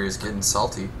narrator is getting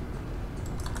salty.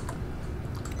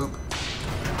 Oop.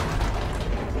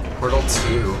 Portal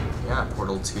 2. Yeah,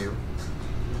 Portal 2.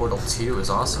 Portal 2 is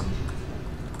awesome.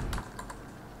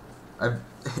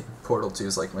 Portal 2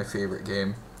 is like my favorite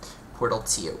game. Portal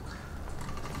 2.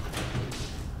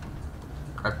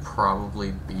 I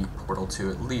probably beat Portal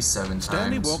 2 at least 7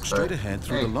 Stanley times. walked straight ahead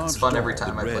through hey, the large it's fun door every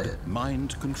time that I play read it.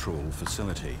 Mind Control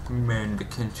Facility. Mind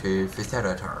Control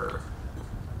Facility.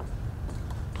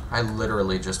 I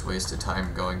literally just wasted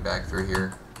time going back through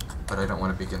here, but I don't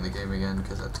want to begin the game again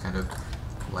because that's kind of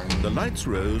lame. The lights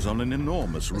rose on an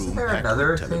enormous room Isn't there packed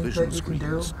another with thing television that you can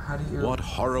do? screens. How do you... What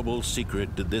horrible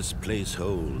secret did this place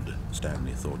hold?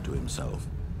 Stanley thought to himself.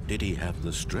 Did he have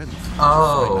the strength to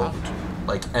Oh, find out?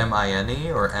 like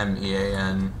M-I-N-E or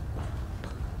M-E-A-N?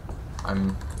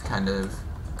 I'm kind of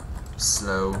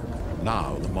slow.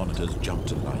 Now the monitors jumped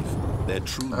to life, their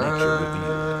true nature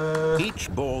revealed.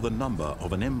 Each bore the number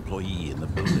of an employee in the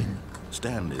building,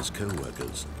 Stanley's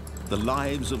co-workers. The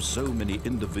lives of so many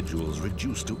individuals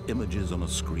reduced to images on a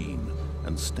screen,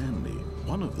 and Stanley,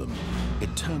 one of them,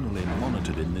 eternally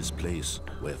monitored in this place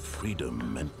where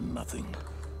freedom meant nothing.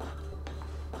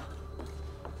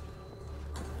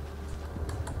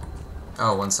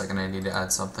 Oh, 1 second, I need to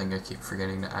add something I keep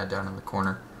forgetting to add down in the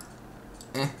corner.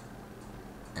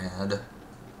 Add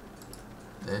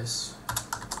this.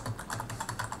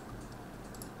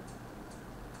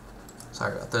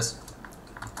 Sorry about this.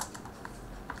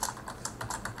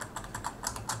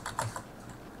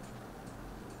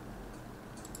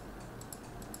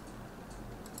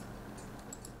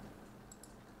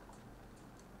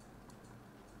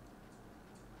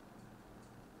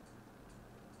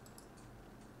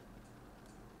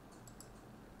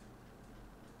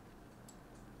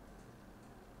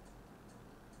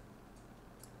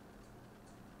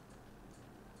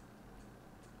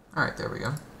 Alright, there we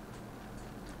go.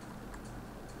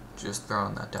 Just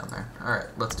throwing that down there. Alright,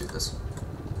 let's do this.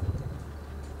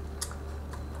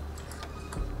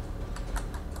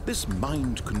 This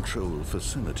mind control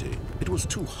facility, it was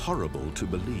too horrible to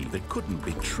believe. It couldn't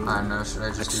be true. I don't know, should I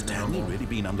Had just do the Stanley normal really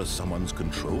been under someone's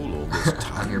control all this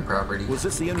time? on your property? Was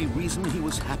this the only reason he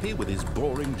was happy with his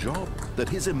boring job? That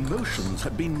his emotions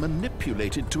had been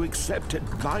manipulated to accept it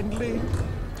blindly?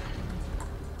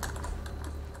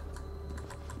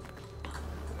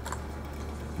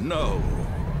 No.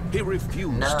 He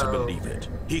refused to believe it.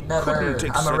 He couldn't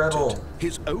accept I'm a rebel. it.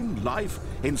 His own life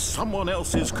in someone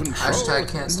else's control. Hashtag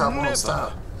can't stop, won't Never.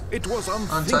 stop. It was unthinkable.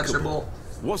 Untouchable.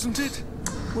 Wasn't it?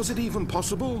 Was it even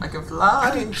possible? I can fly.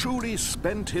 Had he truly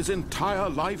spent his entire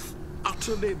life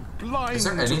utterly blind Is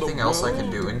there to the anything else I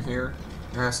can world? do in here?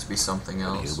 There has to be something Here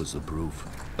else. was the proof.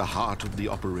 The heart of the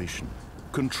operation.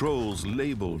 Controls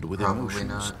labeled with Probably emotions.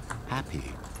 not. Happy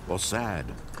or sad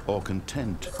or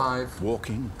content. 5.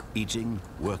 Walking, eating,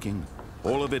 working.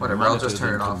 All of it Whatever, I'll just monitored turn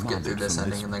it and off, get through commanded this from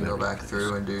ending, and then go very back through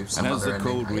place. and do some And as other the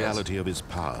ending, cold I guess. reality of his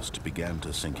past began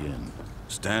to sink in,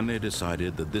 Stanley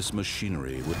decided that this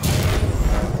machinery would...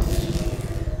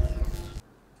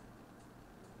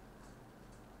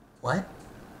 What?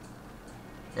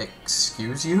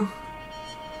 Excuse you?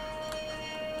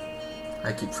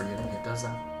 I keep forgetting it does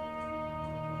that.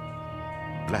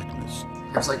 blackness.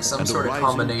 There's like some and a sort of rising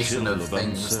combination chill of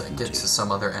things that uncertainty. get to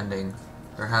some other ending.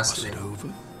 There has Was to it be. over?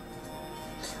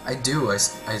 I do. I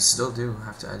still do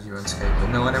have to add you on Skype, but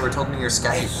no one ever told me your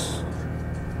Skype.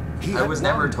 He I had was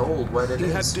never won. told what it He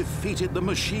is. had defeated the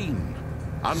machine,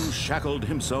 unshackled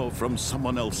himself from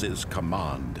someone else's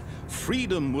command.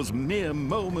 Freedom was mere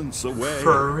moments away.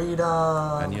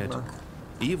 Freedom. And yet,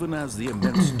 even as the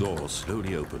immense door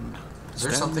slowly opened, Is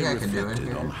there Stanley something I can do in reflected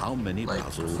here? on how many Like,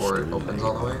 puzzles before it still opens lay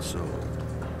all the way? unsolved.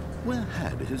 Where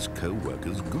had his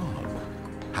co-workers gone?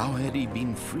 How had he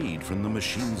been freed from the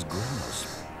machine's grasp?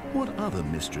 What other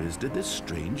mysteries did this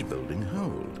strange building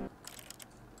hold?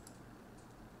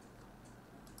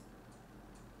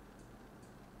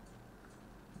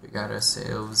 We got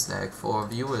ourselves like 4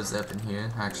 viewers up in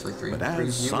here. Actually, 3 But three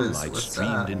as viewers. sunlight What's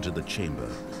streamed that? into the chamber,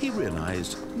 he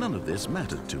realized none of this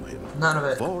mattered to him. None of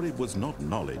it. For it was not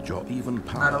knowledge or even Not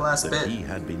power a last that bit. he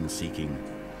had been seeking,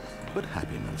 but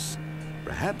happiness.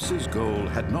 Perhaps his goal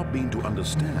had not been to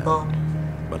understand,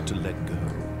 Boom. but to let go.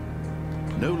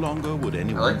 No longer would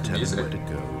anyone like the tell him music. where to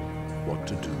go, what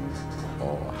to do,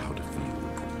 or how to feel.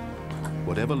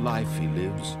 Whatever life he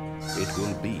lives, it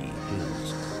will be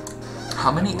his.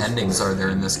 How many endings are there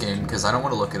in this game? Because I don't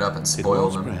want to look it up and It spoil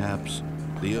was them. perhaps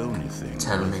the only thing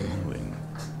Tell worth me. knowing.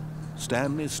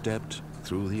 Stanley stepped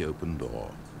through the open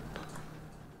door.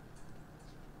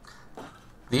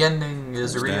 The ending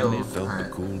is real. Stanley felt the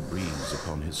Alright. cool breeze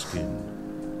upon his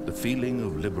skin, the feeling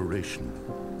of liberation,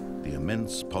 the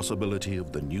immense possibility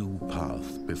of the new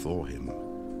path before him.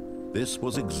 This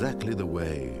was exactly the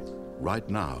way, right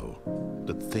now,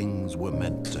 that things were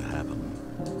meant to happen.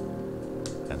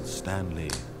 And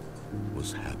Stanley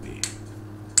was happy.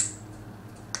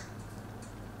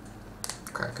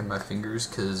 Cracking my fingers,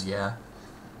 cause yeah.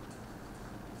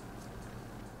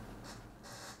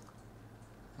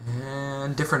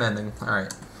 And different ending.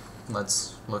 Alright.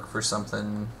 Let's look for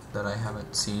something that I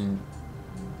haven't seen.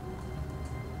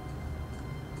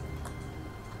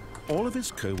 All of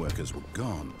his co-workers were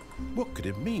gone. What could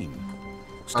it mean?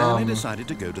 Stanley decided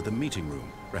to go to the meeting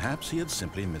room. Perhaps he had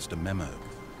simply missed a memo.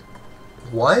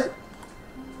 What?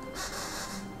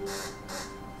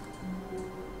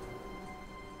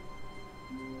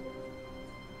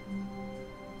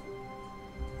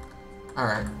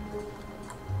 Alright.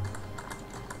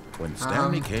 When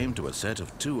Stanley came to a set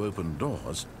of 2 open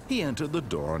doors, he entered the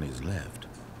door on his left.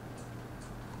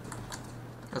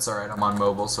 That's alright, I'm on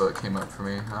mobile, so it came up for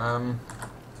me.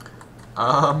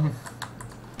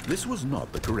 This was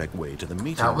not the correct way to the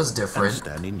meeting That was room, different. and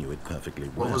Stanley knew it perfectly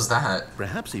well. What was that?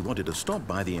 Perhaps he wanted to stop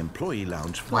by the employee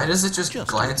lounge floor. Why does it just to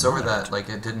glance over admire that it. like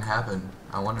it didn't happen?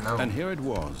 I want to know. And here it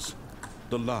was,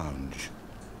 the lounge.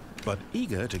 But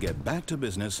eager to get back to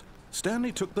business,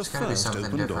 Stanley took the gotta be first something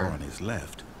open door different. on his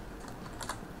left.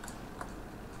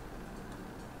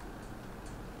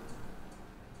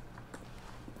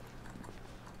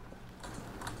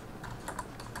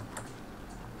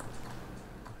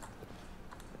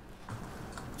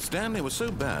 Stanley was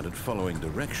so bad at following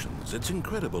directions, it's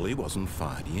incredible he wasn't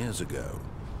fired years ago.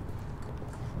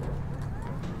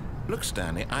 Look,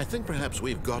 Stanley, I think perhaps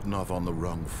we've gotten off on the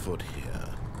wrong foot here.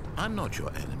 I'm not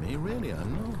your enemy, really,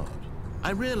 I'm not. I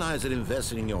realize that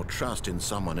investing your trust in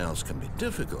someone else can be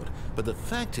difficult, but the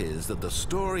fact is that the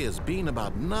story has been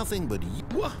about nothing but you.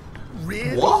 What?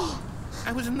 Really? What?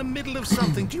 I was in the middle of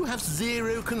something. Do you have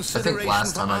zero consideration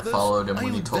last for time I others? followed him Are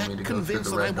when you he told that me to go through convinced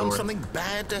the that I red want door? something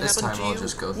bad to This happen time to I'll you?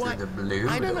 just go through Why? the blue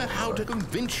I don't know door. how to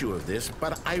convince you of this,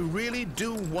 but I really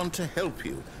do want to help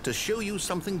you, to show you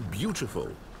something beautiful.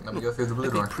 Let me go through the blue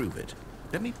Let door. me prove it.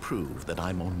 Let me prove that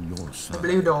I'm on your side. The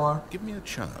blue door. Give me a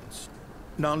chance.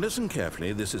 Now listen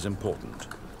carefully, this is important.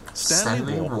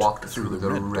 Stanley walked through the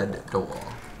red door.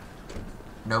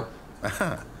 Nope.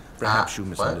 Perhaps you what?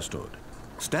 misunderstood.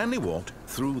 Stanley walked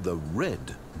through the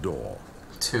red door.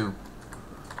 2.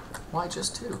 Why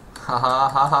just 2? Ha ha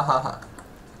ha ha ha ha.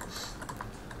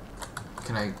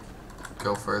 Can I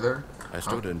go further? I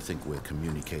still don't think we're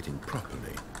communicating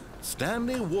properly.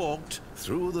 Stanley walked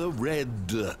through the red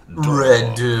door.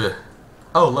 Red.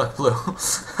 Oh, look, blue.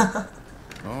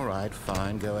 All right,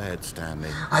 fine. Go ahead, Stanley.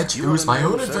 I You choose wanna my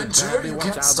know own so adventure. badly You what's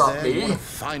can't out stop there? You me. wanna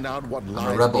find out what a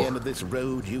lies at rebel. the end of this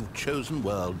road you've chosen?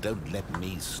 Well, don't let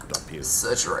me stop you.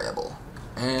 Such a rebel.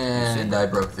 And I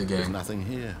broke the There's game. nothing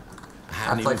here. I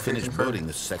haven't Half-Life even finished freaking building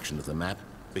this section of the map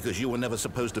because you were never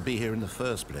supposed to be here in the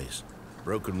first place.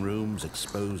 Broken rooms,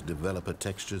 exposed developer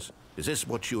textures. Is this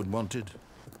what you had wanted?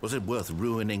 Was it worth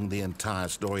ruining the entire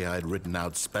story I had written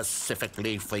out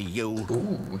specifically for you? Ooh,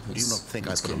 Do you not think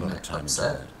I put a lot of time into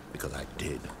that? Because I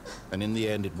did. And in the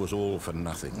end, it was all for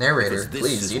nothing. Narrator, Because this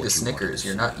please is eat what a you Snickers. wanted to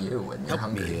You're see. not you when you're Help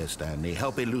hungry. me here, Stanley.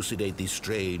 Help elucidate these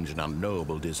strange and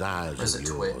unknowable desires Or is of it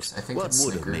yours. Twix? I think What it's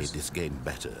would have Snickers. made this game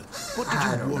better? What did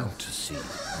I you don't want know. to see? Oh,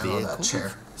 that Vehicles?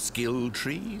 chair. Skill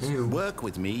trees? Ew. Work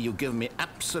with me. You've given me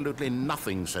absolutely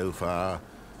nothing so far.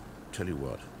 Tell you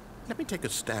what. Let me take a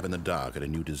stab in the dark at a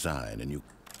new design, and you...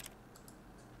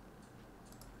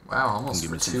 Wow, almost Give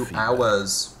for me some 2 feedback.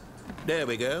 hours. There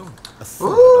we go. A third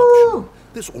Woo! option.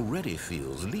 This already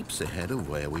feels leaps ahead of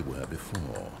where we were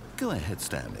before. Go ahead,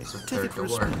 Stanley. a Take it for a third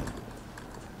door. spin.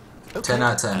 Okay, 10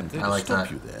 out of 10. I'm going I like to stop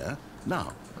that. you there.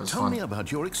 Now, was tell fun. me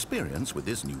about your experience with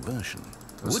this new version.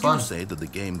 was Would fun. you say that the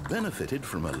game benefited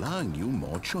from allowing you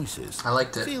more choices? I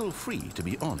liked it. Feel free to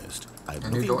be honest. I'm A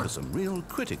new looking door. for some real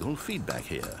critical feedback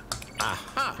here.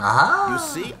 Aha! Aha!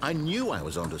 You see, I knew I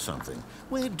was onto something.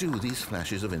 Where do these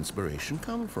flashes of inspiration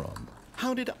come from?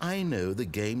 How did I know the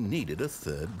game needed a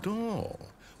third door?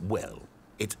 Well,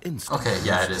 it's instant. Okay,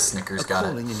 yeah, it is Snickers. A Got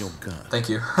calling it. in your gut. Thank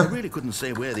you. I really couldn't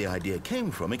say where the idea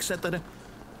came from, except that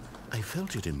I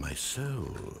felt it in my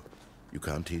soul. You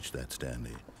can't teach that,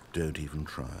 Stanley. Don't even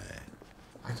try.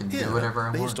 I can Here, do whatever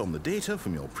I based want. on the data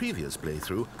from your previous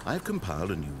playthrough, I've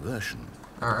compiled a new version.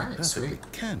 Alright, Perfectly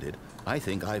sweet. candid, I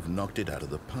think I've knocked it out of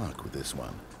the park with this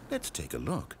one. Let's take a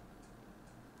look.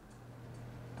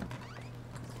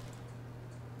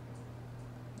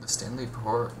 The Stanley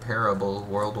Parable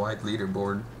Worldwide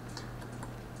Leaderboard.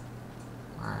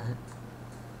 Alright.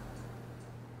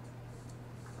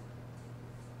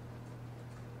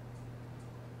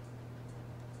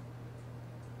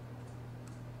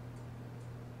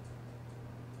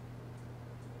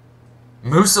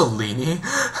 Mussolini?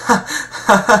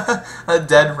 A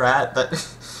dead rat?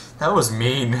 That was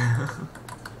mean.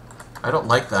 I don't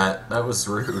like that. That was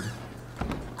rude.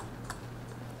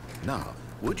 Now,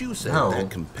 would you say No. that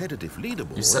competitive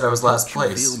leaderboard You said I was last helped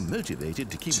you place. feel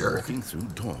motivated to keep Jerk. walking through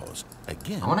doors?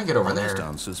 Again, I want to get over honest there.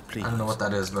 answers, please. I don't know what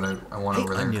that is, but I want Hey,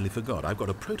 over I there. nearly forgot. I've got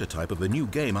a prototype of a new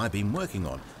game I've been working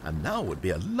on, and now would be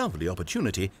a lovely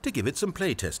opportunity to give it some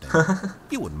play testing.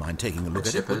 You wouldn't mind taking a look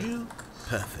at it, Ship would it. you?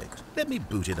 Perfect. Let me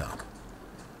boot it up.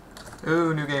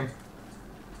 Ooh, new game.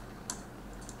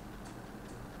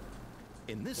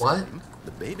 In this What? game,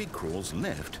 the baby crawls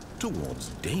left towards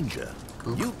danger.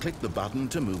 Oop. You click the button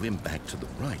to move him back to the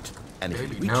right, and if he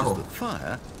Baby, reaches no. the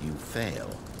fire, you fail.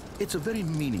 It's a very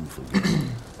meaningful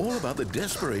game, all about the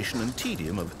desperation and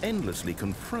tedium of endlessly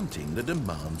confronting the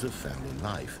demands of family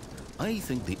life. I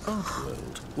think the art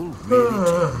world will really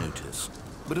take notice.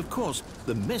 But of course,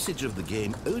 the message of the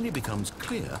game only becomes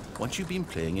clear once you've been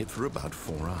playing it for about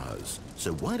 4 hours.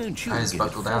 So why don't you Guys, give it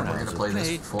buckle 4 down. We're hours gonna of play this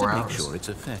play for 4 to make hours. sure it's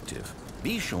effective.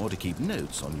 Be sure to keep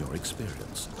notes on your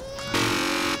experience.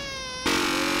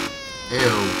 Ew.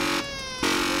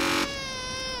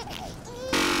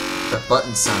 That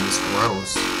button sound is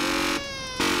gross.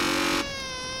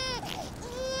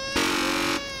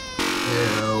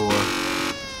 Ew.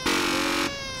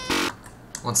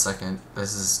 1 second.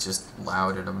 This is just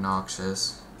loud and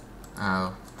obnoxious.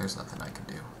 Oh, there's nothing I can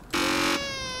do.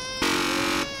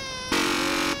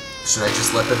 Should I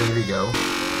just let the baby go?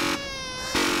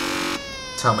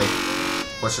 Tell me,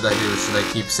 what should I do? Should I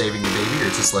keep saving the baby or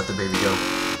just let the baby go?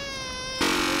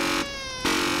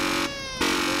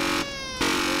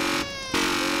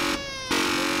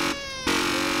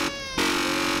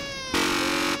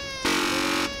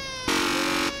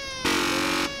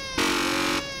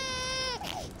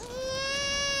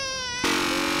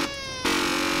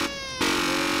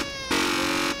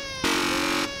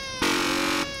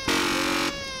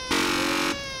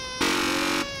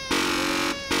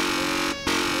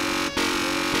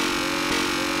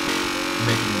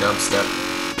 Making dubstep.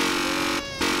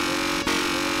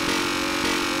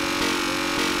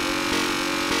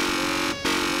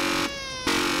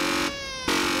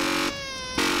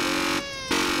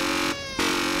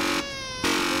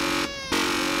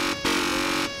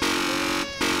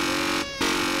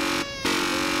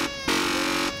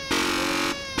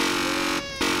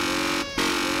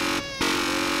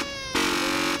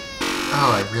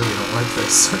 Oh, I really don't like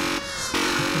this.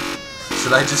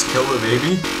 Should I just kill the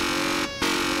baby?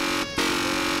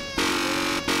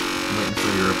 I'm waiting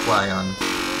for your reply on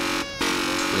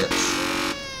Twitch.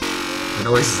 The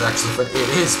noise is actually fun. It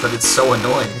is, but it's so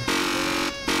annoying.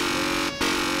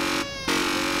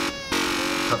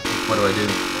 What do I do?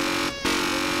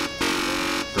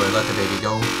 Do I let the baby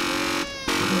go?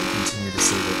 Or do I continue to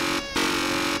save it?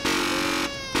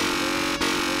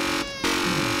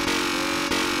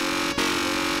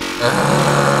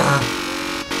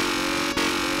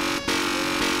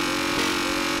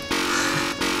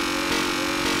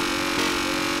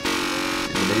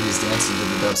 he's dancing to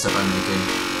the dubstep I'm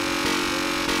making.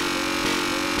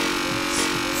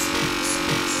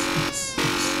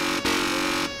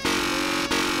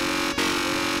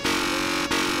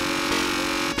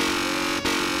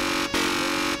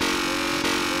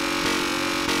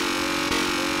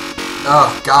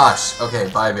 Oh, gosh. Okay,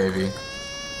 bye, baby.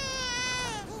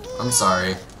 I'm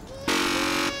sorry.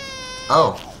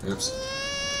 Oh, oops.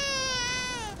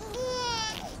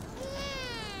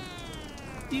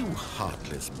 You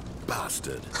heartless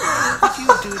bastard. Did you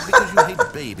do it because you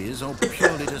hate babies or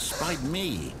purely to spite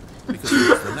me? Because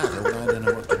if it's the latter, well, I don't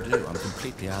know what to do. I'm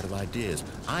completely out of ideas.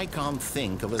 I can't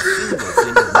think of a single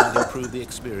thing that might improve the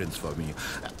experience for me.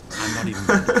 I'm not even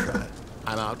going to try.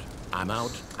 I'm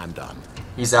out. I'm done.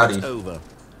 He's outie. It's over.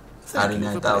 Outie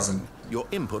 9000. Your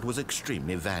input was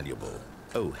extremely valuable.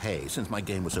 Oh, hey, since my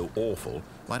game was so awful,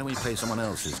 why don't we play someone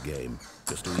else's game?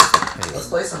 Just to ease the pain. Let's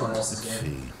play someone else's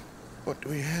game. See. What do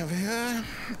we have here?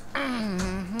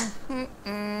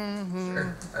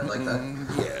 Sure, I'd like that.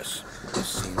 Yes. This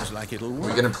seems like it'll work.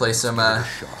 We're gonna play some,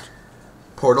 Shot.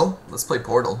 Portal? Let's play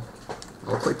Portal.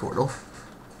 We'll play Portal.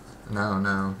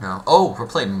 No. Oh, we're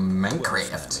playing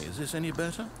Minecraft. Well, Stanley, is this any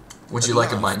better? Would you At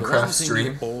like a last, the Minecraft one thing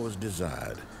stream? you always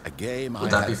desired. A game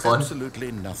Would I that be had fun?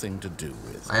 absolutely nothing to do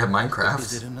with. I have Is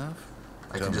Minecraft. it enough?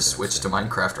 I Tell can me just that, switch to Stanley.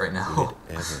 Minecraft right Will now.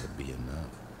 it ever be enough?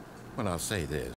 Well, I'll say this.